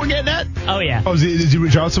Ngakoue. Is that what we're getting at? Oh, yeah. Oh, did he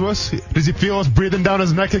reach out to us? Does he feel us breathing down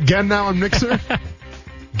his neck again now on Mixer?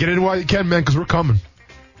 Get in while you can, man, because we're coming.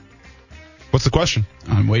 What's the question?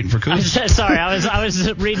 I'm waiting for Coos. Sorry, I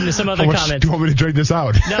was reading some other comments. Do you want me to drag this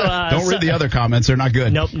out? No, don't read the other comments. They're not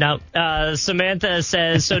good. Nope, no. Samantha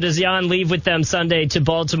says, so does Jan leave with them Sunday to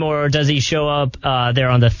Baltimore, or does he show up there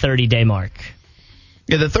on the 30-day mark?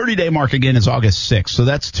 Yeah, the 30-day mark again is August 6th, so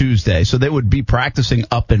that's Tuesday. So they would be practicing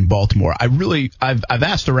up in Baltimore. I've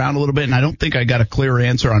asked around a little bit, and I don't think I got a clear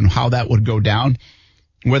answer on how that would go down,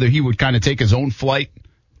 whether he would kind of take his own flight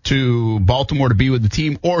to Baltimore to be with the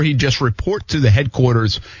team, or he'd just report to the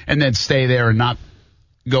headquarters and then stay there and not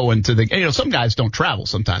go into the, some guys don't travel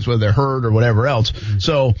sometimes, whether they're hurt or whatever else. Mm-hmm.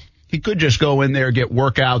 So he could just go in there, get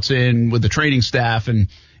workouts in with the training staff and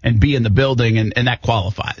be in the building, and that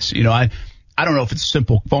qualifies. I don't know if it's a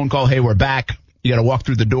simple phone call. Hey, we're back. You got to walk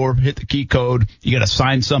through the door, hit the key code. You got to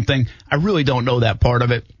sign something. I really don't know that part of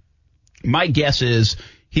it. My guess is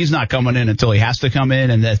he's not coming in until he has to come in,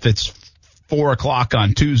 and if it's 4 o'clock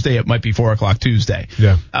on Tuesday, it might be 4 o'clock Tuesday.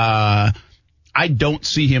 Yeah. I don't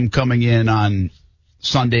see him coming in on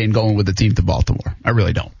Sunday and going with the team to Baltimore. I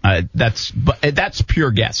really don't. That's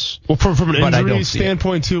pure guess. Well, from an injury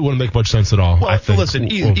standpoint, too, it wouldn't make much sense at all. Well, I think.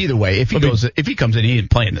 Listen, either way, if he comes in, he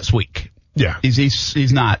ain't playing this week. Yeah.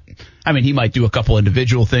 He's not. I mean, he might do a couple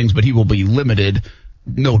individual things, but he will be limited.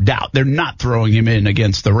 No doubt. They're not throwing him in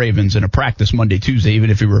against the Ravens in a practice Monday, Tuesday, even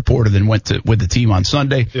if he reported and went with the team on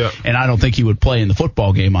Sunday. Yeah. And I don't think he would play in the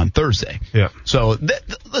football game on Thursday. Yeah. So,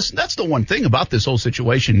 listen, that's the one thing about this whole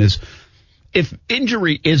situation is if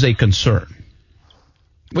injury is a concern,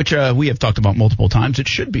 which we have talked about multiple times, it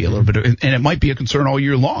should be a little bit, and it might be a concern all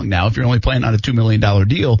year long now if you're only playing on a $2 million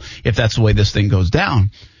deal, if that's the way this thing goes down.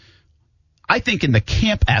 I think in the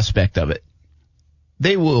camp aspect of it,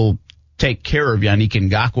 they will take care of Yannick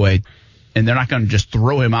Ngakoue, and they're not going to just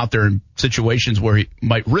throw him out there in situations where he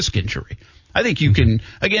might risk injury. I think you can,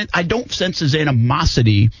 again, I don't sense his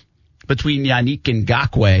animosity between Yannick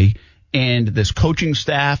Ngakoue and this coaching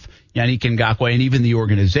staff, Yannick Ngakoue, and even the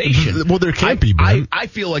organization. Well, there can't be, man. I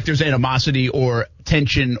feel like there's animosity or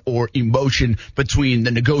tension or emotion between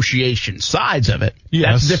the negotiation sides of it.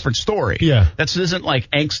 Yes. That's a different story. Yeah. That isn't like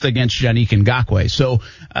angst against Yannick Ngakoue. So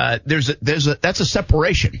that's a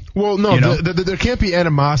separation. Well, no, there can't be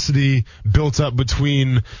animosity built up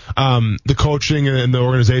between the coaching and the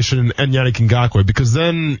organization and Yannick Ngakoue, because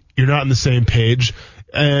then you're not on the same page.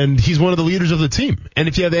 And he's one of the leaders of the team. And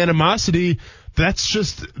if you have animosity, that's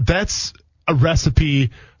a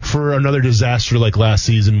recipe for another disaster like last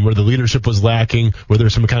season where the leadership was lacking, where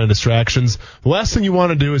there's some kind of distractions. The last thing you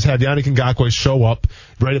want to do is have Yannick Ngakoue show up,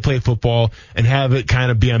 ready to play football, and have it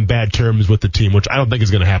kind of be on bad terms with the team, which I don't think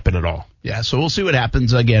is going to happen at all. Yeah, so we'll see what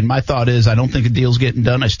happens. Again, my thought is I don't think a deal's getting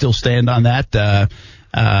done. I still stand on that.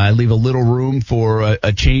 I leave a little room for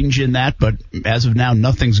a change in that, but as of now,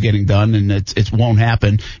 nothing's getting done, and it won't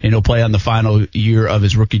happen. And he'll play on the final year of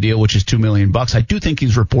his rookie deal, which is $2 million. I do think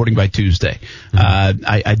he's reporting by Tuesday. Mm-hmm.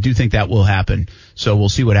 I do think that will happen. So we'll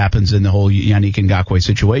see what happens in the whole Yannick Ngakoue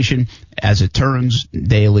situation as it turns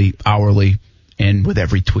daily, hourly, and with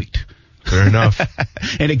every tweet. Fair enough.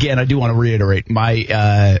 And again, I do want to reiterate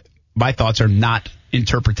my thoughts are not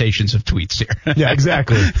interpretations of tweets here. Yeah,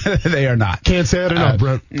 exactly. They are not. Can't say that enough,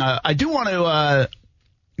 Brent. I do want to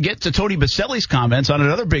get to Tony Baselli's comments on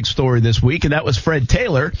another big story this week, and that was Fred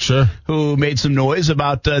Taylor, who made some noise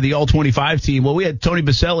about the All-25 team. Well, we had Tony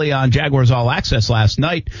Baselli on Jaguars All Access last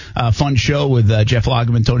night. Fun show with Jeff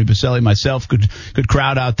Lageman, Tony Baselli, myself. Good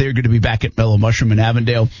crowd out there. Good to be back at Mellow Mushroom in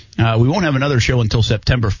Avondale. We won't have another show until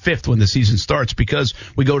September 5th when the season starts, because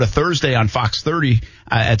we go to Thursday on Fox 30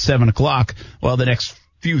 at 7 o'clock. Well, the next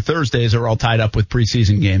few Thursdays are all tied up with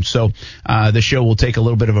preseason games. So the show will take a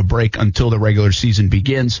little bit of a break until the regular season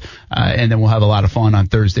begins, and then we'll have a lot of fun on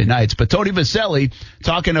Thursday nights. But Tony Baselli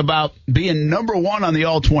talking about being number one on the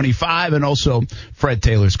All-25 and also Fred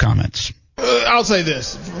Taylor's comments. I'll say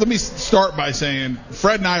this. Let me start by saying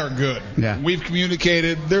Fred and I are good. Yeah. We've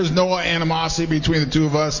communicated. There's no animosity between the two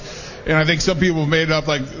of us. And I think some people have made it up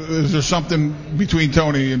like, is there something between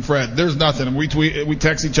Tony and Fred? There's nothing. We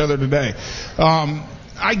text each other today.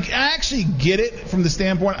 I actually get it from the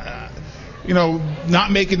standpoint,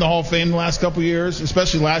 not making the Hall of Fame the last couple of years,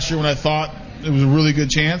 especially last year when I thought it was a really good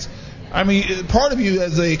chance. I mean, part of you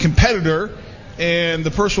as a competitor and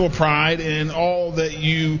the personal pride and all that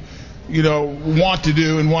you want to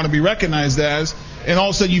do and want to be recognized as, and all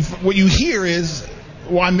of a sudden what you hear is,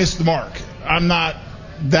 well, I missed the mark. I'm not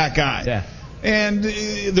that guy. Yeah. And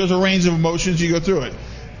there's a range of emotions. You go through it.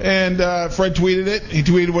 And Fred tweeted it. He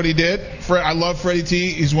tweeted what he did. I love Freddie T.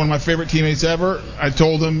 He's one of my favorite teammates ever. I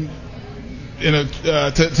told him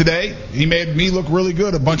today he made me look really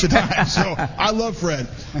good a bunch of times. So I love Fred.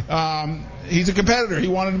 He's a competitor. He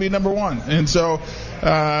wanted to be number one. And so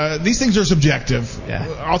these things are subjective. Yeah.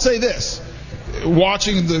 I'll say this.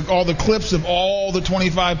 Watching all the clips of all the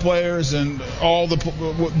 25 players and all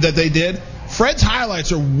that they did, Fred's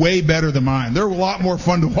highlights are way better than mine. They're a lot more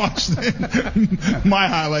fun to watch than my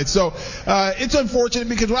highlights. So it's unfortunate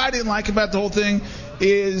because what I didn't like about the whole thing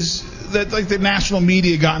is that like the national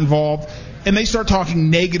media got involved and they start talking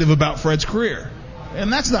negative about Fred's career.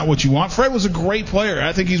 And that's not what you want. Fred was a great player.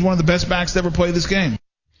 I think he's one of the best backs to ever play this game.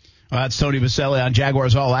 That's Tony Boselli on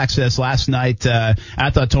Jaguars All Access last night. I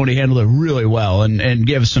thought Tony handled it really well and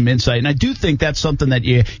gave us some insight. And I do think that's something that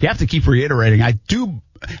you have to keep reiterating.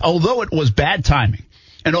 Although it was bad timing,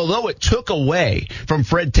 and although it took away from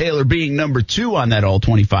Fred Taylor being number 2 on that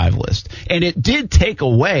All-25 list, and it did take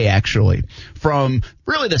away, actually, from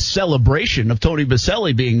really the celebration of Tony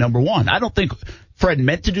Boselli being number 1. I don't think Fred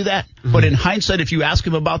meant to do that, but in hindsight, if you ask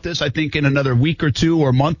him about this, I think in another week or 2 or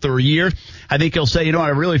a month or a year, I think he'll say, what I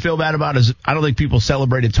really feel bad about is I don't think people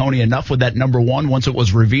celebrated Tony enough with that number 1 once it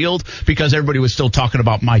was revealed because everybody was still talking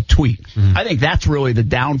about my tweet. I think that's really the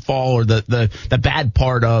downfall or the bad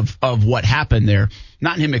part of what happened there.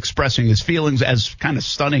 Not him expressing his feelings, as kind of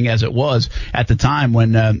stunning as it was at the time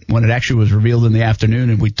when it actually was revealed in the afternoon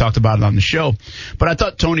and we talked about it on the show. But I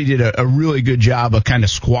thought Tony did a really good job of kind of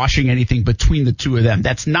squashing anything between the two of them.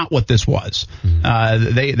 That's not what this was.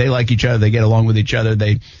 They like each other. They get along with each other.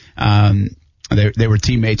 They were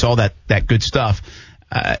teammates, all that good stuff.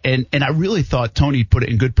 And I really thought Tony put it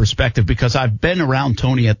in good perspective because I've been around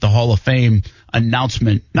Tony at the Hall of Fame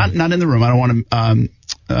announcement, not in the room. I don't want to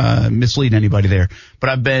mislead anybody there, but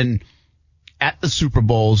I've been at the Super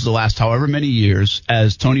Bowls the last however many years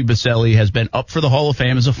as Tony Boselli has been up for the Hall of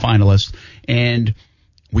Fame as a finalist, and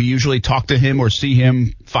we usually talk to him or see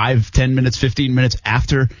him 5, 10 minutes, 15 minutes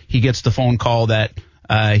after he gets the phone call that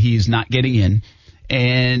he's not getting in.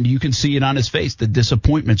 And you can see it on his face, the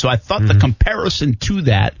disappointment. So I thought the comparison to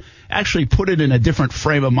that actually put it in a different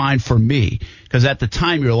frame of mind for me. Because at the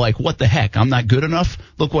time, you're like, what the heck? I'm not good enough?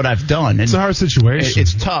 Look what I've done. And it's a hard situation.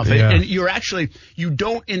 It's tough. Yeah. And you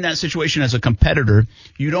don't, in that situation as a competitor,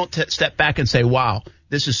 you don't step back and say, wow,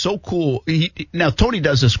 this is so cool. Now, Tony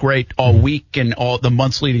does this great all week and all the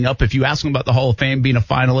months leading up. If you ask him about the Hall of Fame, being a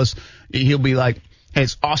finalist, he'll be like, hey,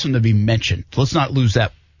 it's awesome to be mentioned. Let's not lose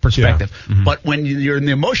that perspective. Yeah. But when you're in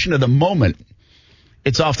the emotion of the moment,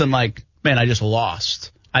 it's often like, man, I just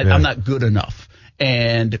lost. I'm not good enough.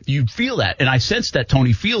 And you feel that. And I sense that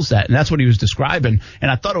Tony feels that. And that's what he was describing. And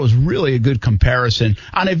I thought it was really a good comparison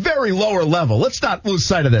on a very lower level. Let's not lose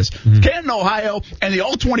sight of this. Canton, Ohio, and the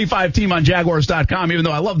All-25 team on Jaguars.com, even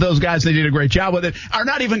though I love those guys, they did a great job with it, are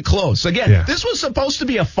not even close. Again, this was supposed to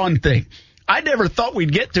be a fun thing. I never thought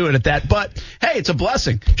we'd get to it at that, but hey, it's a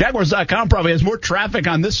blessing. Jaguars.com probably has more traffic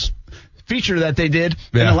on this feature that they did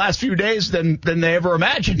in the last few days than they ever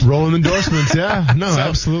imagined. Rolling endorsements,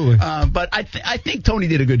 absolutely. But I think Tony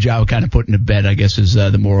did a good job of kind of putting to bed, I guess, is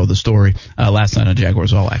the moral of the story last night on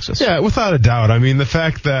Jaguars All Access. Yeah, without a doubt. I mean, the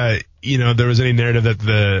fact that there was any narrative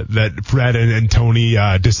that Fred and Tony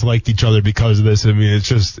disliked each other because of this. I mean,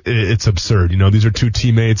 it's absurd. These are two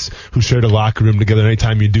teammates who shared a locker room together.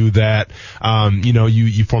 Anytime you do that,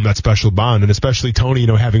 you form that special bond, and especially Tony,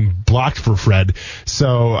 having blocked for Fred.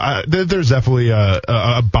 So there's definitely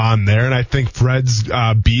a bond there, and I think Fred's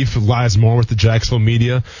beef lies more with the Jacksonville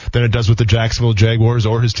media than it does with the Jacksonville Jaguars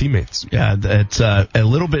or his teammates. Yeah, it's a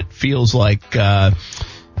little bit feels like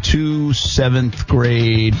two 7th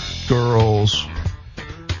grade girls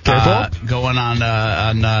going on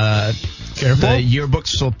the yearbook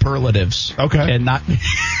superlatives. Okay. And not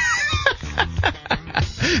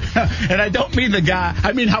and I don't mean the guy.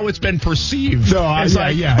 I mean how it's been perceived. No, I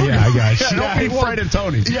got you. Don't mean Fred and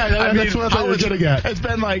Tony. Yeah, that's what I thought you were getting at. It's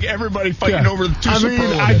been like everybody fighting over the two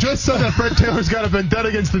superlatives. I just said that Fred Taylor's got a vendetta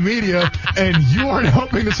against the media, and you aren't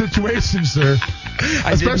helping the situation, sir.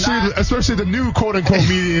 Especially the new quote-unquote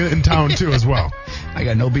media in town, too, as well. I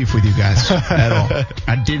got no beef with you guys at all.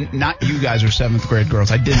 I didn't. Not you guys are 7th grade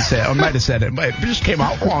girls. I didn't say it. I might have said it, but it just came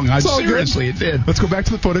out wrong. Seriously, it did. Let's go back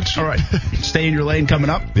to the footage. All right. Stay in your lane coming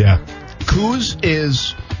up. Yeah. Kuz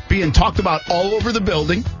is being talked about all over the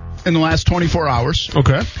building in the last 24 hours.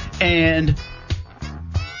 Okay. And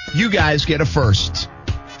you guys get a first.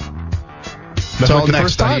 That's all like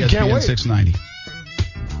next on ESPN 690.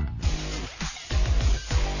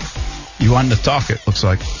 You wanted to talk, it looks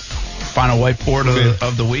like. Final whiteboard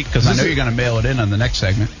of the week, because I know you're going to mail it in on the next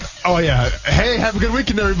segment. Oh, yeah. Hey, have a good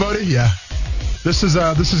weekend, everybody. Yeah. This is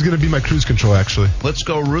going to be my cruise control, actually. Let's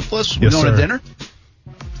go ruthless. We're going to dinner?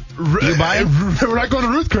 You buying? We're not going to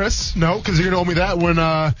Ruth Chris. No, because you're going to owe me that when,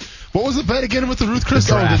 what was the bet again with the Ruth Chris?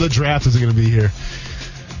 The draft. The draft isn't going to be here.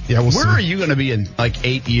 Yeah, we'll see. Where are you going to be in like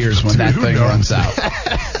 8 years when that thing runs out?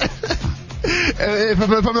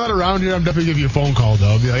 If I'm not around here, I'm definitely give you a phone call though.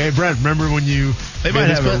 I'll be like, hey Brent, remember when you? They might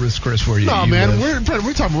have a risk, Chris, for you. No, man, we're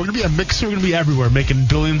talking. We're gonna be a mixer. We're gonna be everywhere, making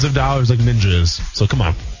billions of dollars like ninjas. So come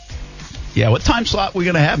on. Yeah, what time slot are we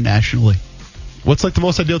gonna have nationally? What's like the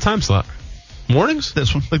most ideal time slot? Mornings?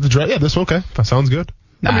 This one, like the drive. Yeah, this one. Okay, that sounds good.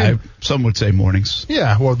 Nah, some would say mornings.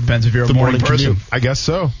 Yeah, well, depends if you're a morning person. Commute, I guess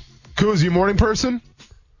so. Kuz, you a morning person?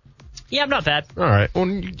 Yeah, I'm not bad. All right. Well,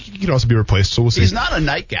 you can also be replaced, so we'll see. He's not a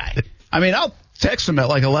night guy. I mean, I'll text him at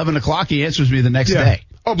like 11 o'clock. He answers me the next day.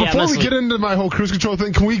 Oh, before we get into my whole cruise control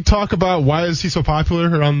thing, can we talk about why is he so popular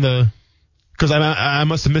around the? Because I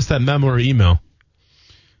must have missed that memo or email,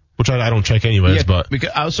 which I don't check anyways. But because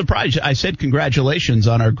I was surprised. I said congratulations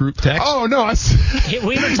on our group text. Oh no,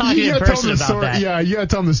 we were talking in person about that. Yeah, you gotta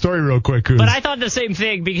tell him the story real quick, Cruz. But I thought the same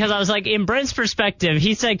thing because I was like, in Brent's perspective,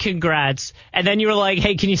 he said congrats, and then you were like,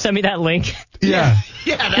 hey, can you send me that link? Yeah,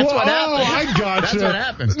 that's what happened. Oh, I gotcha. That's what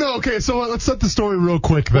happened. No, okay, so let's set the story real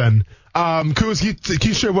quick then. Kuz, can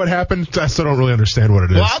you share what happened? I still don't really understand what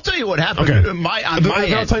it is. Well, I'll tell you what happened on my I'll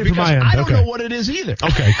end. tell you from my end. I don't know what it is either.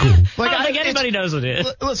 Okay, cool. Like, I don't think anybody knows what it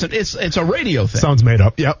is. Listen, it's a radio thing. Sounds made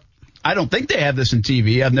up. Yep. I don't think they have this in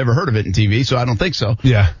TV. I've never heard of it in TV, so I don't think so.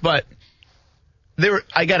 Yeah. But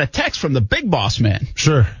I got a text from the big boss man.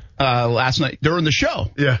 Sure. Last night during the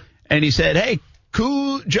show. Yeah. And he said, hey,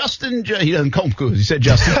 Justin, he doesn't call him Kuz. He said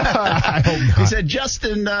Justin. I hope not. He said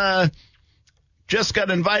Justin just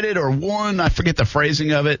got invited or won, I forget the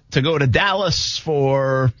phrasing of it, to go to Dallas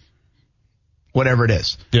for whatever it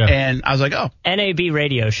is. Yeah. And I was like, oh. NAB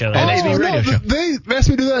radio show. NAB radio show. They asked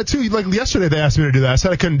me to do that too. Like yesterday they asked me to do that. I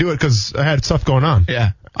said I couldn't do it because I had stuff going on.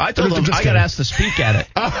 Yeah. I told them I got asked to speak at it.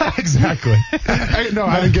 Exactly. I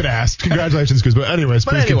didn't get asked. Congratulations, Kuz. But anyways,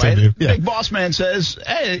 please continue. The big boss man says,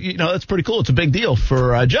 hey, that's pretty cool. It's a big deal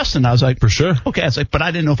for Justin. I was like, for sure. Okay. I was like, but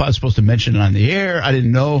I didn't know if I was supposed to mention it on the air. I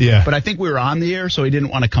didn't know. Yeah. But I think we were on the air, so he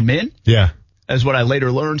didn't want to come in. Yeah. As what I later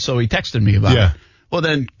learned, so he texted me about it. Well,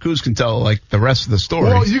 then Kuz can tell like the rest of the story.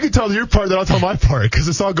 Well, you can tell your part, then I'll tell my part because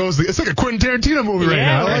it's all goes. It's like a Quentin Tarantino movie right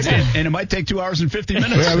now. And it might take 2 hours and 50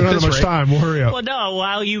 minutes. Yeah, we don't have much time. We'll hurry up. Well, no,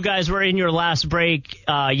 while you guys were in your last break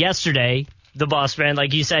yesterday, the boss man,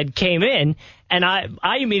 like you said, came in, and I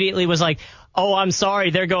immediately was like, oh, I'm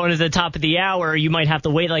sorry, they're going to the top of the hour. You might have to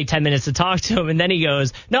wait like 10 minutes to talk to him. And then he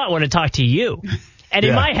goes, no, I want to talk to you. And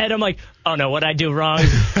in my head, I'm like, oh, no, what'd I do wrong?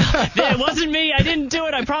 It wasn't me. I didn't do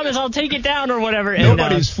it. I promise I'll take it down or whatever.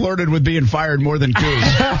 Nobody's flirted with being fired more than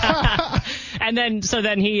Kuz. And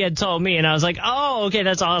then he had told me, and I was like, oh, okay,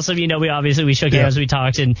 that's awesome. We shook hands, we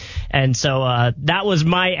talked, and so that was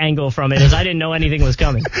my angle from it, is I didn't know anything was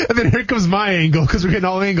coming. And then here comes my angle, because we're getting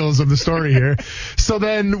all angles of the story here. So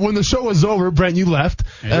then when the show was over, Brent, you left,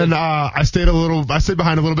 and I stayed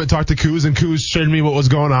behind a little bit, talked to Kuz, and Kuz shared me what was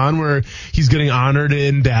going on, where he's getting honored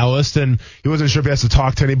in Dallas, and he wasn't sure if he has to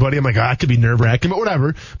talk to anybody. I'm like, that could be nerve-wracking, but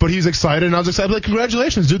whatever. But he's excited, and I was excited. I'm like,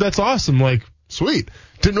 congratulations, dude, that's awesome. Like, sweet.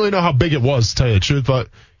 Didn't really know how big it was, to tell you the truth, but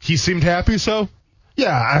he seemed happy, so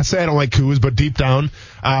yeah, I say I don't like Kuz, but deep down,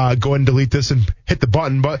 go ahead and delete this and hit the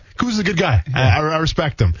button, but Kuz is a good guy. I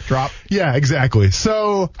respect him. Drop. Yeah, exactly.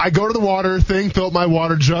 So I go to the water thing, fill up my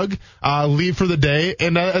water jug, leave for the day,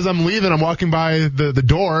 and as I'm leaving, I'm walking by the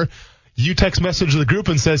door. You text message the group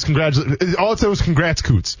and says congratulations. All it said was congrats,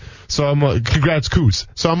 Coots. So I'm like, congrats, Coots.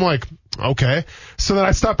 So I'm like, okay. So then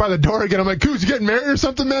I stop by the door again. I'm like, Coots, you getting married or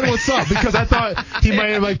something, man? What's up? Because I thought he might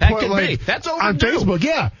have put that's on Facebook.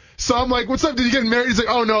 Yeah. So I'm like, what's up? Did you get married? He's like,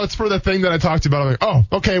 oh no, it's for the thing that I talked about. I'm like, oh,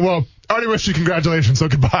 okay, well, I already wish you congratulations, so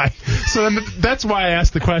goodbye. So then that's why I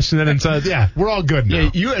asked the question and it said, yeah, we're all good now. Yeah,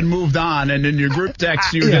 you had moved on, and in your group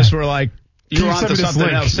text, you just were like, you were on to something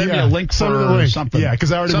else. Send me a link for something. Yeah,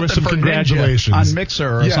 because I already wished him congratulations. On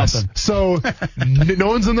Mixer or something. So no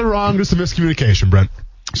one's in the wrong, just a miscommunication, Brent.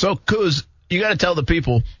 So, Kuz, you got to tell the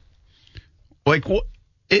people, like,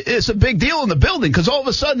 it's a big deal in the building, because all of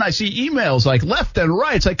a sudden I see emails like left and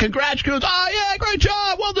right. It's like, congrats, Kuz. Oh, yeah, great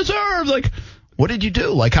job. Well deserved. Like, what did you do?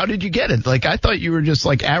 Like, how did you get it? Like, I thought you were just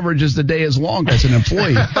like average as the day is long as an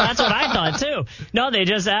employee. That's what I thought too. No, they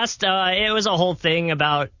just asked. It was a whole thing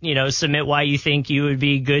about, submit why you think you would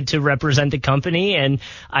be good to represent the company, and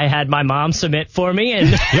I had my mom submit for me. And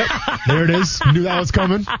yep, there it is. Knew that was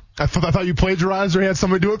coming. I thought you plagiarized or had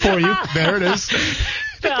somebody do it for you. There it is.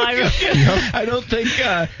 No, I don't think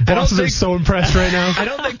bosses are so impressed right now. I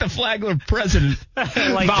don't think the Flagler president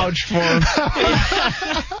vouched for him.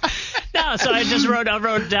 No, so I just wrote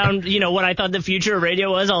down, what I thought the future of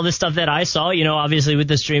radio was, all this stuff that I saw, obviously with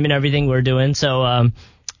the stream and everything we're doing. So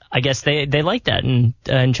I guess they liked that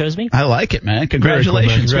and chose me. I like it, man.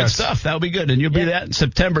 Congratulations. Cool, man. Good stuff. That'll be good. And you'll be that in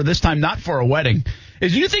September, this time not for a wedding. Do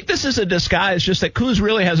you think this is a disguise, just that Kuz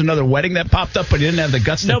really has another wedding that popped up, but he didn't have the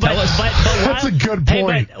guts to tell us? But that's a good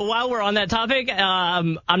point. Hey, but while we're on that topic,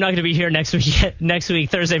 I'm not going to be here next week,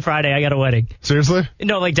 Thursday, Friday. I got a wedding. Seriously?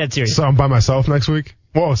 No, like dead serious. So I'm by myself next week?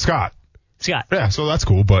 Whoa, Scott. Yeah, so that's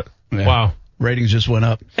cool, but wow. Ratings just went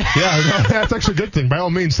up. Yeah, that's actually a good thing. By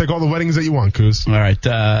all means, take all the weddings that you want, Kuz. All right,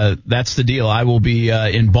 that's the deal. I will be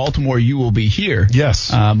in Baltimore. You will be here.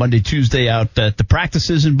 Yes. Monday, Tuesday out at the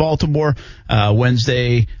practices in Baltimore.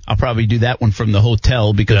 Wednesday, I'll probably do that one from the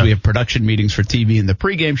hotel because we have production meetings for TV and the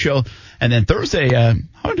pregame show. And then Thursday,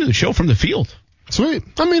 I'll do the show from the field. Sweet.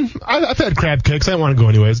 I mean, I've had crab cakes. I didn't want to go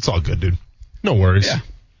anyways. It's all good, dude. No worries.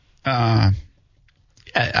 Yeah.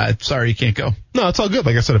 I'm sorry you can't go. No, it's all good.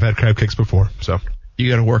 Like I said, I've had crab cakes before, so. You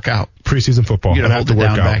got to work out. Preseason football. You got to hold it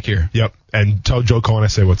down back here. Yep. And tell Joe Cohen I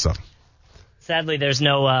say what's up. Sadly, there's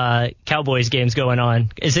no Cowboys games going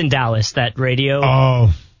on. It's in Dallas, that radio.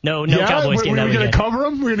 Oh. No Cowboys game. We're going to cover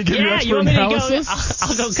them? We're going to give you expert analysis?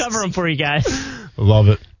 I'll go cover them for you guys. Love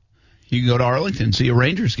it. You can go to Arlington and see a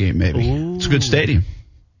Rangers game, maybe. Ooh. It's a good stadium.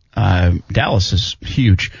 Dallas is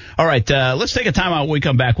huge. All right, let's take a timeout. When we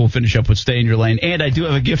come back, we'll finish up with Stay in Your Lane. And I do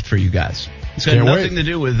have a gift for you guys. It's got nothing to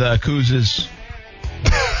do with Kuz's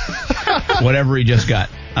whatever he just got.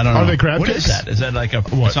 I don't know. Are they crab What cakes? is that? Is that like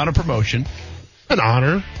it's not a promotion. An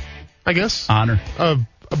honor, I guess. Honor. A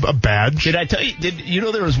badge. Did I tell you? Did you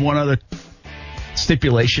know there was one other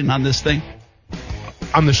stipulation on this thing?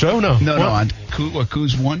 On the show? No. No, on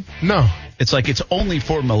Kuz won? No. It's like it's only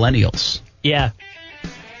for millennials. Yeah.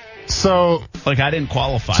 So, like, I didn't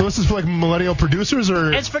qualify. So this is for like millennial producers,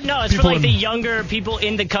 or it's for like the younger people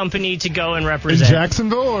in the company to go and represent. In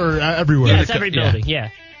Jacksonville or everywhere? Yeah, it's every building.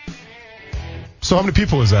 Yeah. So how many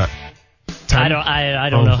people is that? 10? I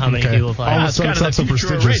don't know how many people apply. It's kind of the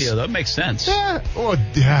future of radio. That makes sense. Yeah. Well,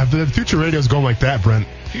 yeah. The future radio's going like that, Brent.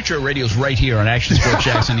 Future radio's right here on Action Sports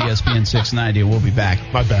Jackson, ESPN 690. We'll be back.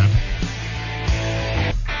 My bad.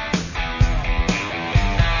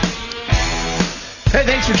 Hey,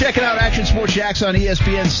 thanks for checking out Action Sports Jackson on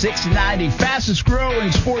ESPN 690, fastest growing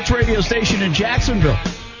sports radio station in Jacksonville.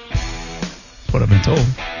 That's what I've been told.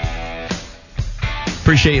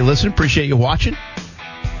 Appreciate you listening. Appreciate you watching.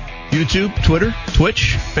 YouTube, Twitter,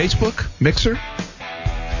 Twitch, Facebook, Mixer.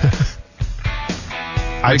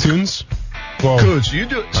 iTunes. Well, Kuz, you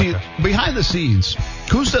do. See, behind the scenes,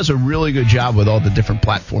 Kuz does a really good job with all the different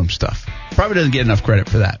platform stuff. Probably doesn't get enough credit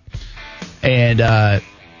for that. And,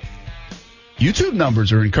 YouTube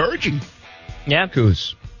numbers are encouraging. Yeah.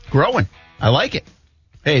 Kuz. Growing. I like it.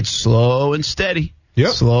 Hey, it's slow and steady.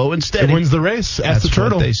 Yep. Slow and steady. It wins the race. Ask the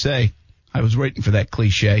turtle. What they say. I was waiting for that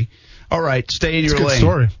cliche. All right, stay in your lane. Good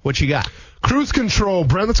story. What you got? Cruise control,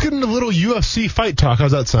 Brent. Let's get into a little UFC fight talk.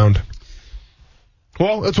 How's that sound?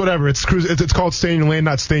 Well, it's whatever. It's called Stay in Your Lane,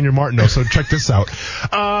 not Stay in Your Martineau. So check this out.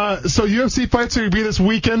 So UFC fights are going to be this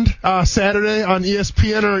weekend, Saturday on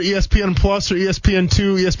ESPN or ESPN Plus or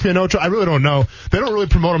ESPN2, ESPN Ultra. I really don't know. They don't really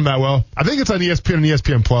promote them that well. I think it's on ESPN and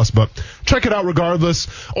ESPN Plus, but check it out regardless.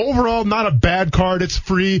 Overall, not a bad card. It's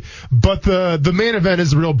free, but the main event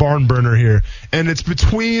is the real barn burner here, and it's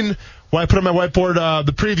between. Well, I put on my whiteboard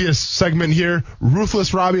the previous segment here.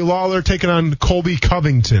 Ruthless Robbie Lawler taking on Colby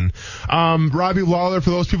Covington. Robbie Lawler, for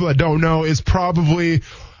those people that don't know, is probably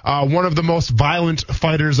one of the most violent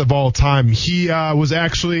fighters of all time. He was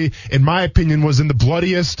actually, in my opinion, was in the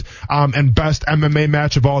bloodiest and best MMA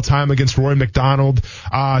match of all time against Roy McDonald,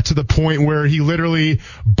 to the point where he literally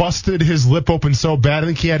busted his lip open so bad. I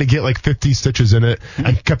think he had to get like 50 stitches in it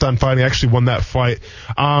and kept on fighting. Actually won that fight.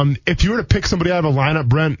 If you were to pick somebody out of a lineup,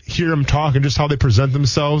 Brent, hear them talk and just how they present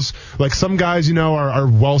themselves. Like some guys, you know, are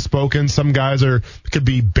well spoken. Some guys could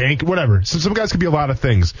be whatever. So some guys could be a lot of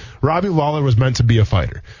things. Robbie Lawler was meant to be a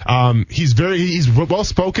fighter. He's well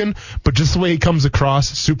spoken, but just the way he comes across,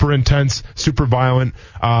 super intense, super violent.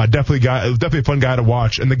 Definitely a fun guy to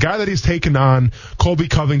watch. And the guy that he's taken on, Colby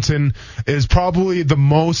Covington, is probably the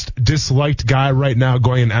most disliked guy right now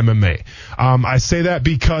going in MMA. I say that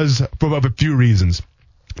because of a few reasons.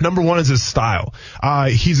 Number one is his style.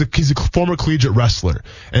 He's a former collegiate wrestler,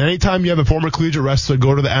 and anytime you have a former collegiate wrestler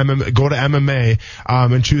go to MMA,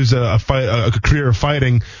 and choose a career of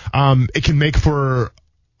fighting, it can make for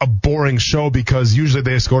a boring show because usually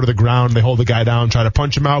they just go to the ground, they hold the guy down, try to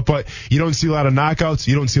punch him out, but you don't see a lot of knockouts,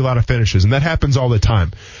 you don't see a lot of finishes, and that happens all the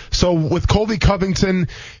time. So with Colby Covington,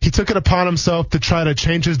 he took it upon himself to try to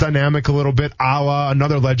change his dynamic a little bit, a la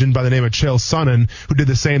another legend by the name of Chael Sonnen, who did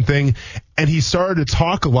the same thing, and he started to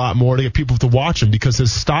talk a lot more to get people to watch him because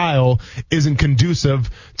his style isn't conducive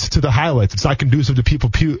to the highlights. It's not conducive to people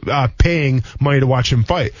paying money to watch him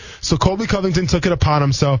fight. So Colby Covington took it upon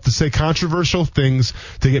himself to say controversial things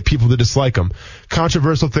to get people to dislike him.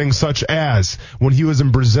 Controversial things such as when he was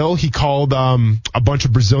in Brazil, he called a bunch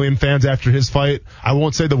of Brazilian fans after his fight. I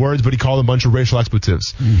won't say the words, but he called a bunch of racial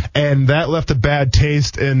expletives. And that left a bad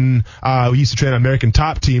taste in, we used to train an American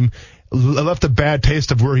Top Team. Left a bad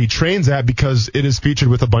taste of where he trains at because it is featured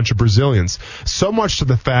with a bunch of Brazilians. So much to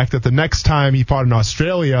the fact that the next time he fought in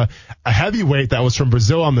Australia, a heavyweight that was from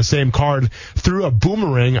Brazil on the same card threw a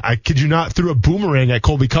boomerang, I kid you not, threw a boomerang at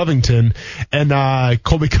Colby Covington, and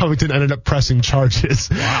Colby Covington ended up pressing charges.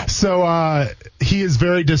 Wow. So he is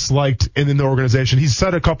very disliked in the organization. He's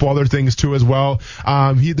said a couple other things too as well.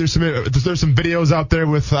 There's some videos out there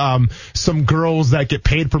with some girls that get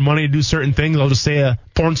paid for money to do certain things. I'll just say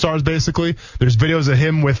porn stars, basically. There's videos of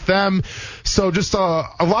him with them. So just a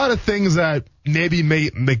lot of things that maybe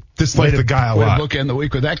make dislike the guy a lot. Way to bookend the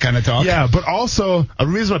week with that kind of talk. Yeah, but also a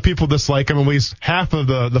reason why people dislike him, at least half of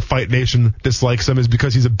the Fight Nation dislikes him, is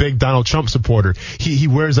because he's a big Donald Trump supporter. He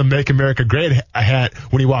wears a Make America Great hat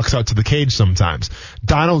when he walks out to the cage sometimes.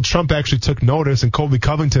 Donald Trump actually took notice, and Colby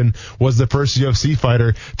Covington was the first UFC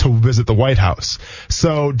fighter to visit the White House.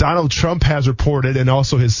 So Donald Trump has reported, and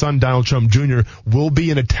also his son Donald Trump Jr. will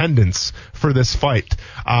be in attendance for this fight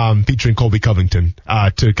featuring Colby Covington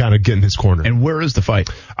to kind of get in his corner. And where is the fight?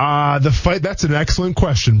 The fight, that's an excellent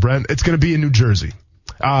question, Brent. It's going to be in New Jersey.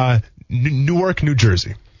 Newark, New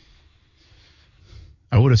Jersey.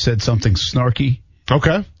 I would have said something snarky.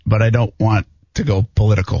 Okay. But I don't want to go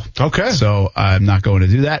political. Okay. So I'm not going to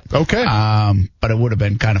do that. Okay. But it would have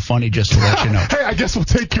been kind of funny just to let you know. Hey, I guess we'll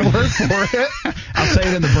take your word for it. I'll say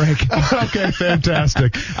it in the break. Okay,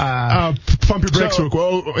 fantastic. Pump your brakes real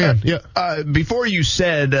quick. Yeah. Before you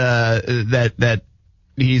said that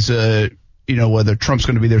he's whether Trump's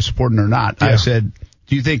going to be there supporting or not, I said,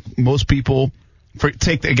 do you think most people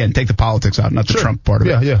take the politics out, not the Trump part of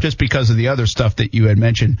it, just because of the other stuff that you had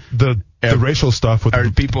mentioned, the racial stuff with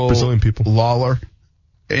the Brazilian people, Lawler.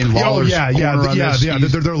 They're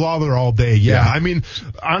Lawler all day. Yeah. I mean,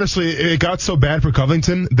 honestly, it got so bad for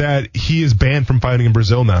Covington that he is banned from fighting in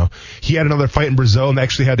Brazil now. He had another fight in Brazil and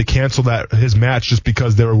actually had to cancel his match just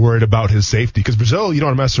because they were worried about his safety. Because Brazil, you don't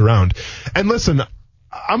want to mess around. And listen,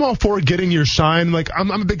 I'm all for getting your shine. Like, I'm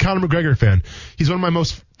a big Conor McGregor fan. He's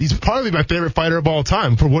he's probably my favorite fighter of all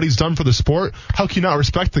time for what he's done for the sport. How can you not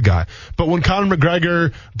respect the guy? But when Conor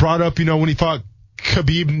McGregor brought up, when he fought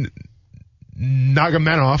Khabib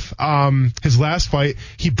Nurmagomedov, his last fight,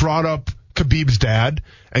 he brought up Khabib's dad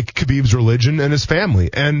and Khabib's religion and his family.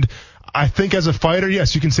 And I think as a fighter,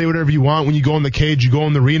 yes, you can say whatever you want. When you go in the cage, you go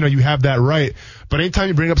in the arena, you have that right. But anytime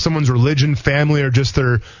you bring up someone's religion, family, or just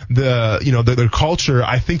their culture,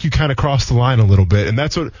 I think you kind of cross the line a little bit. And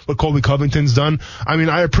that's what Colby Covington's done. I mean,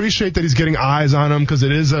 I appreciate that he's getting eyes on him because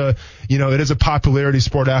it is a popularity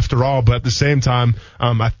sport after all. But at the same time,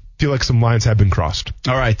 I feel like some lines have been crossed.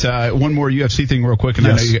 All right, one more UFC thing real quick, and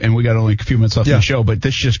I know we got only a few minutes left in the show, but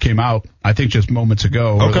this just came out, I think just moments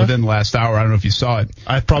ago, or within the last hour. I don't know if you saw it.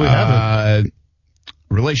 I probably haven't.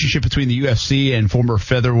 Relationship between the UFC and former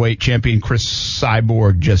featherweight champion Chris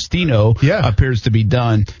Cyborg Justino appears to be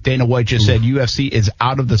done. Dana White just said UFC is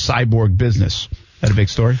out of the cyborg business. That a big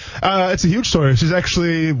story? It's a huge story.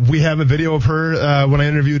 We have a video of her when I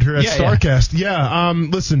interviewed her at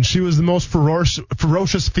StarCast. Listen, she was the most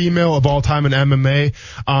ferocious female of all time in MMA.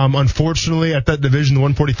 Unfortunately, at that division, the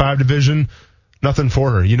 145 division, nothing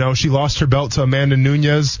for her. She lost her belt to Amanda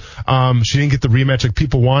Nunes. She didn't get the rematch like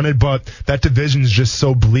people wanted, but that division is just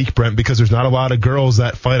so bleak, Brent, because there's not a lot of girls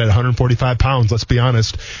that fight at 145 pounds, let's be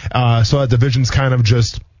honest. So that division's kind of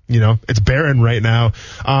just, it's barren right now.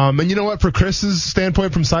 And you know what? For Chris's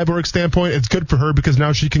standpoint, from Cyborg's standpoint, it's good for her because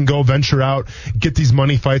now she can go venture out, get these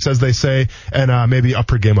money fights, as they say, and maybe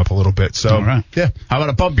up her game up a little bit. So, all right. Yeah. How about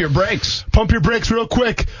a pump your brakes? Pump your brakes real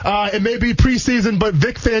quick. It may be preseason, but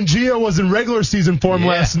Vic Fangio was in regular season form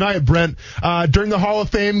last night, Brent. During the Hall of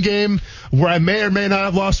Fame game, where I may or may not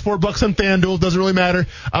have lost $4 on FanDuel, doesn't really matter.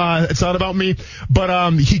 It's not about me.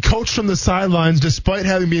 But he coached from the sidelines despite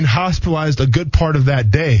having been hospitalized a good part of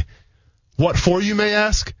that day. What for, you may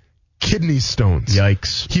ask? Kidney stones.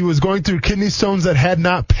 Yikes. He was going through kidney stones that had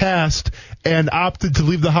not passed and opted to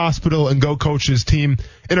leave the hospital and go coach his team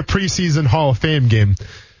in a preseason Hall of Fame game.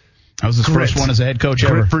 That was his first one as a head coach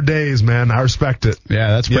ever. Grit for days, man. I respect it. Yeah,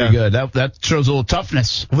 that's pretty good. That shows a little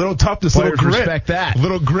toughness. A little toughness, Players little grit. Respect that.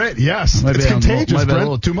 Little grit, yes. Maybe it's contagious, maybe a Brent.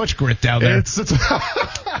 little too much grit down there. It's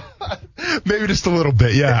maybe just a little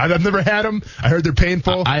bit, yeah. I've never had them. I heard they're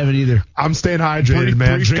painful. I haven't either. I'm staying hydrated,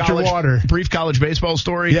 man. Drink your water. Brief college baseball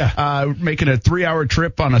story. Yeah. Making a 3-hour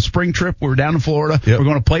trip on a spring trip. We were down in Florida. Yep. We're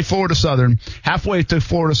going to play Florida Southern. Halfway to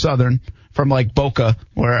Florida Southern from like Boca,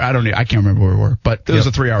 where I can't remember where we were, but it was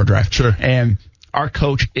a 3-hour drive. Sure. And our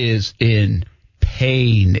coach is in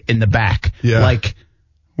pain in the back. Yeah. Like,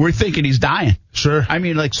 we're thinking he's dying. Sure. I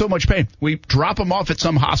mean, like, so much pain. We drop him off at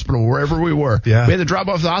some hospital, wherever we were. Yeah. We had to drop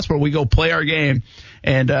off at the hospital. We go play our game.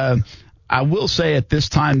 And I will say at this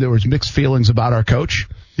time there was mixed feelings about our coach.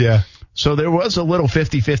 Yeah. So there was a little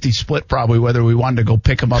 50-50 split probably whether we wanted to go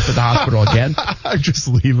pick him up at the hospital again. Just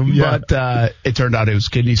leave him. Yeah. But it turned out it was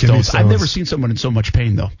kidney stones. I've never seen someone in so much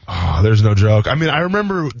pain, though. Oh, there's no joke. I mean, I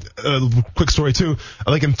remember a quick story, too.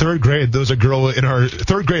 Like in third grade, there was a girl in our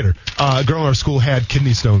third grader. A girl in our school had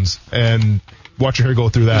kidney stones. And watching her go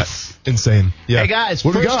through that, insane. Yeah. Hey, guys,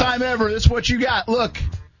 what first time ever. This is what you got. Look.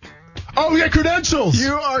 Oh, we got credentials.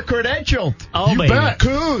 You are credentialed. Oh, you baby. bet.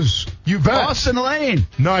 Coos. You bet. Austin Lane.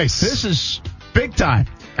 Nice. This is big time.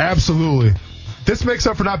 Absolutely. This makes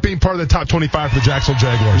up for not being part of the top 25 for the Jacksonville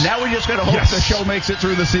Jaguars. Now we just got to hope the show makes it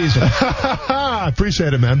through the season.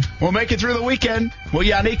 Appreciate it, man. We'll make it through the weekend. Will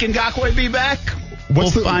Yannick Ngakoue be back? We'll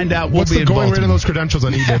find out. What's the going rate of those credentials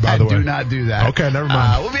on eBay, by the way? Do not do that. Okay, never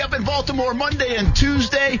mind. We'll be up in Baltimore Monday and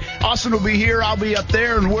Tuesday. Austin will be here. I'll be up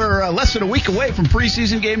there, and we're less than a week away from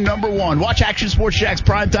preseason game number 1. Watch Action Sports Jax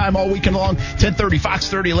primetime all weekend long, 10:30 Fox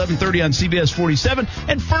 30, 11:30 on CBS 47,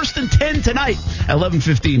 and 1st and 10 tonight,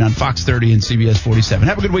 11:15 on Fox 30 and CBS 47.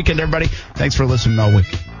 Have a good weekend, everybody. Thanks for listening all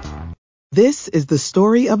week. This is the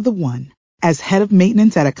story of the one. As head of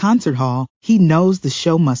maintenance at a concert hall, he knows the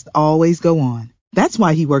show must always go on. That's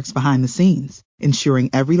why he works behind the scenes, ensuring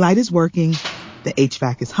every light is working, the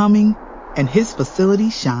HVAC is humming, and his facility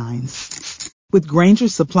shines. With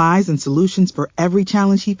Grainger's supplies and solutions for every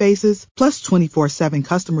challenge he faces, plus 24/7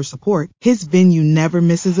 customer support, his venue never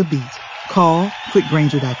misses a beat. Call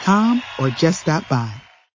quickgrainger.com or just stop by.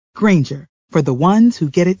 Grainger, for the ones who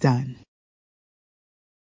get it done.